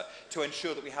successor to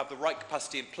ensure that we have the right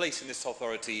capacity in place in this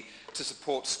authority to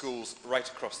support schools right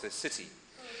across this city.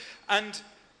 And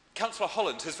Councillor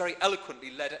Holland has very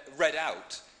eloquently read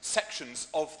out sections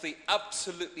of the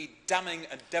absolutely damning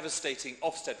and devastating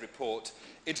Ofsted report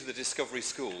into the Discovery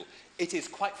School. It is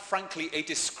quite frankly a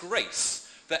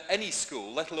disgrace that any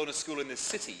school, let alone a school in this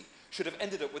city, should have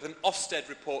ended up with an Ofsted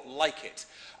report like it.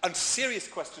 And serious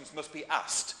questions must be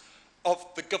asked of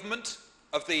the government,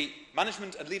 of the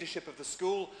management and leadership of the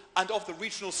school, and of the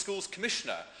Regional Schools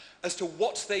Commissioner as to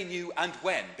what they knew and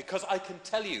when. Because I can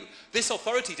tell you, this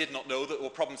authority did not know that there were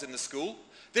problems in the school.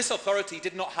 This authority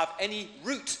did not have any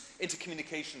route into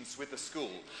communications with the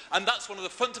school. And that's one of the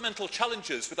fundamental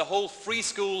challenges with the whole free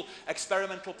school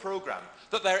experimental programme,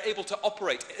 that they're able to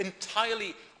operate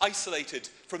entirely isolated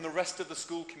from the rest of the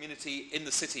school community in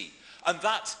the city. And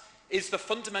that is the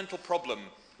fundamental problem,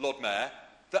 Lord Mayor,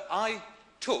 that I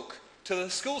took to the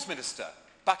Schools Minister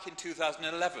back in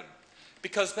 2011.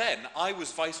 Because then I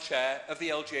was Vice Chair of the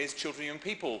LGA's Children and Young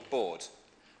People Board.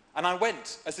 And I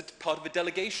went as a part of a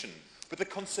delegation with the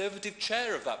Conservative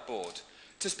Chair of that board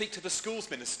to speak to the Schools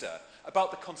Minister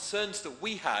about the concerns that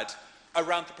we had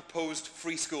around the proposed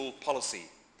free school policy.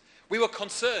 We were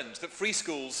concerned that free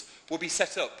schools would be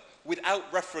set up without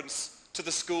reference to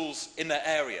the schools in their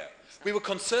area. We were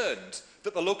concerned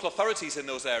that the local authorities in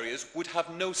those areas would have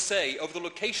no say over the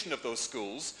location of those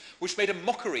schools, which made a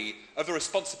mockery of the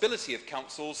responsibility of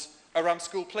councils around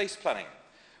school place planning.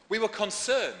 We were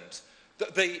concerned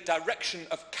that the direction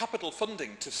of capital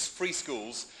funding to free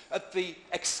schools at the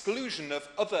exclusion of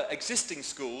other existing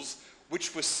schools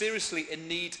which were seriously in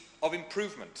need of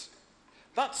improvement.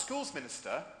 That Schools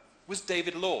Minister was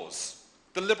David Laws,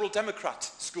 the Liberal Democrat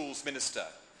Schools Minister.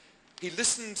 He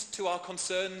listened to our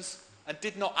concerns and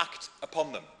did not act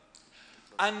upon them.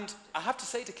 And I have to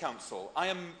say to Council, I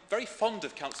am very fond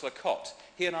of Councillor Cott.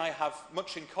 He and I have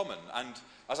much in common, and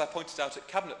as I pointed out at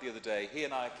Cabinet the other day, he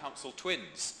and I are council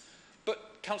twins.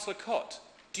 But Councillor Cott,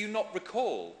 do you not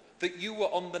recall that you were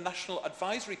on the National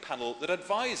Advisory Panel that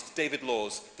advised David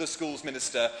Laws, the Schools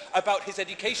Minister, about his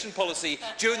education policy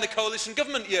during the coalition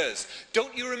government years?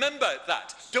 Don't you remember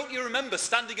that? Don't you remember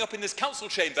standing up in this council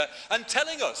chamber and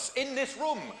telling us in this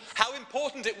room how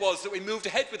important it was that we moved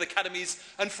ahead with academies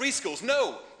and free schools?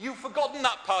 No, you've forgotten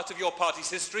that part of your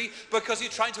party's history because you're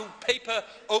trying to paper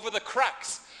over the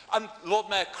cracks. And, Lord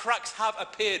Mayor, cracks have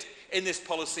appeared in this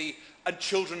policy and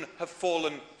children have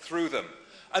fallen through them.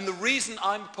 And the reason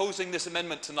I'm opposing this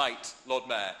amendment tonight, Lord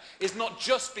Mayor, is not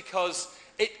just because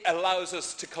it allows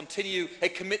us to continue,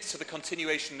 it commits to the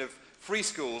continuation of free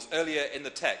schools earlier in the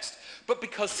text, but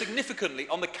because significantly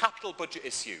on the capital budget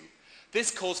issue, this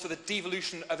calls for the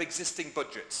devolution of existing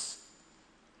budgets.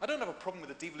 I don't have a problem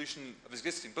with the devolution of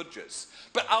existing budgets,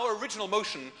 but our original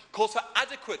motion calls for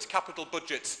adequate capital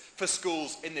budgets for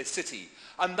schools in this city,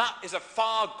 and that is a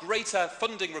far greater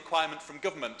funding requirement from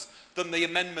government than the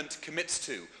amendment commits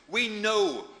to. We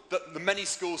know that the many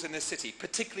schools in this city,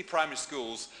 particularly primary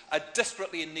schools, are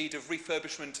desperately in need of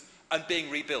refurbishment and being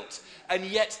rebuilt, and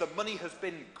yet the money has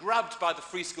been grabbed by the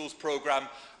Free Schools programme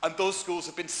and those schools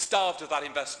have been starved of that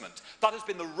investment. That has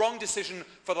been the wrong decision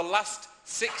for the last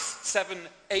 6, 7,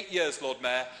 8 years, Lord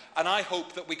Mayor, and I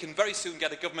hope that we can very soon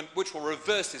get a government which will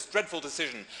reverse this dreadful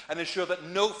decision and ensure that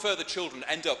no further children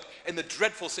end up in the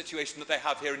dreadful situation that they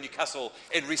have here in Newcastle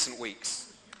in recent weeks.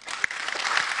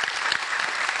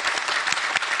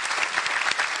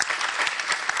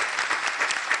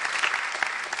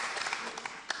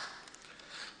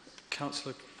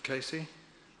 Councillor Casey.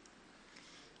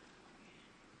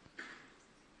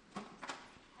 Thank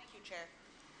you, Chair.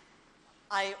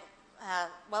 I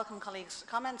welcome colleagues'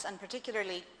 comments and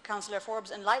particularly Councillor Forbes'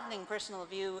 enlightening personal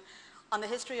view on the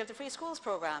history of the Free Schools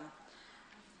programme.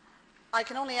 I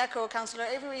can only echo Councillor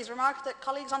Avery's remark that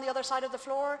colleagues on the other side of the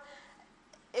floor,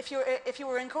 if you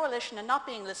were in coalition and not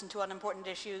being listened to on important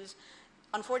issues,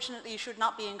 unfortunately you should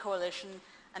not be in coalition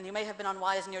and you may have been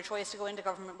unwise in your choice to go into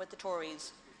government with the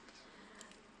Tories.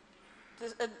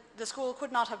 The school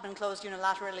could not have been closed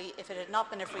unilaterally if it had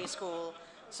not been a free school,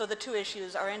 so the two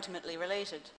issues are intimately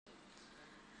related.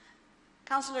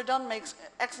 Councillor Dunn makes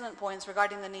excellent points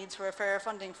regarding the needs for a fair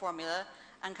funding formula,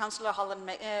 and Councillor Holland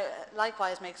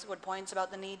likewise makes good points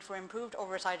about the need for improved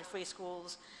oversight of free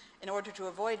schools in order to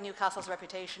avoid Newcastle's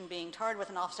reputation being tarred with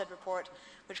an Ofsted report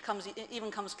which even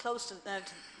comes close to the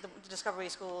Discovery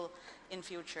School in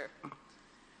future.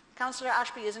 Councillor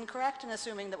Ashby is incorrect in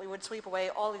assuming that we would sweep away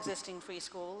all existing free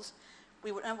schools.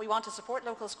 We want to support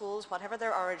local schools, whatever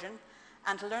their origin,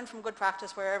 and to learn from good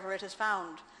practice wherever it is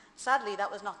found. Sadly,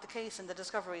 that was not the case in the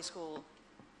Discovery School.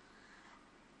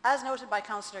 As noted by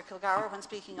Councillor Kilgour when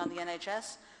speaking on the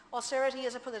NHS, austerity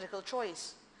is a political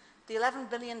choice. The 11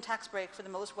 billion tax break for the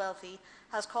most wealthy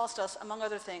has cost us, among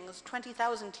other things,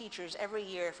 20,000 teachers every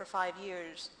year for 5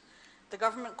 years. The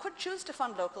government could choose to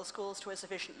fund local schools to a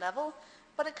sufficient level,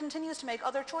 but it continues to make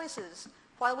other choices,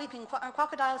 while weeping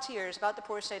crocodile tears about the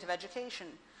poor state of education.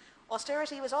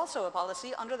 Austerity was also a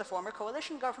policy under the former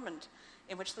coalition government,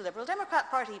 in which the Liberal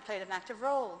Democrat Party played an active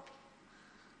role.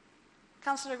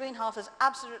 Councillor Greenhalgh is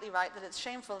absolutely right that it's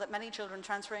shameful that many children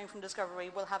transferring from Discovery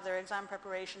will have their exam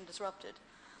preparation disrupted,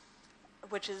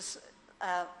 which is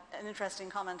an interesting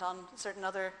comment on certain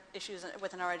other issues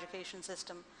within our education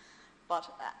system.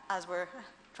 But as we're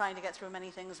trying to get through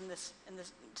many things in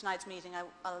tonight's meeting,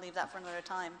 I'll leave that for another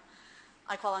time.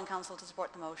 I call on Council to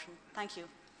support the motion. Thank you.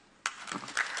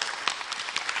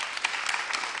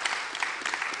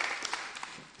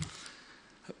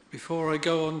 Before I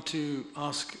go on to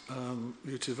ask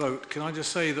you to vote, can I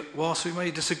just say that whilst we may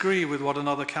disagree with what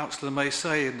another councillor may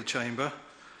say in the chamber,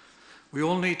 we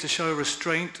all need to show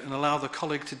restraint and allow the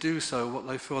colleague to do so what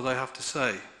they feel they have to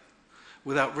say,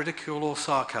 without ridicule or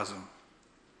sarcasm.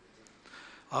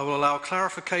 I will allow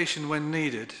clarification when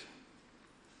needed.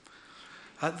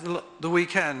 At the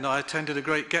weekend, I attended a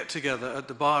great get-together at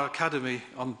the Bar Academy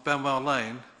on Benwell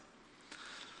Lane.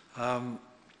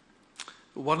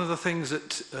 One of the things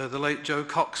that the late Joe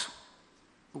Cox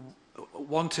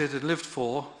wanted and lived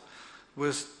for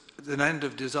was an end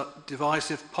of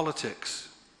divisive politics.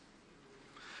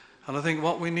 And I think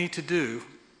what we need to do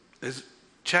is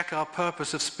check our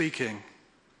purpose of speaking.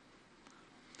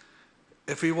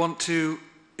 If we want to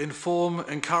inform,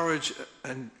 encourage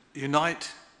and unite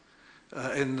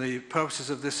in the purposes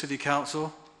of this City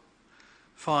Council,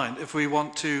 fine. If we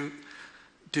want to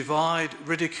divide,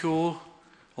 ridicule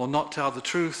or not tell the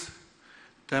truth,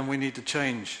 then we need to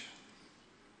change.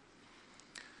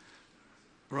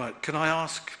 Right, can I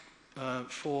ask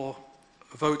for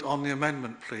a vote on the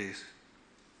amendment, please?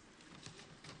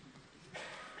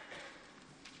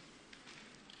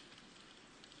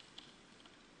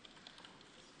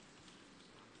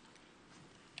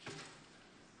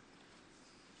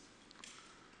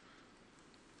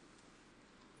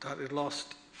 That is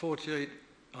lost 48.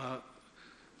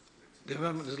 The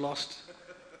amendment is lost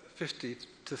 50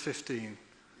 to 15.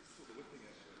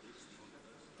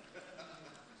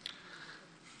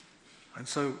 And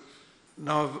so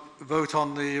now vote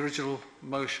on the original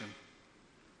motion.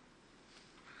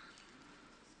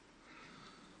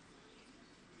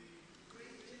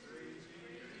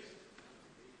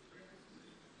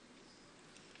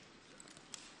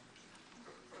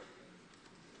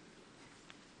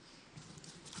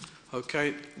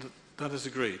 Okay, that is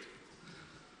agreed.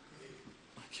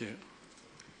 Thank you.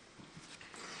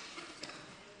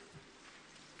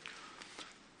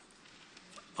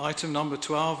 Item number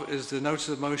 12 is the notice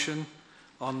of motion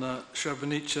on the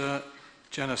Srebrenica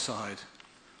genocide.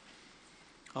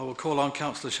 I will call on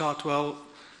Councillor Shartwell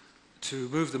to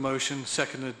move the motion,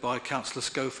 seconded by Councillor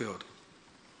Schofield.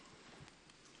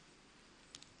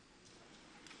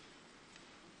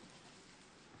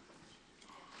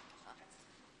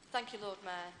 Thank you, Lord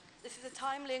Mayor. This is a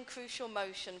timely and crucial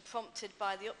motion prompted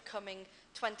by the upcoming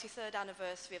 23rd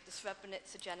anniversary of the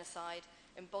Srebrenica genocide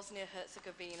in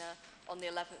Bosnia-Herzegovina on the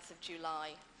 11th of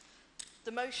July.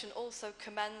 The motion also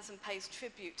commends and pays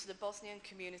tribute to the Bosnian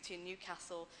community in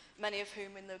Newcastle, many of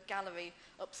whom in the gallery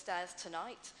upstairs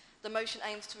tonight. The motion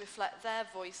aims to reflect their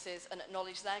voices and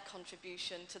acknowledge their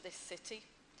contribution to this city.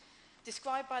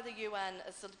 Described by the UN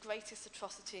as the greatest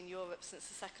atrocity in Europe since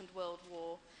the Second World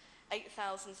War,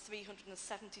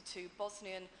 8,372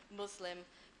 Bosnian Muslim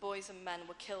boys and men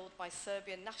were killed by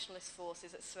Serbian nationalist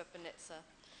forces at Srebrenica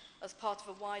as part of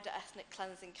a wider ethnic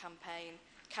cleansing campaign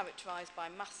characterised by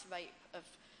mass rape of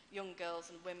young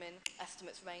girls and women,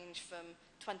 estimates range from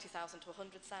 20,000 to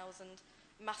 100,000,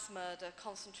 mass murder,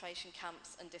 concentration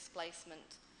camps and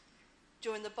displacement.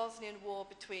 During the Bosnian War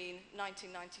between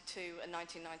 1992 and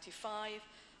 1995,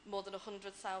 more than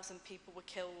 100,000 people were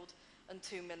killed and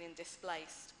 2 million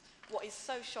displaced. What is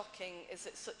so shocking is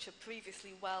that such a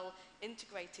previously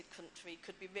well-integrated country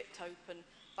could be ripped open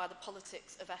by the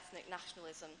politics of ethnic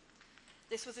nationalism.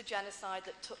 This was a genocide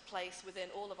that took place within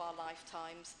all of our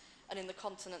lifetimes and in the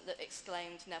continent that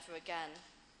exclaimed never again.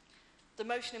 The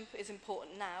motion is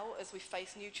important now as we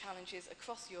face new challenges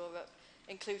across Europe,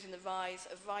 including the rise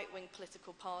of right-wing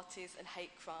political parties and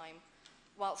hate crime,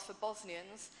 whilst for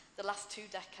Bosnians, the last 2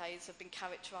 decades have been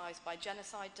characterised by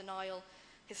genocide denial,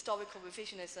 historical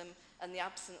revisionism and the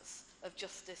absence of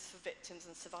justice for victims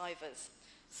and survivors.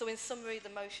 So in summary, the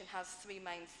motion has 3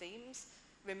 main themes: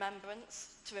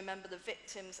 remembrance, to remember the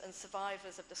victims and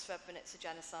survivors of the Srebrenica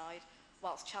genocide,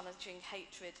 whilst challenging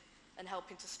hatred and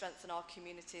helping to strengthen our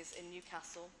communities in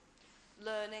Newcastle.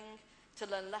 Learning, to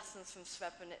learn lessons from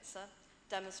Srebrenica,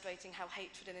 demonstrating how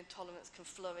hatred and intolerance can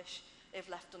flourish if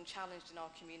left unchallenged in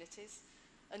our communities.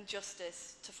 And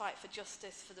justice, to fight for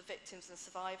justice for the victims and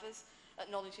survivors,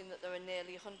 acknowledging that there are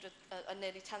nearly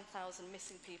 10,000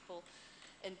 missing people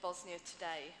in Bosnia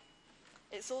today.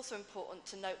 It's also important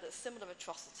to note that similar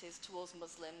atrocities towards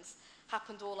Muslims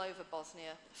happened all over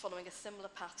Bosnia, following a similar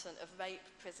pattern of rape,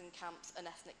 prison camps and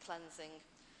ethnic cleansing.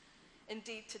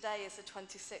 Indeed, today is the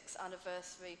 26th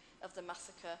anniversary of the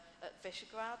massacre at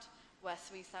Visegrad, where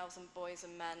 3,000 boys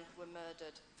and men were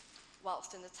murdered.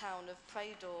 Whilst in the town of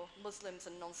Predor, Muslims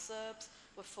and non-Serbs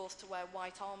were forced to wear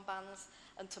white armbands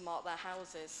and to mark their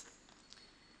houses.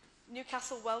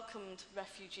 Newcastle welcomed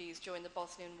refugees during the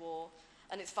Bosnian War,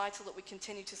 and it's vital that we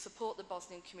continue to support the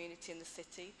Bosnian community in the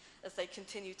city as they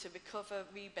continue to recover,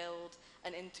 rebuild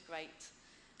and integrate.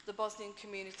 The Bosnian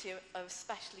community are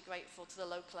especially grateful to the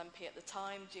local MP at the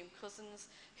time, Jim Cousins,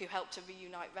 who helped to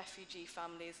reunite refugee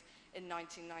families in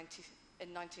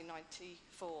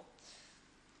 1994.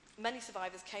 Many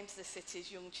survivors came to the city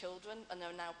as young children and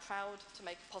are now proud to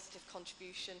make a positive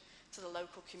contribution to the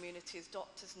local community as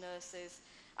doctors, nurses,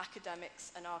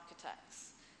 academics and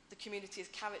architects. The community is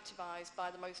characterised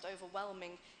by the most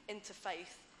overwhelming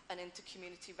interfaith and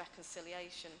inter-community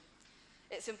reconciliation.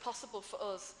 It's impossible for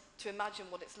us to imagine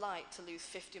what it's like to lose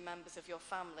 50 members of your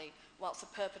family whilst the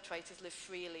perpetrators live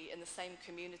freely in the same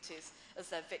communities as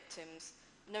their victims,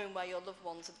 knowing where your loved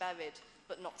ones are buried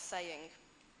but not saying.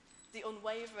 The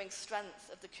unwavering strength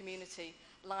of the community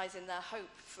lies in their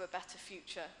hope for a better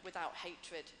future without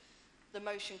hatred. The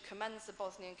motion commends the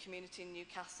Bosnian community in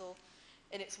Newcastle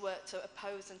in its work to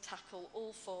oppose and tackle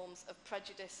all forms of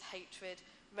prejudice, hatred,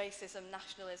 racism,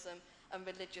 nationalism and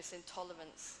religious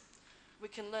intolerance. We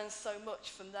can learn so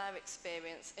much from their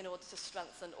experience in order to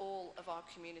strengthen all of our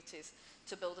communities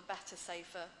to build a better,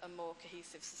 safer and more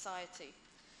cohesive society.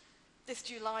 This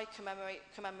July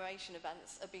commemoration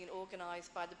events are being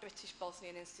organised by the British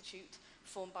Bosnian Institute,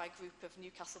 formed by a group of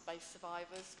Newcastle-based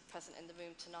survivors present in the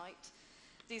room tonight.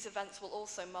 These events will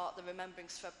also mark the Remembering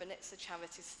Srebrenica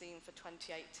charity's theme for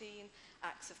 2018,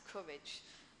 Acts of Courage.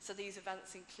 So these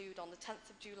events include on the 10th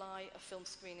of July a film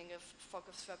screening of Fog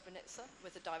of Srebrenica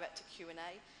with a director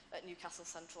Q&A at Newcastle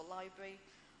Central Library.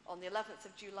 On the 11th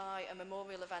of July, a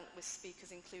memorial event with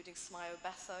speakers including Smaio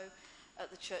Besso at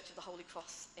the Church of the Holy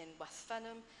Cross in West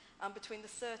Fenham. And between the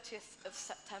 30th of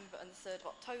September and the 3rd of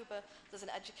October, there's an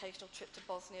educational trip to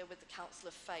Bosnia with the Council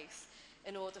of Faith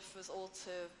in order for us all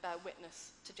to bear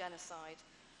witness to genocide.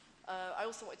 I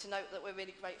also wanted to note that we're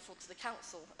really grateful to the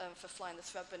Council for flying the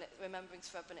Remembering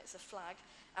Srebrenica flag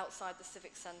outside the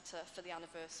Civic Centre for the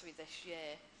anniversary this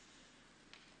year.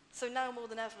 So now more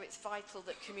than ever, it's vital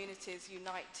that communities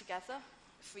unite together,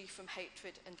 free from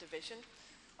hatred and division.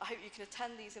 I hope you can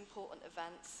attend these important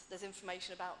events. There's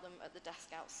information about them at the desk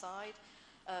outside,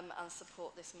 and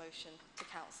support this motion to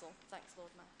Council. Thanks,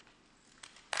 Lord Mayor.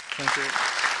 Thank you.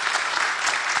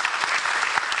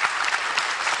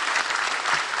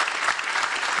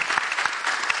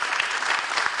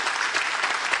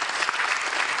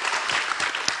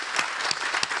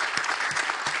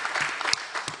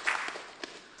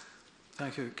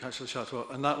 Thank you, Councillor Shotwell.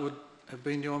 And that would have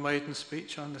been your maiden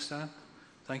speech, I understand?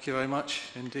 Thank you very much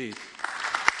indeed.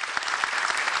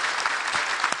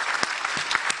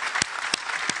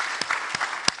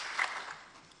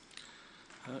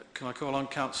 Can I call on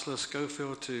Councillor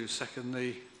Schofield to second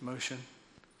the motion?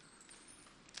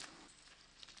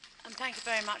 And thank you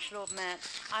very much, Lord Mayor.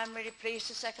 I'm really pleased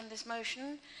to second this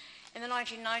motion. In the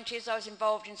 1990s, I was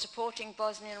involved in supporting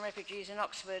Bosnian refugees in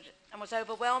Oxford and was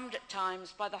overwhelmed at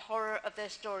times by the horror of their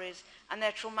stories and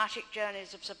their traumatic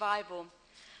journeys of survival.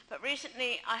 But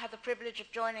recently, I had the privilege of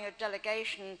joining a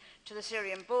delegation to the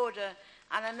Syrian border,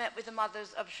 and I met with the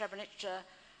mothers of Srebrenica,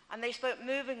 and they spoke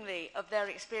movingly of their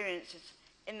experiences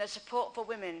in the support for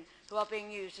women who are being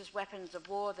used as weapons of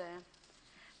war there.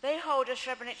 They hold a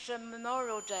Srebrenica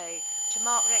Memorial Day to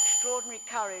mark the extraordinary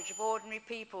courage of ordinary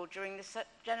people during the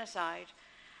genocide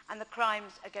and the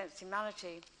crimes against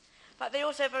humanity. But they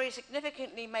also very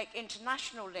significantly make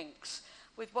international links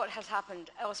with what has happened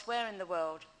elsewhere in the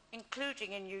world,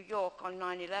 including in New York on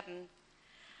 9/11.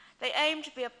 They aim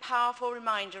to be a powerful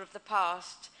reminder of the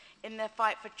past in their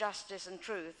fight for justice and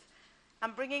truth,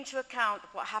 and bringing to account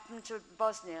what happened to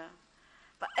Bosnia.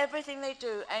 But everything they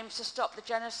do aims to stop the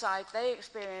genocide they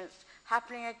experienced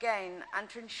happening again and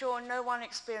to ensure no one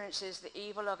experiences the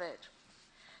evil of it.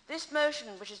 This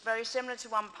motion, which is very similar to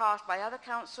one passed by other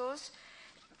councils,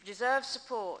 deserves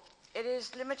support. It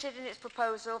is limited in its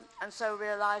proposal and so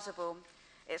realisable.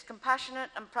 It's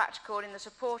compassionate and practical in the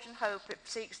support and hope it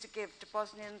seeks to give to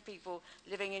Bosnian people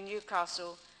living in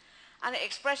Newcastle. And it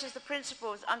expresses the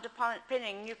principles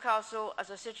underpinning Newcastle as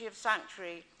a city of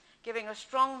sanctuary, giving a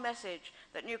strong message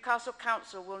that Newcastle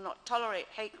Council will not tolerate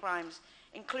hate crimes,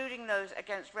 including those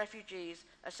against refugees,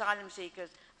 asylum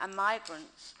seekers and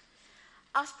migrants.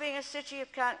 Us being a city of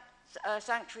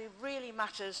sanctuary really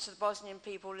matters to the Bosnian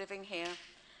people living here.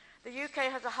 The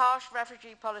UK has a harsh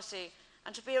refugee policy,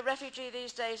 and to be a refugee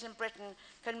these days in Britain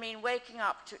can mean waking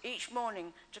up to each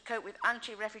morning to cope with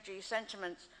anti-refugee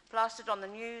sentiments plastered on the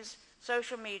news,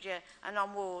 social media and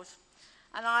on walls.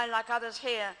 And I, like others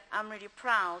here, am really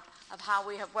proud of how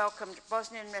we have welcomed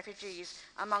Bosnian refugees,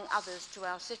 among others, to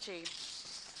our city.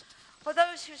 For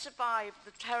those who survived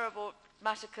the terrible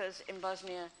massacres in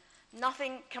Bosnia,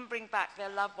 nothing can bring back their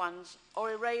loved ones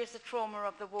or erase the trauma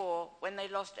of the war when they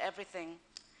lost everything.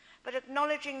 But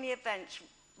acknowledging the events,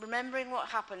 remembering what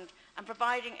happened and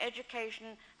providing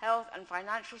education, health and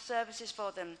financial services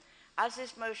for them, as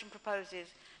this motion proposes,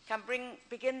 can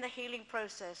begin the healing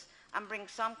process and bring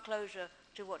some closure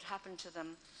to what happened to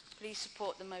them. Please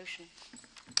support the motion.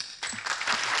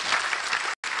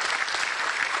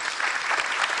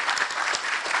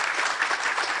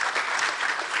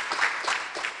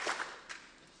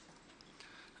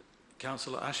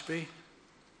 Councillor Ashby.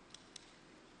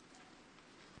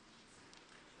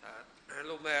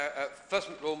 Lord Mayor, first,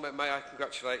 Lord Mayor, may I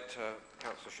congratulate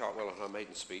Councillor Shartwell on her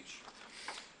maiden speech.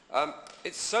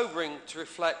 It's sobering to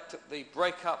reflect that the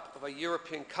breakup of a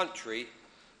European country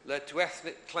led to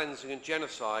ethnic cleansing and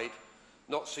genocide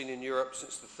not seen in Europe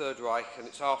since the Third Reich and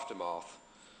its aftermath,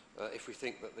 if we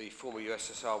think that the former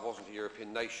USSR wasn't a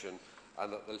European nation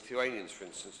and that the Lithuanians, for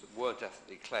instance, that weren't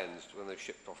ethnically cleansed when they were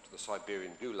shipped off to the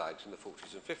Siberian gulags in the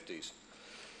 40s and 50s.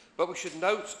 But we should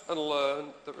note and learn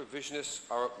that revisionists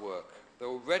are at work. They're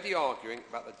already arguing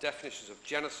about the definitions of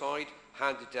genocide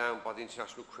handed down by the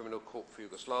International Criminal Court for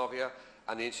Yugoslavia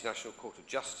and the International Court of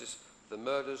Justice for the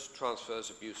murders,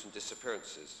 transfers, abuse and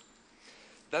disappearances.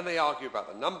 Then they argue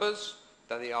about the numbers,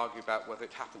 then they argue about whether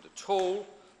it happened at all,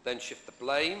 then shift the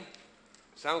blame.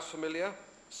 Sounds familiar?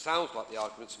 Sounds like the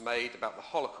arguments made about the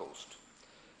Holocaust.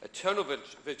 Eternal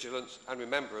vigilance and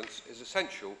remembrance is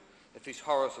essential if these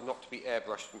horrors are not to be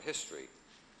airbrushed from history.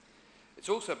 It's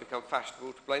also become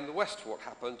fashionable to blame the West for what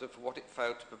happened and for what it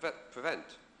failed to prevent.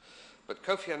 But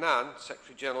Kofi Annan,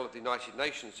 Secretary General of the United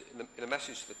Nations, in a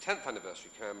message to the 10th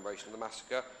anniversary commemoration of the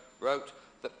massacre, wrote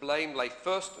that blame lay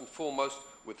first and foremost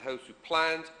with those who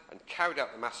planned and carried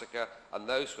out the massacre and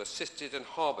those who assisted and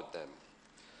harboured them.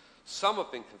 Some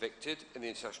have been convicted in the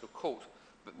International Court,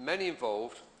 but many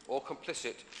involved or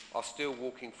complicit are still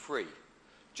walking free.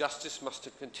 Justice must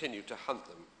continue to hunt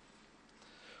them.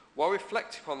 While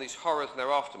reflecting upon these horrors and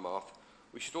their aftermath,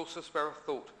 we should also spare a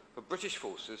thought for British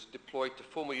forces deployed to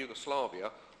former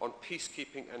Yugoslavia on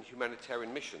peacekeeping and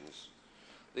humanitarian missions.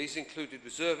 These included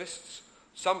reservists,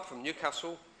 some from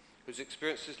Newcastle, whose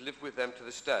experiences live with them to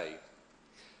this day.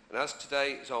 And as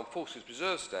today is Armed Forces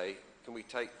Reserves Day, can we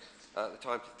take the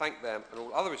time to thank them and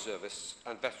all other reservists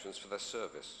and veterans for their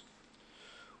service.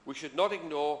 We should not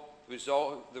ignore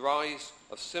the rise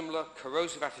of similar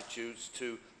corrosive attitudes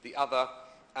to the other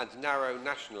and narrow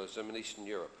nationalism in Eastern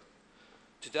Europe.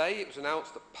 Today it was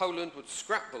announced that Poland would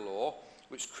scrap the law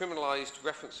which criminalised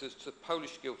references to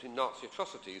Polish guilt in Nazi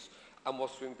atrocities and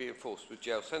was to be enforced with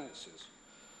jail sentences.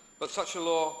 But such a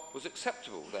law was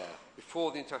acceptable there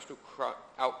before the international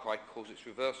outcry caused its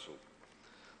reversal.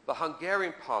 The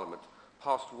Hungarian Parliament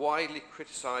passed widely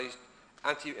criticised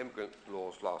anti-immigrant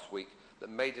laws last week that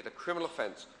made it a criminal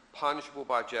offence punishable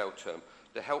by a jail term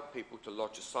to help people to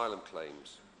lodge asylum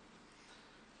claims.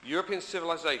 European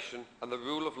civilization and the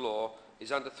rule of law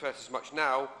is under threat as much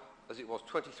now as it was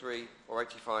 23 or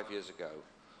 85 years ago.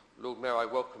 Lord Mayor, I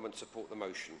welcome and support the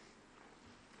motion.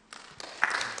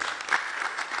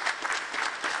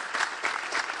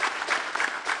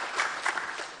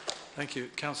 Thank you.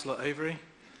 Councillor Avery.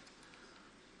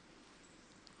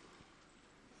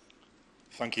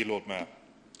 Thank you, Lord Mayor.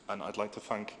 And I'd like to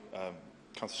thank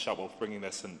Councillor Shatwell for bringing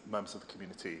this and members of the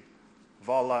community.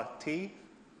 Vala T.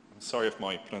 I'm sorry if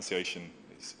my pronunciation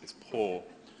is poor.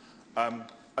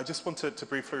 I just wanted to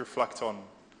briefly reflect on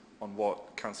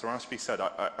what Councillor Ashby said.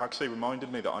 It actually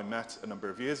reminded me that I met a number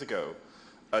of years ago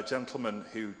a gentleman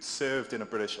who served in a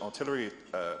British artillery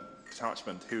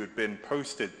detachment who had been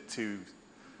posted to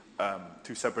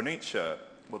Srebrenica,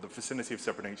 well, the vicinity of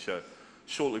Srebrenica,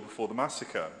 shortly before the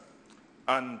massacre.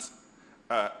 And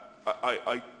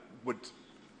I would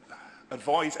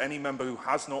advise any member who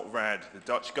has not read the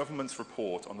Dutch government's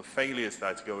report on the failures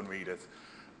there to go and read it.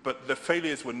 But the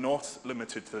failures were not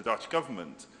limited to the Dutch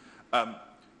government.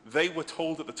 They were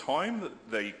told at the time that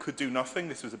they could do nothing.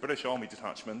 This was a British Army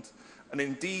detachment. And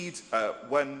indeed,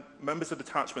 when members of the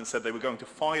detachment said they were going to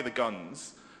fire the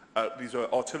guns, these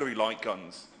were artillery light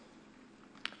guns,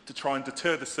 to try and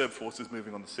deter the Serb forces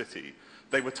moving on the city,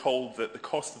 they were told that the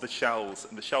cost of the shells,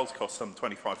 and the shells cost some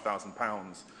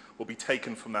 £25,000, will be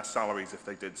taken from their salaries if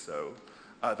they did so.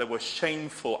 There were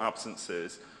shameful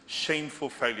absences, shameful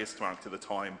failures to act at the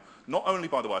time, not only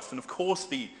by the West, and of course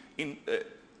the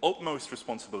utmost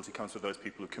responsibility comes with those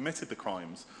people who committed the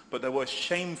crimes, but there were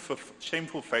shameful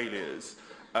failures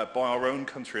by our own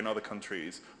country and other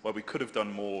countries where we could have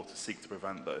done more to seek to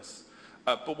prevent this.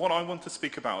 But what I want to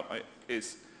speak about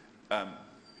is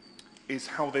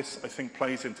how this, I think,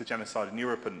 plays into genocide in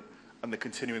Europe and the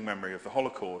continuing memory of the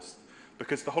Holocaust.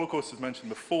 Because the Holocaust was mentioned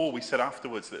before, we said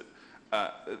afterwards that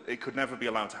it could never be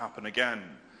allowed to happen again.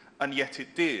 And yet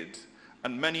it did.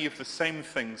 And many of the same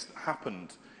things that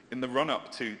happened in the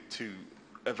run-up to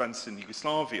events in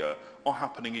Yugoslavia are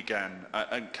happening again.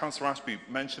 And Councillor Ashby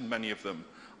mentioned many of them.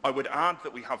 I would add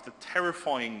that we have the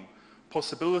terrifying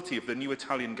possibility of the new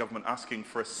Italian government asking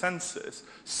for a census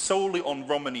solely on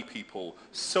Romani people,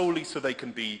 solely so they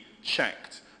can be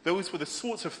checked. Those were the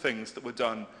sorts of things that were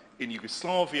done in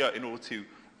Yugoslavia in order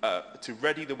to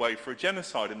ready the way for a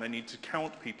genocide, and they need to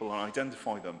count people and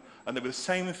identify them. And there were the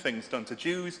same things done to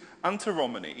Jews and to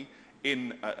Romani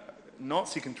in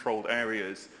Nazi-controlled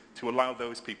areas to allow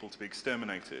those people to be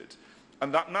exterminated.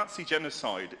 And that Nazi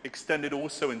genocide extended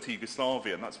also into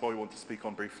Yugoslavia, and that's why we want to speak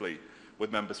on briefly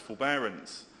with members'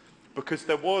 forbearance. Because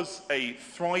there was a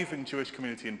thriving Jewish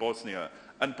community in Bosnia,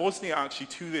 and Bosnia actually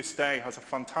to this day has a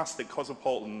fantastic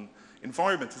cosmopolitan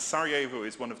environment. And Sarajevo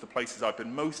is one of the places I've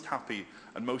been most happy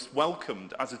and most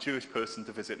welcomed as a Jewish person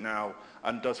to visit now,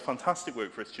 and does fantastic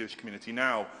work for its Jewish community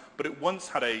now. But it once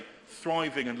had a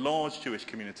thriving and large Jewish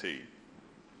community.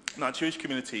 And that Jewish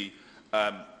community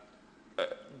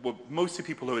were mostly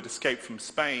people who had escaped from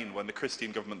Spain when the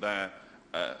Christian government there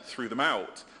threw them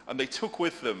out. And they took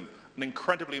with them an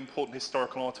incredibly important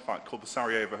historical artifact called the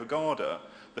Sarajevo Haggadah.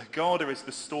 The Haggadah is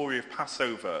the story of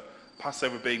Passover,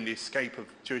 Passover being the escape of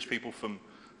Jewish people from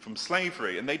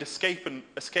slavery. And they'd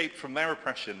escaped from their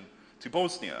oppression to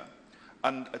Bosnia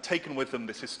and taken with them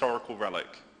this historical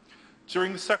relic.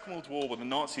 During the Second World War, when the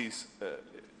Nazis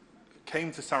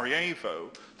came to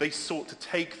Sarajevo, they sought to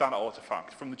take that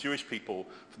artifact from the Jewish people,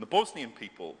 from the Bosnian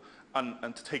people,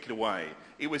 and to take it away.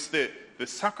 It was the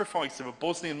sacrifice of a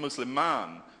Bosnian Muslim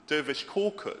man, Dervish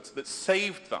Korkut, that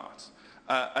saved that.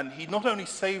 And he not only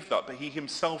saved that, but he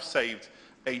himself saved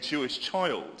a Jewish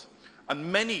child. And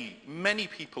many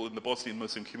people in the Bosnian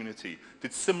Muslim community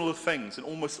did similar things, and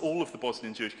almost all of the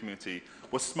Bosnian Jewish community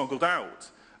were smuggled out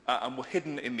and were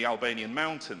hidden in the Albanian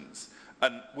mountains,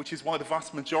 which is why the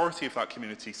vast majority of that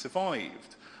community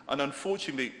survived. And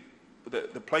unfortunately,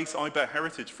 the place I bear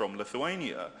heritage from,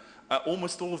 Lithuania,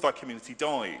 almost all of that community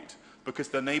died because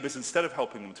their neighbours, instead of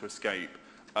helping them to escape,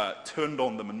 turned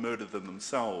on them and murdered them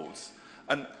themselves.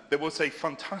 And there was a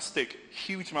fantastic,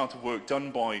 huge amount of work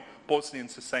done by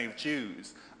Bosnians to save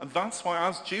Jews. And that's why,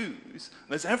 as Jews,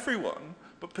 and as everyone,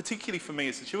 but particularly for me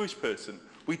as a Jewish person,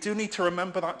 we do need to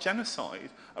remember that genocide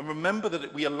and remember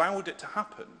that we allowed it to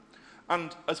happen.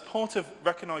 And as part of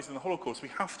recognising the Holocaust, we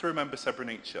have to remember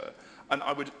Srebrenica. And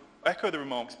I would echo the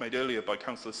remarks made earlier by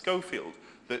Councillor Schofield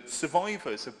that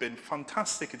survivors have been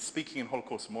fantastic at speaking in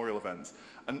Holocaust memorial events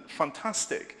and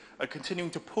fantastic at continuing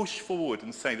to push forward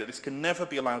and say that this can never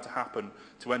be allowed to happen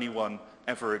to anyone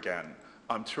ever again.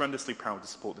 I'm tremendously proud to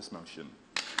support this motion.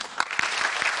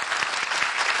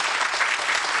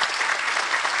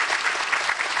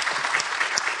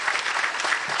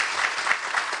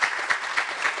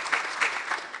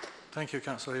 Thank you,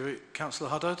 Councillor. Councillor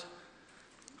Haddad.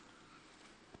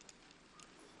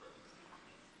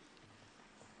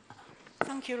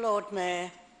 Thank you, Lord Mayor.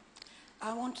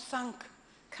 I want to thank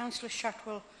Councillor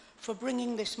Shotwell for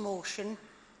bringing this motion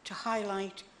to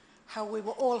highlight how we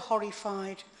were all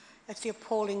horrified at the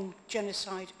appalling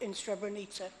genocide in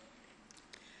Srebrenica.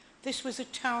 This was a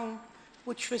town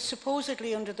which was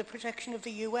supposedly under the protection of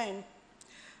the UN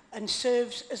and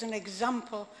serves as an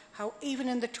example how even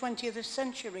in the 20th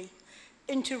century,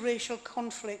 interracial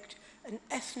conflict and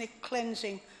ethnic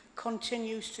cleansing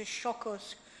continues to shock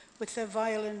us with their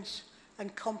violence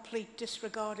and complete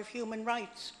disregard of human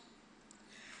rights.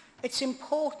 It's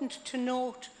important to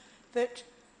note that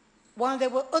while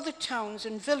there were other towns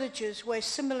and villages where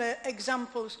similar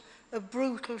examples of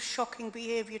brutal, shocking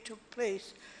behaviour took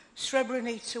place,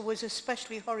 Srebrenica was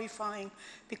especially horrifying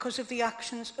because of the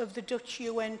actions of the Dutch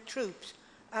UN troops,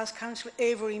 as Councillor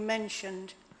Avery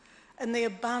mentioned, and they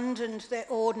abandoned their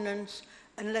ordnance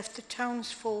and left the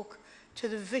townsfolk to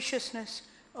the viciousness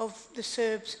of the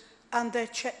Serbs and their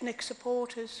Chetnik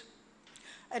supporters.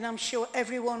 And I'm sure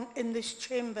everyone in this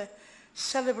chamber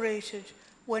celebrated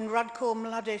when Radko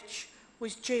Mladic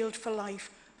was jailed for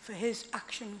life for his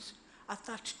actions at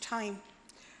that time.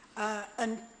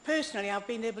 And personally, I've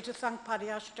been able to thank Paddy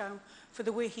Ashdown for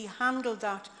the way he handled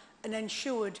that and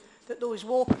ensured that those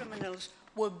war criminals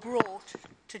were brought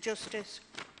to justice.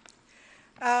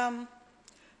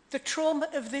 The trauma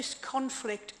of this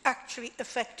conflict actually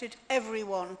affected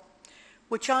everyone,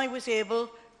 which I was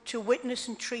able to witness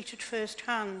and treat at first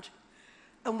hand.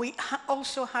 And we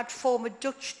also had former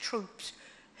Dutch troops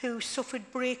who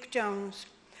suffered breakdowns,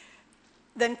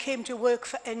 then came to work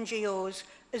for NGOs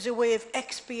as a way of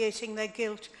expiating their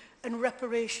guilt and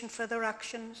reparation for their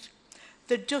actions.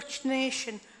 The Dutch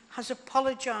nation has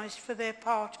apologised for their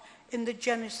part in the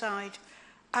genocide,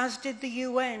 as did the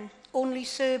UN. Only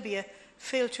Serbia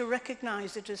failed to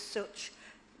recognise it as such,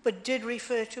 but did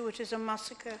refer to it as a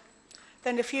massacre.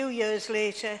 Then a few years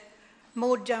later,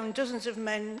 mowed down dozens of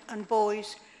men and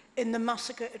boys in the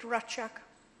massacre at Rachak.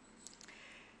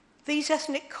 These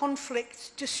ethnic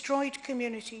conflicts destroyed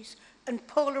communities and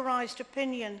polarised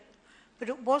opinion, but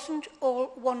it wasn't all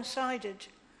one-sided.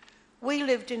 We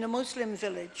lived in a Muslim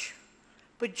village,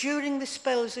 but during the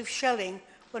spells of shelling,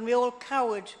 when we all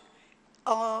cowered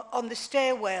on the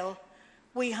stairwell,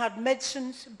 we had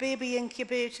medicines, baby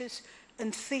incubators,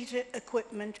 and theatre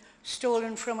equipment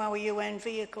stolen from our UN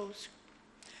vehicles.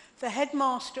 The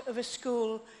headmaster of a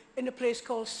school in a place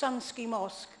called Sansky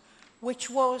Mosque,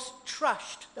 which was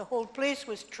trashed, the whole place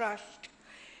was trashed,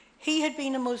 he had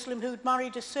been a Muslim who'd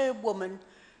married a Serb woman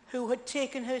who had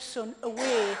taken her son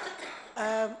away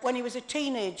when he was a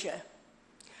teenager.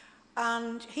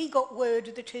 And he got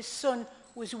word that his son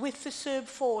was with the Serb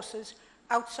forces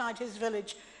outside his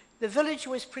village. The village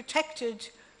was protected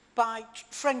by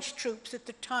French troops at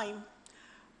the time,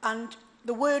 and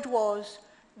the word was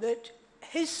that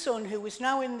his son, who was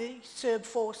now in the Serb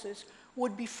forces,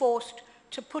 would be forced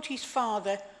to put his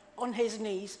father on his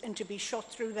knees and to be shot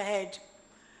through the head.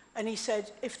 And he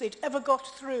said, if they'd ever got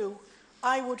through,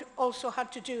 I would also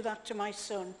have to do that to my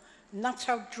son. And that's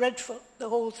how dreadful the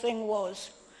whole thing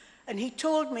was. And he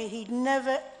told me he'd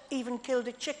never even killed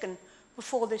a chicken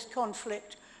before this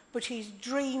conflict, but he's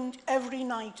dreamed every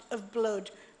night of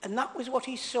blood, and that was what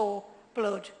he saw,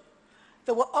 blood.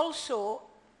 There were also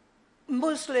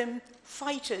Muslim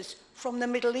fighters from the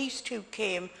Middle East who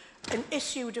came and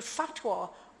issued a fatwa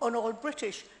on all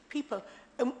British people.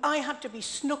 And I had to be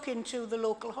snuck into the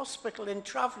local hospital in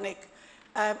Travnik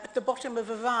at the bottom of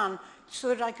a van so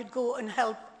that I could go and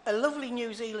help a lovely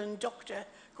New Zealand doctor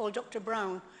called Dr.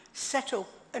 Brown set up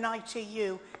an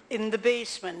ITU in the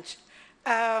basement.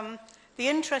 The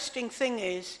interesting thing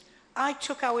is, I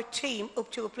took our team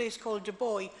up to a place called Du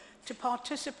Bois to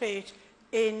participate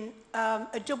in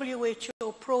a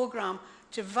WHO programme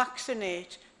to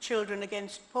vaccinate children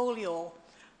against polio.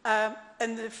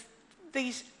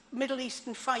 These Middle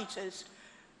Eastern fighters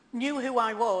knew who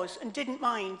I was and didn't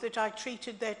mind that I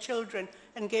treated their children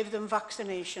and gave them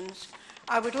vaccinations.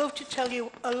 I would love to tell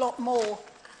you a lot more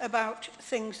about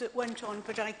things that went on,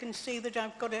 but I can see that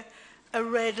I've got a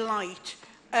red light.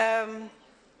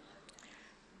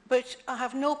 But I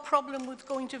have no problem with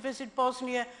going to visit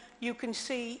Bosnia. You can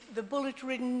see the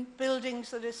bullet-ridden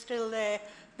buildings that are still there,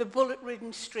 the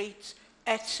bullet-ridden streets,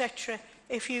 etc.,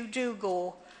 if you do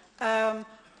go. And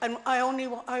I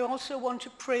also want to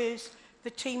praise the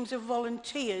teams of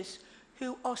volunteers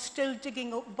who are still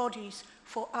digging up bodies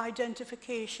for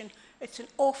identification. It's an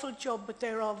awful job, but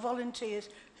there are volunteers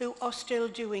who are still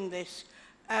doing this.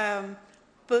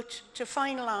 But to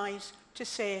finalise, to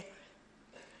say,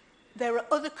 there are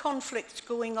other conflicts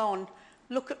going on.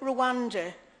 Look at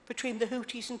Rwanda, between the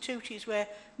Houthis and Tutsis, where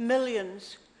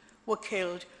millions were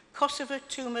killed. Kosovo,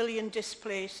 2 million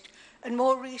displaced. And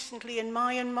more recently in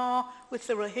Myanmar, with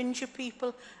the Rohingya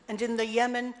people, and in the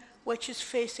Yemen, which is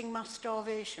facing mass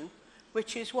starvation.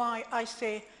 Which is why I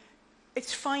say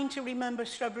it's fine to remember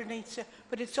Srebrenica,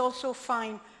 but it's also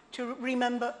fine to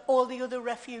remember all the other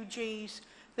refugees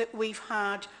that we've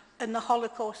had and the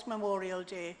Holocaust Memorial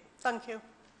Day. Thank you.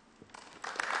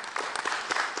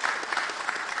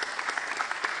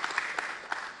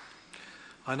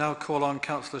 I now call on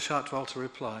Councillor Shartwell to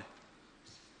reply.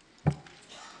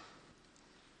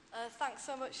 Thanks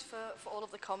so much for all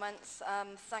of the comments.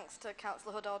 Thanks to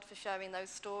Councillor Huddard for sharing those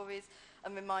stories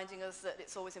and reminding us that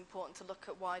it's always important to look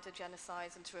at wider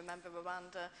genocides and to remember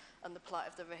Rwanda and the plight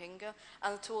of the Rohingya,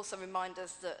 and to also remind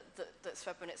us that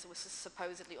Srebrenica was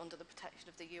supposedly under the protection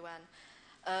of the UN.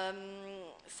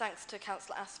 Thanks to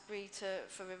Councillor Asprey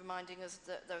for reminding us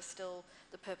that there are still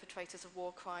the perpetrators of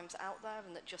war crimes out there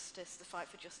and that the fight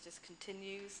for justice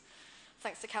continues.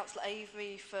 Thanks to Councillor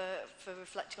Avery for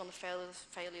reflecting on the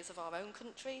failures of our own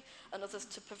country and others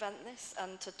to prevent this,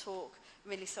 and to talk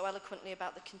really so eloquently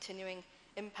about the continuing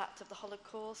impact of the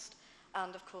Holocaust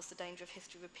and, of course, the danger of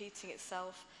history repeating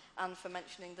itself, and for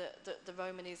mentioning the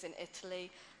Romanis in Italy.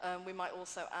 We might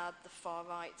also add the far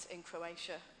right in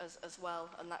Croatia as well,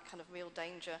 and that kind of real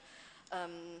danger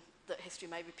that history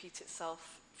may repeat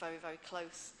itself very, very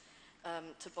close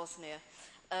to Bosnia.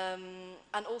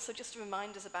 And also just to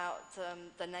remind us about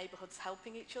the neighbourhoods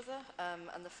helping each other,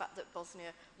 and the fact that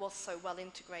Bosnia was so well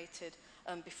integrated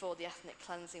before the ethnic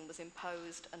cleansing was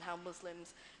imposed, and how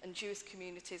Muslims and Jewish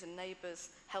communities and neighbours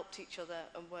helped each other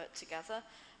and worked together.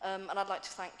 And I'd like to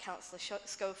thank Councillor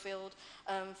Schofield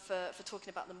for talking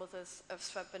about the mothers of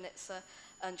Srebrenica,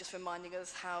 and just reminding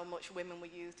us how much women were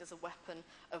used as a weapon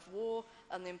of war,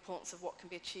 and the importance of what can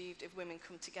be achieved if women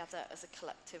come together as a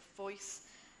collective voice.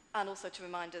 And also to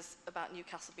remind us about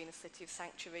Newcastle being a city of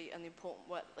sanctuary and the important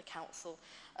work that the council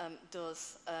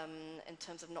does in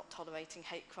terms of not tolerating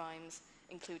hate crimes,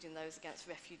 including those against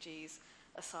refugees,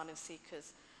 asylum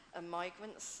seekers and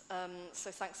migrants.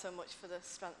 So thanks so much for the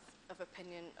strength of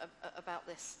opinion about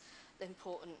this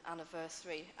important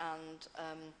anniversary, and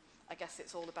I guess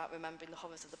it's all about remembering the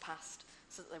horrors of the past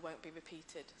so that they won't be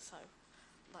repeated. So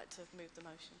I'd like to move the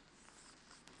motion.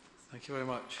 Thank you very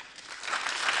much.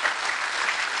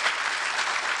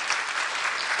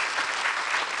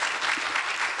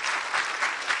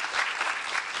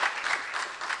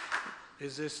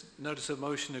 Is this notice of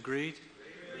motion agreed?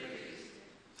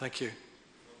 Thank you.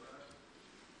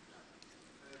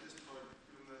 Just for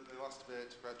the last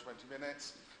debate, about 20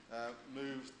 minutes,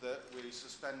 move that we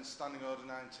suspend Standing Order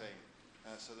 19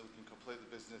 so that we can complete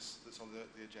the business that's on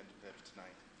the agenda paper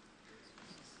tonight.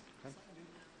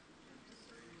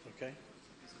 Okay.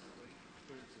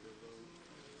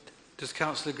 Does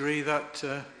Council agree that...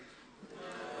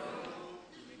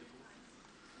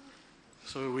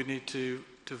 So we need to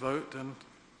vote then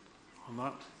on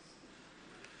that.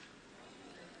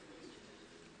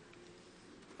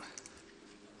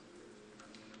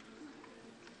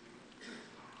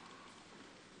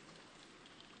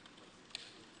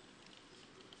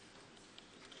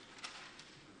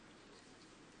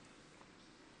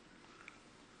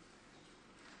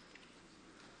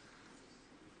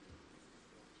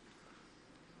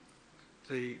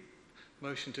 The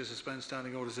motion to suspend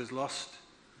standing orders is lost,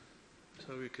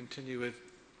 so we continue with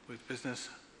business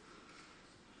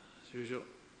as usual.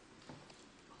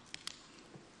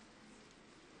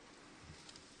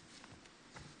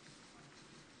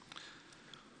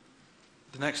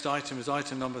 next item is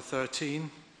item number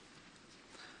 13,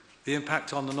 the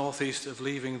impact on the North East of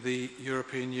leaving the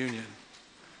European Union.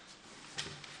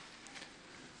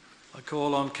 I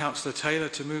call on Councillor Taylor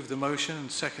to move the motion,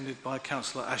 and seconded by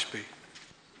Councillor Ashby.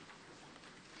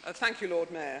 Thank you,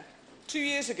 Lord Mayor. 2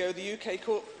 years ago, the UK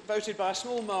court voted by a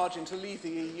small margin to leave the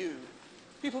EU.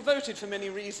 People voted for many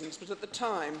reasons, but at the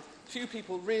time, few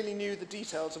people really knew the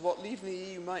details of what leaving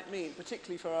the EU might mean,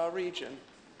 particularly for our region.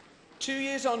 2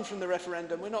 years on from the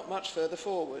referendum, we're not much further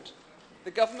forward. The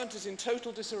government is in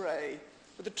total disarray,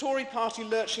 with the Tory party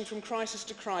lurching from crisis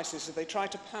to crisis as they try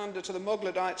to pander to the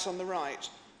Mogledites on the right,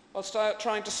 whilst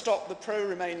trying to stop the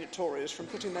pro-Remain Tories from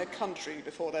putting their country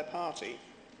before their party.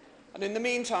 And in the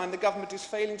meantime, the government is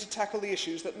failing to tackle the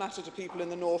issues that matter to people in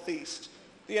the North East: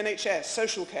 the NHS,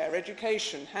 social care,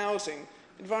 education, housing,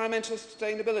 environmental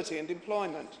sustainability and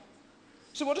employment.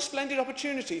 So what a splendid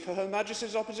opportunity for Her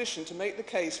Majesty's opposition to make the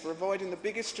case for avoiding the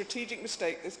biggest strategic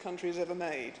mistake this country has ever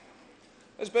made.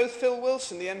 As both Phil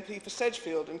Wilson, the MP for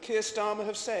Sedgefield, and Keir Starmer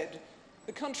have said,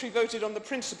 the country voted on the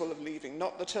principle of leaving,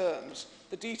 not the terms.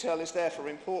 The detail is therefore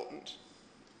important.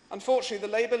 Unfortunately,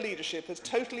 the Labour leadership has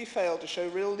totally failed to show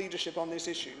real leadership on this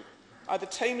issue, either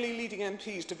tamely leading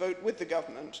MPs to vote with the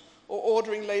government or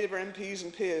ordering Labour MPs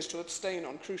and peers to abstain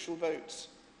on crucial votes.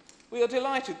 We are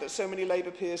delighted that so many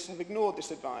Labour peers have ignored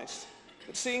this advice,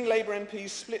 but seeing Labour MPs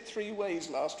split 3 ways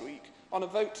last week on a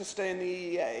vote to stay in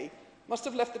the EEA must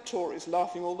have left the Tories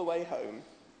laughing all the way home.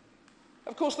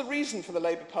 Of course, the reason for the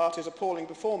Labour Party's appalling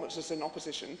performances in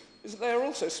opposition is that they are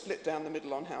also split down the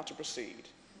middle on how to proceed.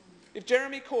 If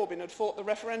Jeremy Corbyn had fought the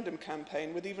referendum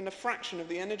campaign with even a fraction of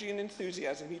the energy and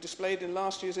enthusiasm he displayed in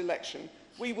last year's election,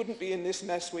 we wouldn't be in this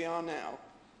mess we are now.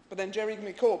 But then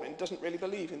Jeremy Corbyn doesn't really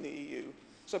believe in the EU,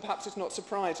 so perhaps it's not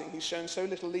surprising he's shown so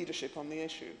little leadership on the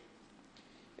issue.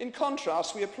 In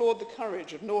contrast, we applaud the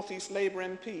courage of North East Labour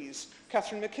MPs,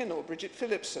 Catherine McKinnell, Bridget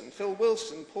Phillipson, Phil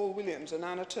Wilson, Paul Williams and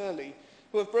Anna Turley,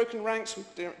 who have broken ranks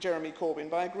with Jeremy Corbyn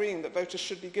by agreeing that voters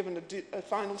should be given a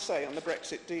final say on the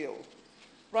Brexit deal.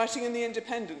 Writing in The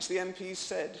Independent, the MPs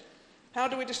said, "How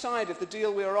do we decide if the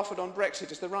deal we are offered on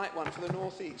Brexit is the right one for the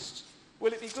North East?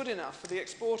 Will it be good enough for the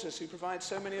exporters who provide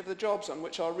so many of the jobs on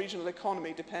which our regional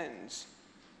economy depends?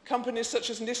 Companies such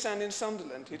as Nissan in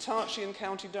Sunderland, Hitachi in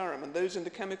County Durham and those in the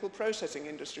chemical processing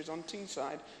industries on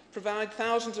Teesside provide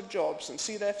thousands of jobs and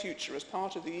see their future as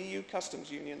part of the EU customs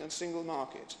union and single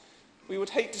market. We would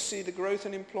hate to see the growth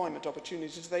and employment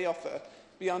opportunities they offer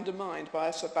be undermined by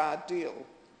a bad deal."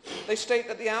 They state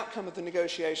that the outcome of the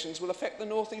negotiations will affect the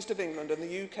North East of England and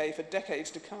the UK for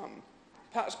decades to come.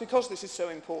 Perhaps because this is so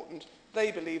important,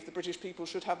 they believe the British people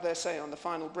should have their say on the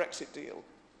final Brexit deal.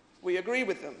 We agree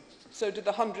with them. So did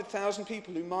the 100,000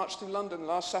 people who marched through London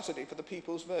last Saturday for the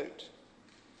people's vote.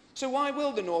 So why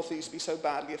will the North East be so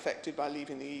badly affected by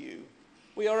leaving the EU?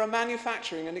 We are a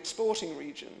manufacturing and exporting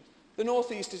region. The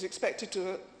North East is expected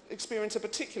to experience a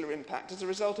particular impact as a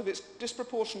result of its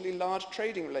disproportionately large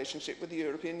trading relationship with the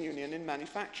European Union in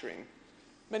manufacturing.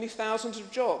 Many thousands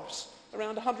of jobs,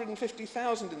 around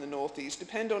 150,000 in the North East,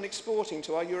 depend on exporting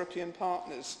to our European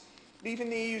partners. Leaving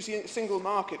the EU's single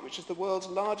market, which is the world's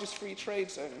largest free trade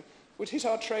zone, would hit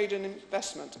our trade and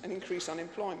investment and increase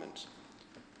unemployment.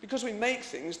 Because we make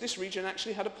things, this region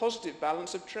actually had a positive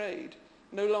balance of trade.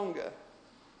 No longer.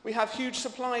 We have huge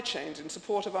supply chains in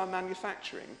support of our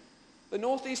manufacturing. The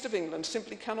North East of England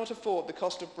simply cannot afford the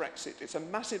cost of Brexit. It's a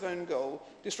massive own goal,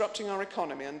 disrupting our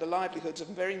economy and the livelihoods of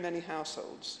very many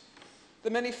households.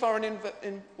 The many foreign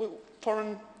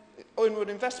onward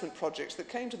investment projects that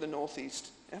came to the North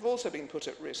East have also been put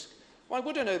at risk. Why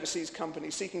would an overseas company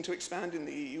seeking to expand in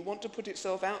the EU want to put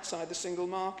itself outside the single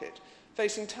market,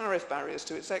 facing tariff barriers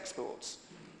to its exports?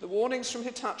 The warnings from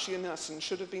Hitachi and Nissan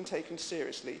should have been taken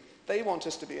seriously. They want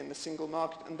us to be in the single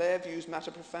market, and their views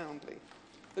matter profoundly.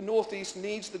 The North East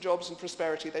needs the jobs and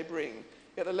prosperity they bring,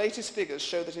 yet the latest figures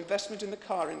show that investment in the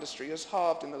car industry has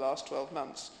halved in the last 12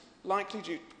 months, likely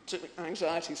due to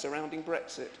anxiety surrounding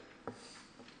Brexit.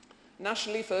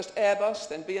 Nationally, first Airbus,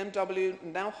 then BMW,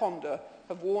 and now Honda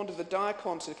have warned of the dire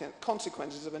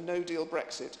consequences of a no-deal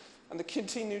Brexit and the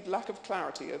continued lack of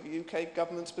clarity of the UK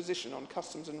government's position on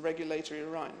customs and regulatory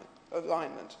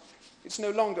alignment. It's no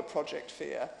longer project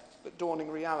fear, but dawning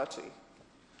reality.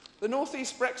 The North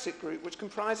East Brexit Group, which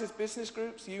comprises business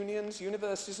groups, unions,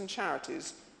 universities and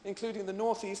charities, including the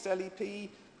North East LEP,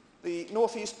 the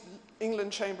North East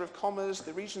England Chamber of Commerce,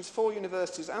 the region's 4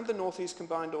 universities and the North East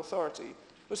Combined Authority,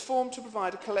 was formed to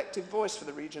provide a collective voice for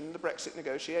the region in the Brexit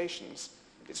negotiations.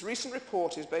 Its recent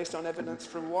report is based on evidence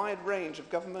from a wide range of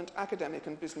government, academic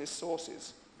and business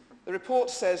sources. The report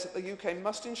says that the UK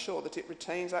must ensure that it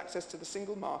retains access to the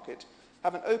single market,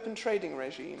 have an open trading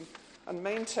regime and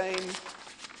maintain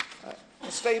a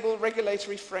stable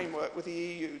regulatory framework with the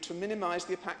EU to minimise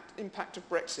the impact of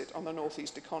Brexit on the North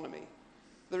East economy.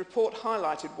 The report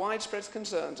highlighted widespread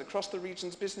concerns across the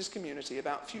region's business community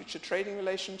about future trading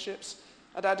relationships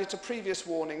and added to previous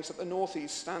warnings that the North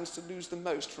East stands to lose the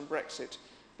most from Brexit,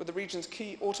 with the region's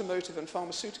key automotive and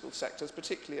pharmaceutical sectors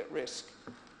particularly at risk.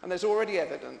 And there's already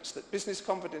evidence that business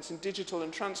confidence in digital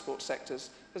and transport sectors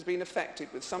has been affected,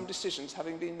 with some decisions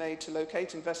having been made to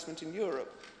locate investment in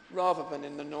Europe rather than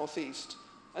in the North East,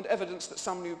 and evidence that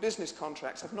some new business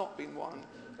contracts have not been won,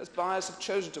 as buyers have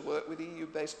chosen to work with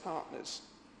EU-based partners.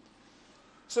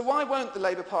 So why won't the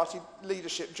Labour Party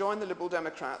leadership join the Liberal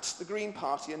Democrats, the Green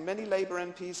Party and many Labour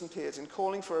MPs and peers in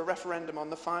calling for a referendum on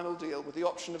the final deal with the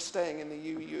option of staying in the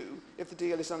EU if the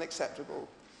deal is unacceptable?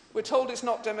 We're told it's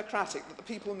not democratic, that the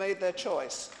people made their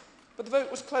choice. But the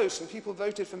vote was close and people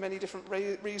voted for many different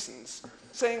reasons.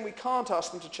 Saying we can't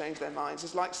ask them to change their minds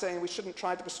is like saying we shouldn't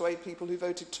try to persuade people who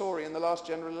voted Tory in the last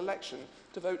general election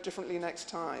to vote differently next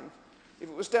time. If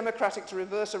it was democratic to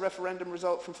reverse a referendum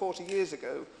result from 40 years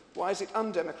ago, why is it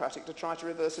undemocratic to try to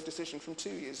reverse a decision from 2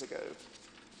 years ago?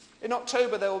 In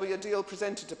October, there will be a deal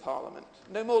presented to Parliament.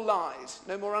 No more lies,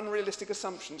 no more unrealistic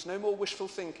assumptions, no more wishful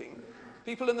thinking.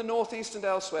 People in the North East and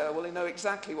elsewhere will know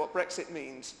exactly what Brexit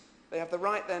means. They have the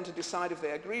right then to decide if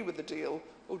they agree with the deal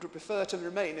or to prefer to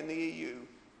remain in the EU.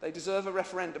 They deserve a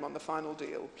referendum on the final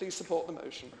deal. Please support the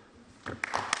motion.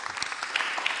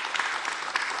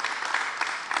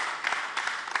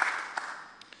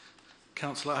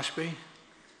 Councillor Ashby.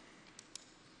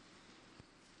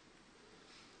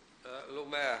 Lord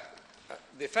Mayor,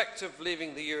 the effect of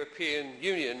leaving the European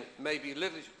Union may be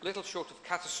little short of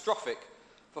catastrophic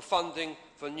for funding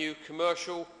for new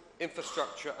commercial,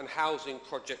 infrastructure and housing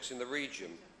projects in the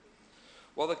region.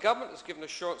 While the government has given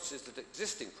assurances that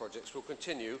existing projects will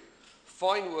continue,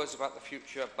 fine words about the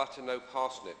future, butter no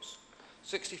parsnips.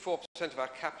 64% of our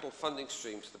capital funding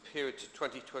streams for the period to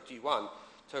 2021,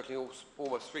 totaling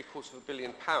almost £750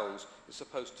 million, is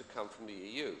supposed to come from the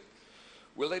EU.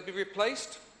 Will they be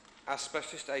replaced? Our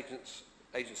specialist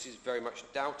agencies very much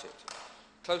doubt it.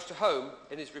 Close to home,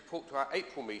 in his report to our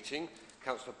April meeting,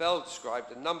 Councillor Bell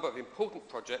described a number of important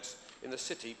projects in the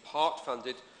city, part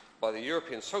funded by the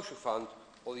European Social Fund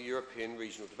or the European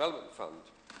Regional Development Fund.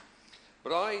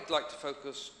 But I'd like to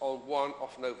focus on one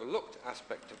often overlooked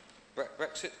aspect of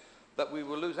Brexit, that we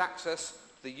will lose access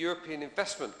to the European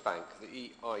Investment Bank,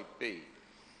 the EIB.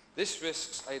 This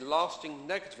risks a lasting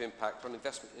negative impact on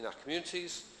investment in our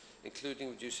communities, including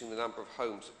reducing the number of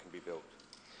homes that can be built.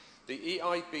 The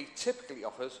EIB typically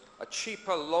offers a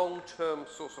cheaper long-term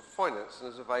source of finance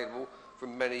than is available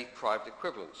from many private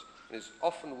equivalents, and is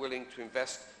often willing to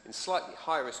invest in slightly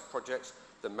higher risk projects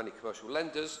than many commercial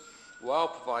lenders, while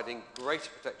providing greater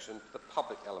protection to the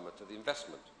public element of the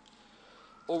investment.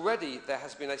 Already there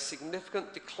has been a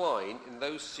significant decline in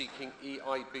those seeking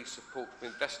EIB support for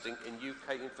investing in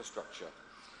UK infrastructure.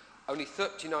 Only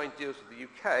 39 deals with the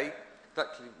UK,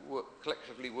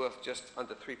 collectively worth just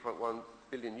under €3.1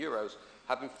 billion,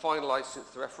 have been finalised since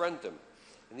the referendum.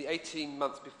 In the 18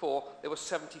 months before, there were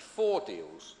 74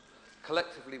 deals,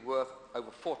 collectively worth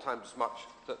over 4 times as much,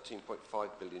 €13.5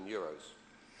 billion.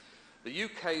 The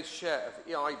UK's share of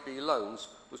EIB loans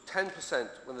was 10%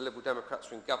 when the Liberal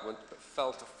Democrats were in government, but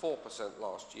fell to 4%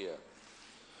 last year.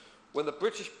 When the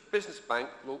British Business Bank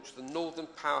launched the Northern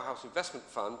Powerhouse Investment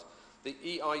Fund, the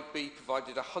EIB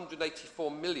provided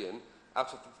 £184 million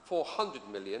out of the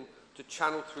 £400 million to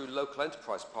channel through local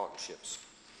enterprise partnerships.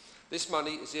 This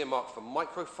money is earmarked for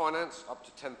microfinance up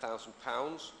to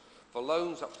 £10,000, for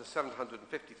loans up to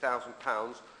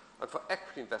 £750,000, and for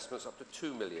equity investments up to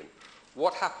 £2 million.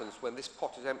 What happens when this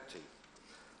pot is empty?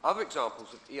 Other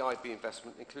examples of EIB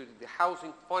investment included the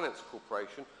Housing Finance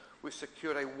Corporation, which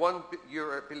secured a €1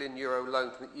 billion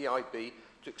loan from the EIB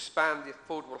to expand the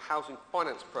affordable housing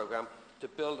finance programme to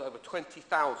build over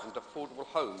 20,000 affordable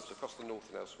homes across the north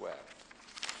and elsewhere.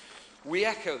 We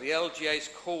echo the LGA's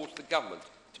call to the government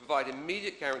to provide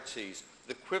immediate guarantees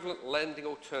that equivalent lending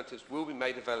alternatives will be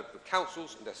made available to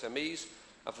councils and SMEs,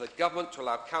 and for the government to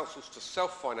allow councils to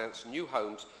self-finance new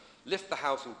homes, lift the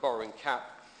housing borrowing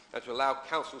cap, and to allow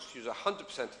councils to use 100%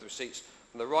 of the receipts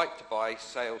from the right to buy,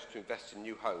 sales to invest in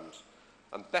new homes.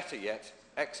 And better yet,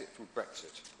 exit from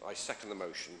Brexit. I second the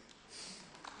motion.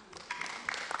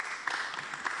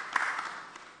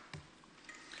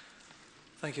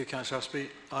 Thank you, Councillor Ashby.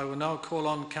 I will now call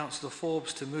on Councillor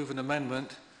Forbes to move an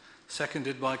amendment,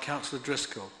 seconded by Councillor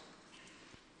Driscoll.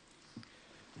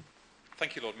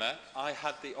 Thank you, Lord Mayor. I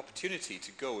had the opportunity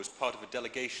to go as part of a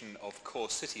delegation of core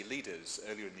city leaders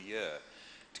earlier in the year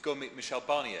to go meet Michel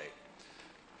Barnier,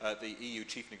 the EU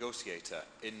chief negotiator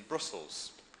in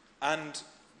Brussels. And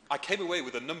I came away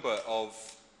with a number of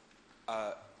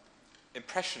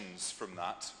impressions from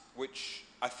that, which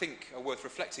I think are worth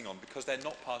reflecting on because they're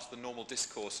not part of the normal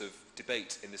discourse of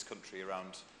debate in this country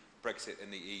around Brexit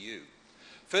and the EU.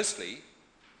 Firstly,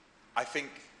 I think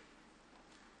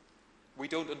we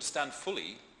don't understand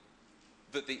fully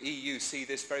that the EU see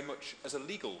this very much as a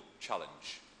legal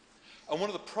challenge. And one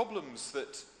of the problems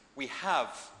that we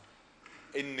have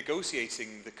in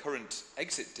negotiating the current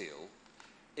exit deal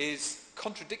is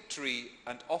contradictory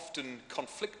and often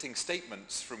conflicting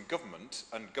statements from government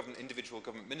and individual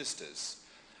government ministers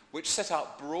which set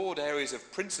out broad areas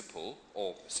of principle,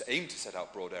 or aim to set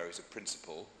out broad areas of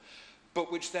principle,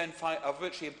 but which then are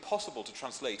virtually impossible to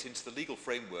translate into the legal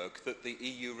framework that the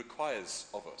EU requires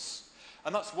of us.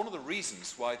 And that's one of the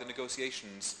reasons why the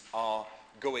negotiations are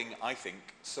going, I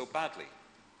think, so badly.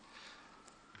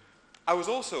 I was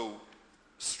also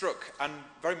struck and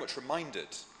very much reminded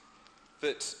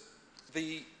that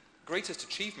the greatest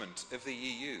achievement of the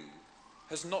EU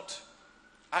has not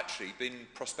actually been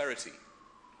prosperity.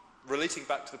 Relating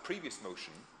back to the previous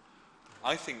motion,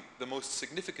 I think the most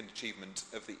significant achievement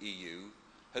of the EU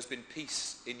has been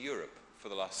peace in Europe for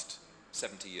the last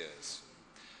 70 years.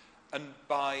 And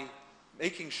by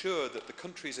making sure that the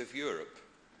countries of Europe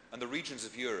and the regions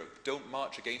of Europe don't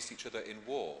march against each other in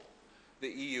war, the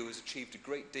EU has achieved a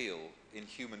great deal in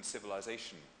human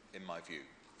civilization, in my view.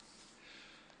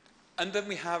 And then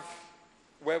we have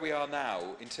where we are now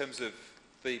in terms of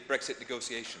the Brexit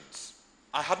negotiations.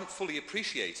 I hadn't fully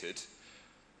appreciated,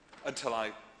 until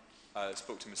I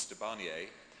spoke to Mr. Barnier,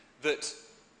 that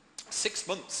 6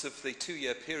 months of the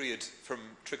 2-year period from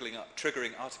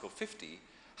triggering Article 50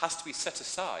 has to be set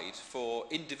aside for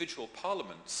individual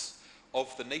parliaments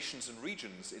of the nations and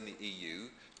regions in the EU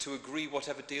to agree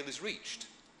whatever deal is reached,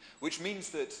 which means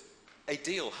that a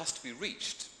deal has to be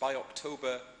reached by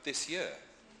October this year.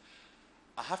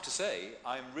 I have to say,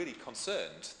 I'm really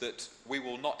concerned that we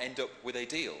will not end up with a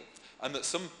deal, and that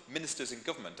some ministers in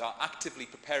government are actively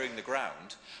preparing the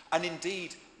ground, and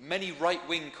indeed many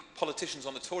right-wing politicians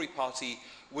on the Tory party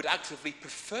would actively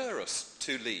prefer us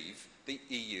to leave the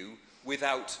EU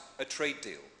without a trade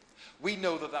deal. We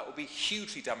know that that will be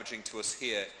hugely damaging to us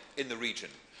here in the region.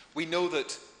 We know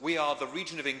that we are the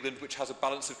region of England which has a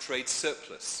balance of trade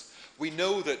surplus. We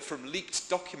know that from leaked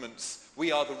documents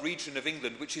we are the region of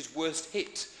England which is worst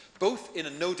hit, both in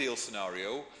a no-deal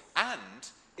scenario and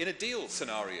in a deal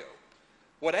scenario.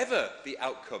 Whatever the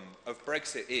outcome of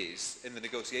Brexit is in the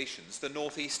negotiations, the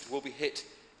North East will be hit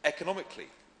economically.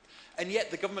 And yet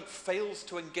the government fails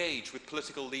to engage with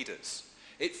political leaders.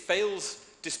 It fails,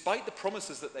 despite the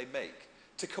promises that they make,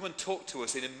 to come and talk to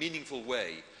us in a meaningful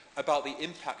way about the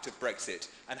impact of Brexit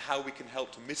and how we can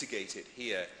help to mitigate it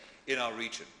here in our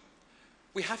region.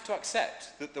 We have to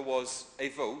accept that there was a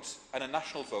vote and a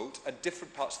national vote, and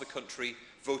different parts of the country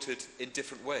voted in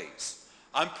different ways.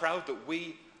 I'm proud that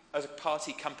we as a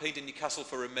party campaigned in Newcastle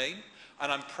for Remain, and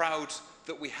I'm proud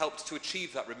that we helped to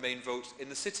achieve that Remain vote in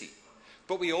the city.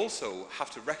 But we also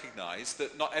have to recognise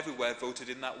that not everywhere voted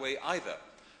in that way either.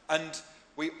 And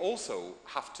we also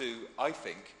have to, I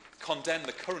think, condemn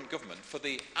the current government for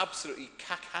the absolutely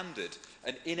cack-handed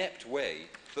and inept way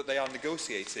that they are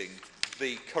negotiating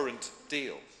the current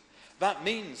deal. That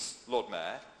means, Lord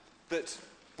Mayor, that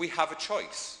we have a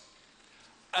choice.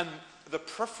 And the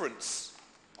preference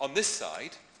on this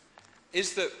side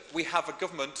is that we have a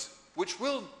government which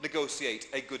will negotiate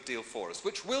a good deal for us,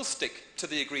 which will stick to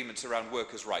the agreements around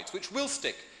workers' rights, which will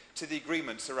stick to the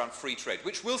agreements around free trade,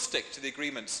 which will stick to the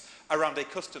agreements around a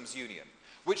customs union,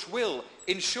 which will,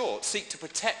 in short, seek to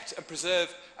protect and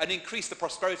preserve and increase the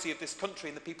prosperity of this country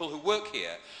and the people who work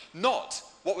here, not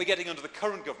what we're getting under the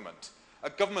current government, a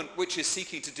government which is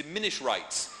seeking to diminish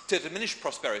rights, to diminish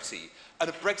prosperity, and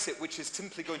a Brexit which is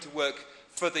simply going to work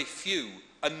for the few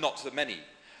and not the many.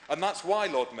 And that's why,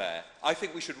 Lord Mayor, I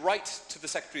think we should write to the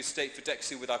Secretary of State for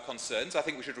DEXU with our concerns. I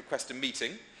think we should request a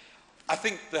meeting. I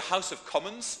think the House of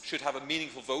Commons should have a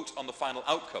meaningful vote on the final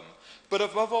outcome. But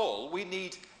above all, we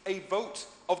need a vote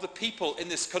of the people in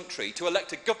this country to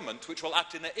elect a government which will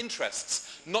act in their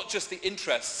interests, not just the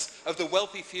interests of the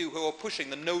wealthy few who are pushing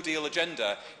the no-deal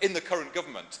agenda in the current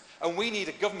government. And we need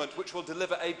a government which will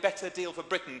deliver a better deal for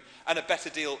Britain and a better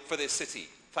deal for this city.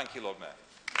 Thank you, Lord Mayor.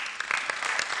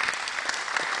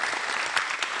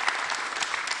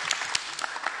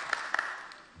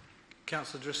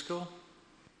 Councillor Driscoll.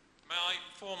 May I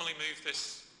formally move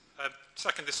this,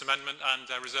 second this amendment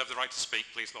and reserve the right to speak,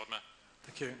 please, Lord Mayor.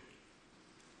 Thank you.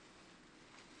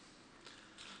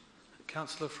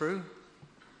 Councillor Frew.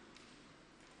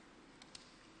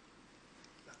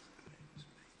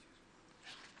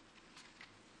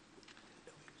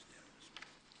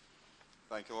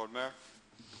 Thank you, Lord Mayor.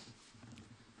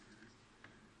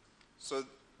 So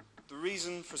the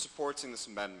reason for supporting this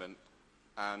amendment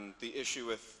and the issue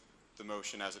with the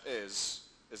motion as it is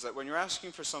that when you're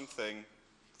asking for something,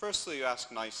 firstly you ask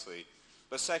nicely,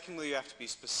 but secondly you have to be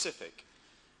specific.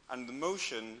 And the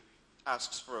motion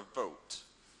asks for a vote.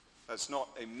 That's not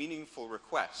a meaningful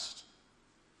request,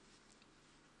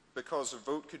 because a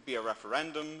vote could be a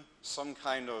referendum, some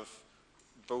kind of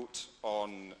vote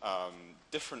on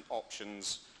different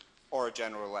options, or a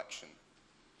general election.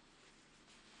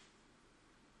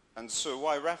 And so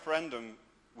why referendum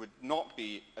would not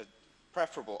be a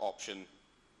preferable option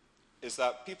is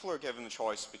that people are given the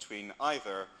choice between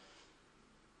either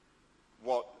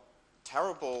what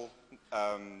terrible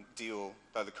deal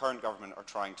that the current government are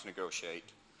trying to negotiate,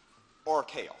 or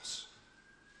chaos.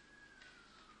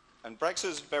 And Brexit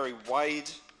is a very wide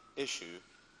issue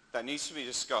that needs to be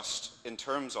discussed in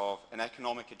terms of an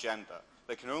economic agenda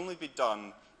that can only be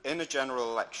done in a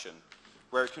general election,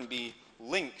 where it can be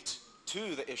linked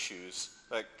to the issues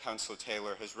that Councillor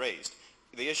Taylor has raised.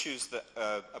 The issues that,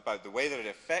 about the way that it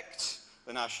affects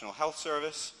the National Health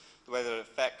Service, the way that it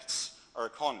affects our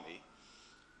economy.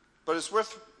 But it's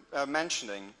worth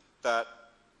mentioning that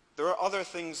there are other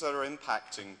things that are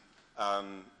impacting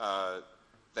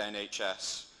the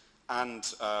NHS and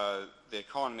the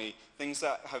economy, things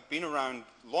that have been around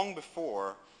long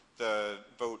before the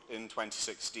vote in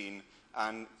 2016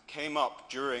 and came up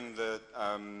during the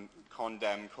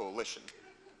Condemn coalition.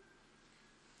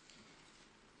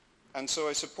 And so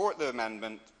I support the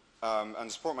amendment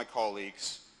and support my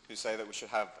colleagues who say that we should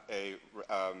have a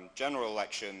general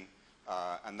election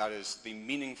and that is the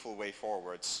meaningful way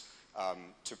forwards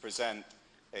to present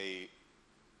a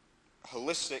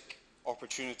holistic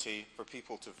opportunity for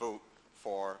people to vote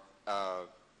for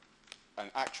an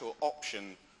actual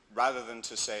option rather than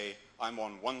to say I'm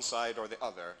on one side or the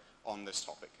other on this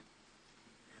topic.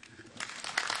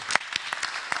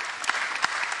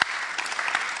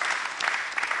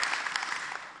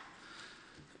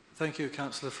 Thank you,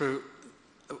 Councillor Fruit.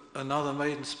 Another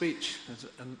maiden speech,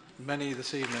 and many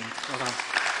this evening. Well done.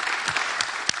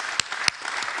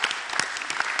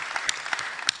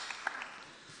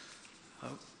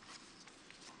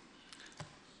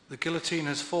 The guillotine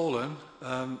has fallen,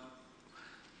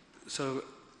 so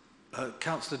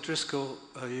Councillor Driscoll,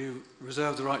 you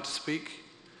reserve the right to speak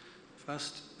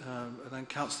first, and then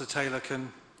Councillor Taylor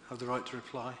can have the right to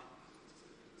reply.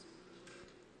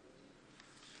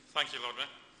 Thank you, Lord Mayor.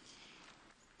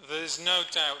 There's no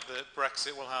doubt that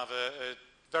Brexit will have a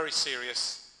very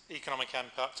serious economic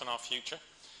impact on our future.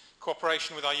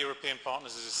 Cooperation with our European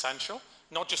partners is essential,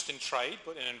 not just in trade,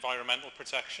 but in environmental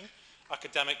protection,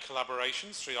 academic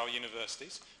collaborations through our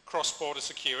universities, cross-border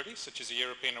security, such as the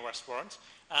European arrest warrant,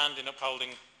 and in upholding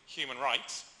human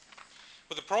rights.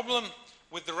 But the problem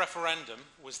with the referendum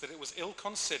was that it was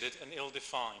ill-considered and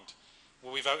ill-defined.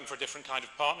 Were we voting for a different kind of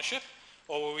partnership,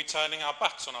 or were we turning our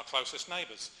backs on our closest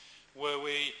neighbours? Were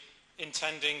we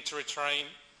intending to retain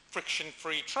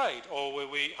friction-free trade, or were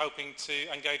we hoping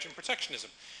to engage in protectionism?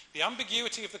 The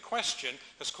ambiguity of the question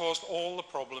has caused all the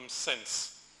problems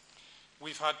since.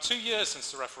 We've had 2 years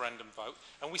since the referendum vote,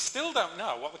 and we still don't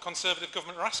know what the Conservative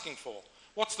government are asking for.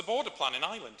 What's the border plan in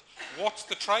Ireland? What's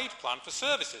the trade plan for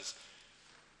services?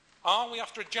 Are we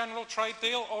after a general trade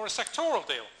deal or a sectoral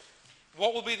deal?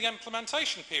 What will be the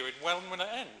implementation period? When will it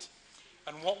end?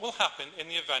 And what will happen in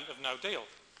the event of no deal?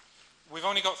 We've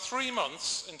only got 3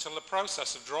 months until the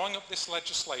process of drawing up this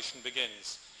legislation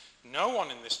begins. No one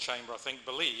in this chamber, I think,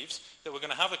 believes that we're going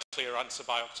to have a clear answer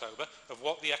by October of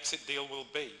what the exit deal will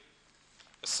be.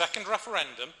 A second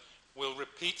referendum will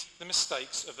repeat the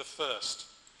mistakes of the first.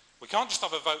 We can't just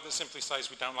have a vote that simply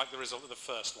says we don't like the result of the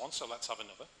first one, so let's have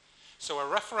another. So a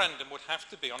referendum would have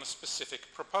to be on a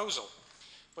specific proposal.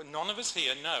 But none of us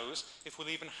here knows if we'll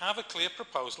even have a clear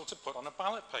proposal to put on a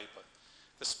ballot paper.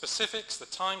 The specifics, the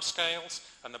timescales,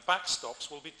 and the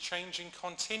backstops will be changing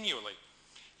continually.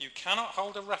 You cannot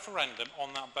hold a referendum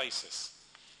on that basis.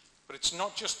 But it's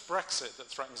not just Brexit that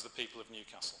threatens the people of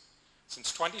Newcastle.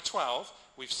 Since 2012,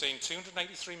 we've seen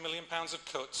 £283 million of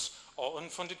cuts or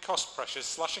unfunded cost pressures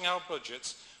slashing our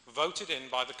budgets voted in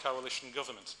by the coalition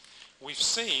government. We've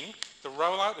seen the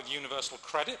rollout of universal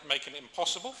credit, making it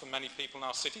impossible for many people in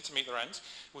our city to meet their ends.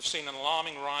 We've seen an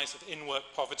alarming rise of in-work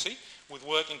poverty, with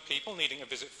working people needing to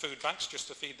visit food banks just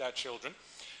to feed their children.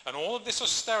 And all of this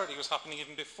austerity was happening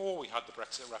even before we had the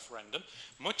Brexit referendum,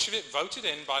 much of it voted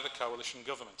in by the coalition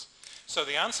government. So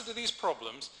the answer to these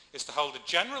problems is to hold a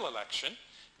general election,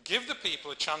 give the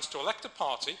people a chance to elect a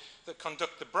party that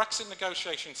conduct the Brexit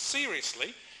negotiations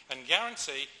seriously and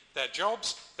guarantee their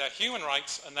jobs, their human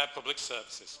rights and their public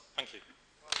services. Thank you.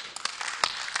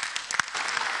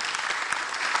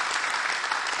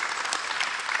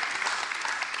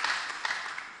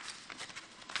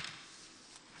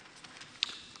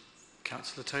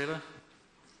 Councillor Taylor.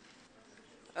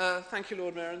 Thank you,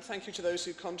 Lord Mayor, and thank you to those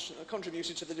who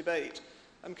contributed to the debate.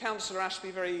 Councillor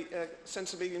Ashby very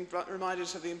sensibly reminded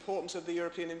us of the importance of the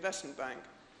European Investment Bank.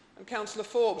 And Councillor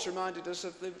Forbes reminded us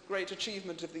of the great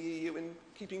achievement of the EU in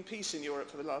keeping peace in Europe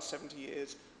for the last 70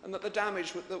 years, and that the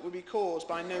damage that would be caused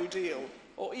by no deal,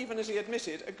 or even, as he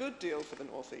admitted, a good deal for the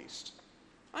North East.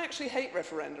 I actually hate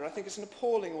referenda. I think it's an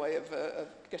appalling way of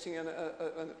getting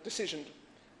a decision.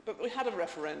 But we had a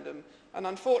referendum, and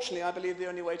unfortunately I believe the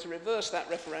only way to reverse that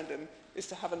referendum is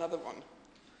to have another one.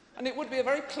 And it would be a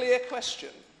very clear question.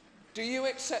 Do you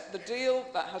accept the deal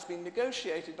that has been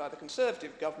negotiated by the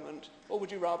Conservative government, or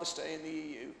would you rather stay in the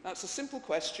EU? That's a simple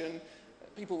question.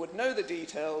 People would know the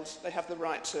details. They have the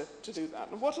right to do that.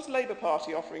 And what is the Labour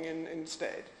Party offering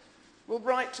instead? We'll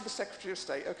write to the Secretary of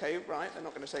State. OK, right, they're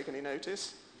not going to take any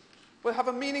notice. We'll have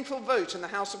a meaningful vote in the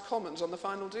House of Commons on the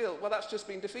final deal. Well, that's just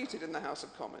been defeated in the House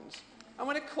of Commons. And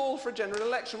when it called for a general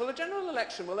election, well, a general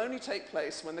election will only take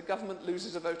place when the government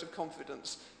loses a vote of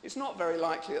confidence. It's not very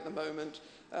likely at the moment.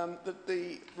 That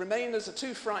the Remainers are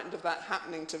too frightened of that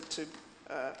happening to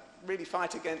really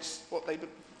fight against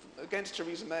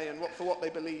Theresa May and for what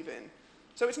they believe in.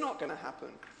 So it's not going to happen.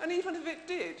 And even if it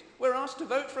did, we're asked to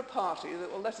vote for a party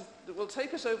that will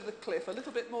take us over the cliff a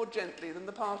little bit more gently than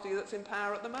the party that's in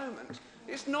power at the moment.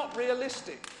 It's not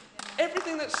realistic.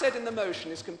 Everything that's said in the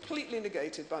motion is completely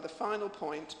negated by the final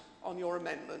point on your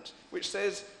amendment, which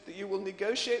says that you will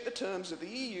negotiate the terms of the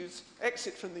EU's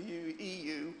exit from the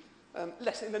EU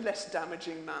in a less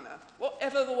damaging manner.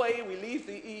 Whatever the way we leave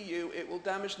the EU, it will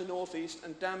damage the North East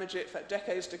and damage it for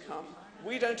decades to come.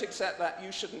 We don't accept that.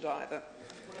 You shouldn't either.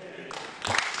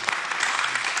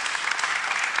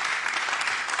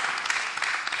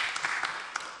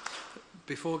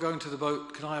 Before going to the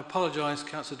vote, can I apologise,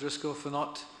 Councillor Driscoll, for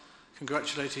not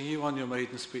congratulating you on your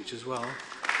maiden speech as well.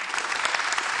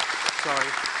 Sorry.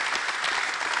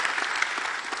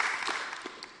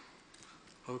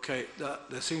 Okay,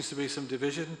 there seems to be some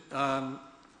division.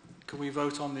 Can we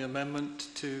vote on the amendment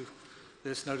to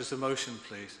this notice of motion,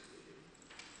 please?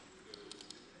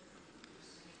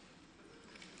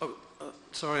 Oh,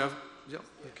 sorry, yeah,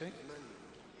 okay.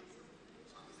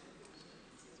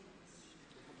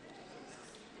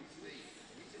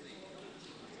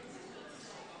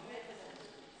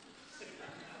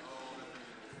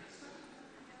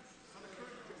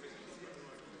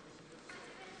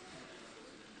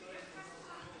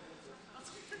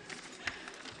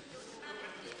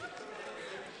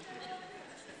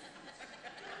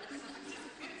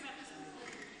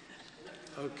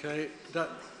 Okay, that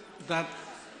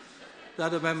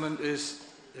amendment is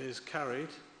carried.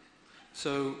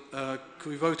 So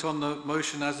can we vote on the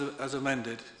motion as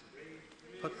amended?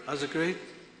 As agreed?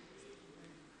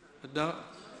 No?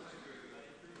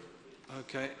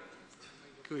 Okay.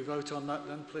 Can we vote on that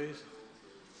then, please?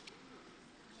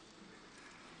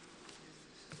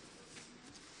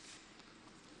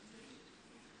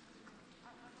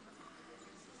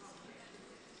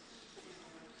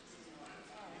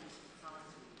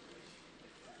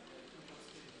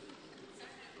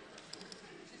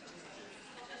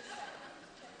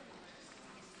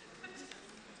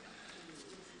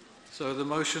 So the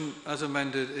motion as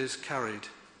amended is carried.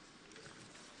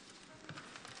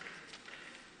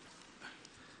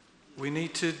 We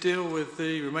need to deal with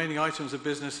the remaining items of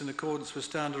business in accordance with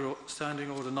Standing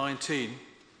Order 19.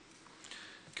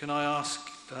 Can I ask,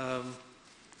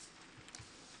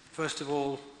 first of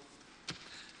all,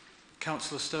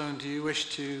 Councillor Stone, do you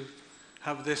wish to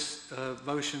have this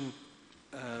motion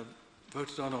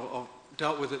voted on or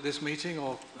dealt with at this meeting,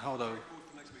 or how though?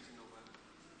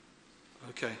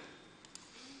 Okay.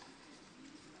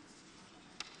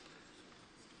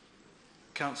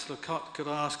 Councillor Cott, could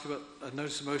I ask about a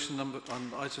notice of motion number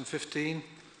on item 15?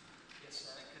 Yes,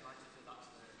 sir. Can I defer that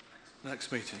to the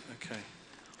next meeting? Okay.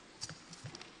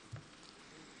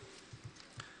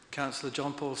 Councillor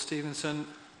John Paul Stevenson,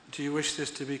 do you wish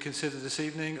this to be considered this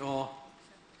evening or?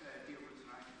 Deal with it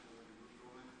tonight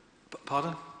before we move on.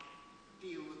 Pardon?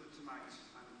 Deal with it tonight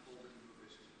and hold it in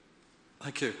provision.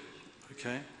 Thank you.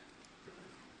 Okay.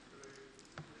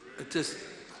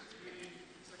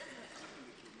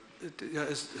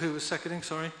 Who was seconding?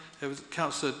 Sorry, it was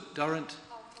Councillor Durrant.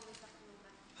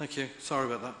 Thank you. Sorry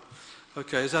about that.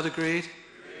 Okay, is that agreed?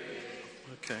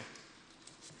 Okay.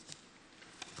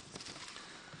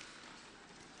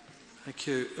 Thank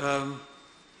you.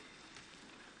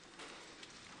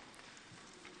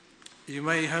 You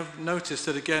may have noticed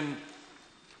that again,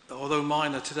 although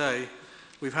minor today,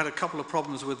 we've had a couple of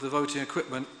problems with the voting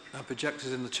equipment and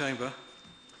projectors in the chamber.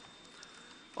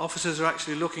 Officers are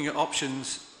actually looking at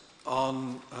options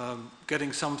on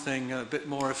getting something a bit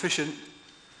more efficient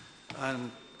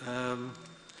and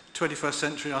 21st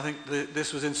century. I think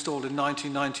this was installed in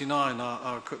 1999,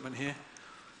 our equipment here.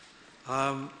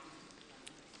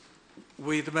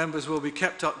 We, the members, will be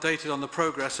kept updated on the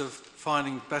progress of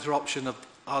finding better option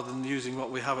other than using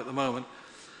what we have at the moment,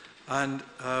 and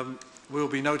we'll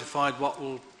be notified what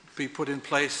will be put in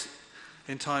place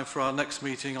in time for our next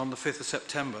meeting on the 5th of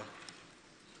September.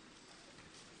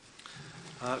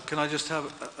 Can I just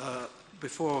have,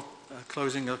 before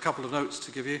closing, a couple of notes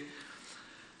to give you?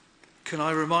 Can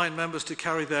I remind members to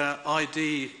carry their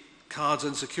ID cards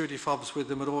and security fobs with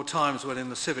them at all times when in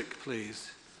the Civic,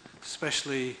 please?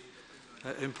 Especially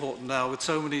important now with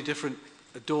so many different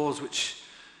doors which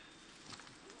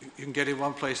you can get in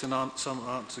one place and some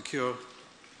aren't secure.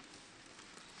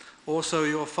 Also,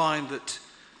 you'll find that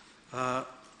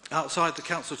outside the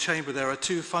council chamber there are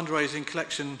 2 fundraising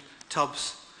collection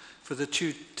tubs for the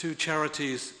two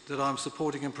charities that I'm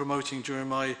supporting and promoting during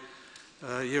my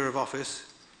year of office,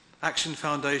 Action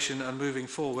Foundation and Moving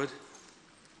Forward.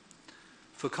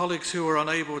 For colleagues who were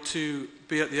unable to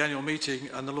be at the annual meeting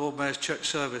and the Lord Mayor's church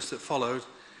service that followed,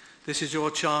 this is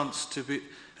your chance to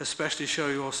especially show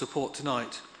your support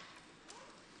tonight.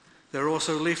 There are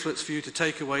also leaflets for you to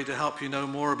take away to help you know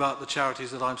more about the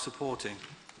charities that I'm supporting.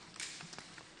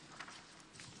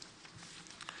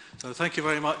 So thank you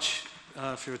very much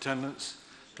for your attendance.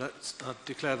 I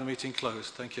declare the meeting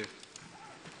closed. Thank you.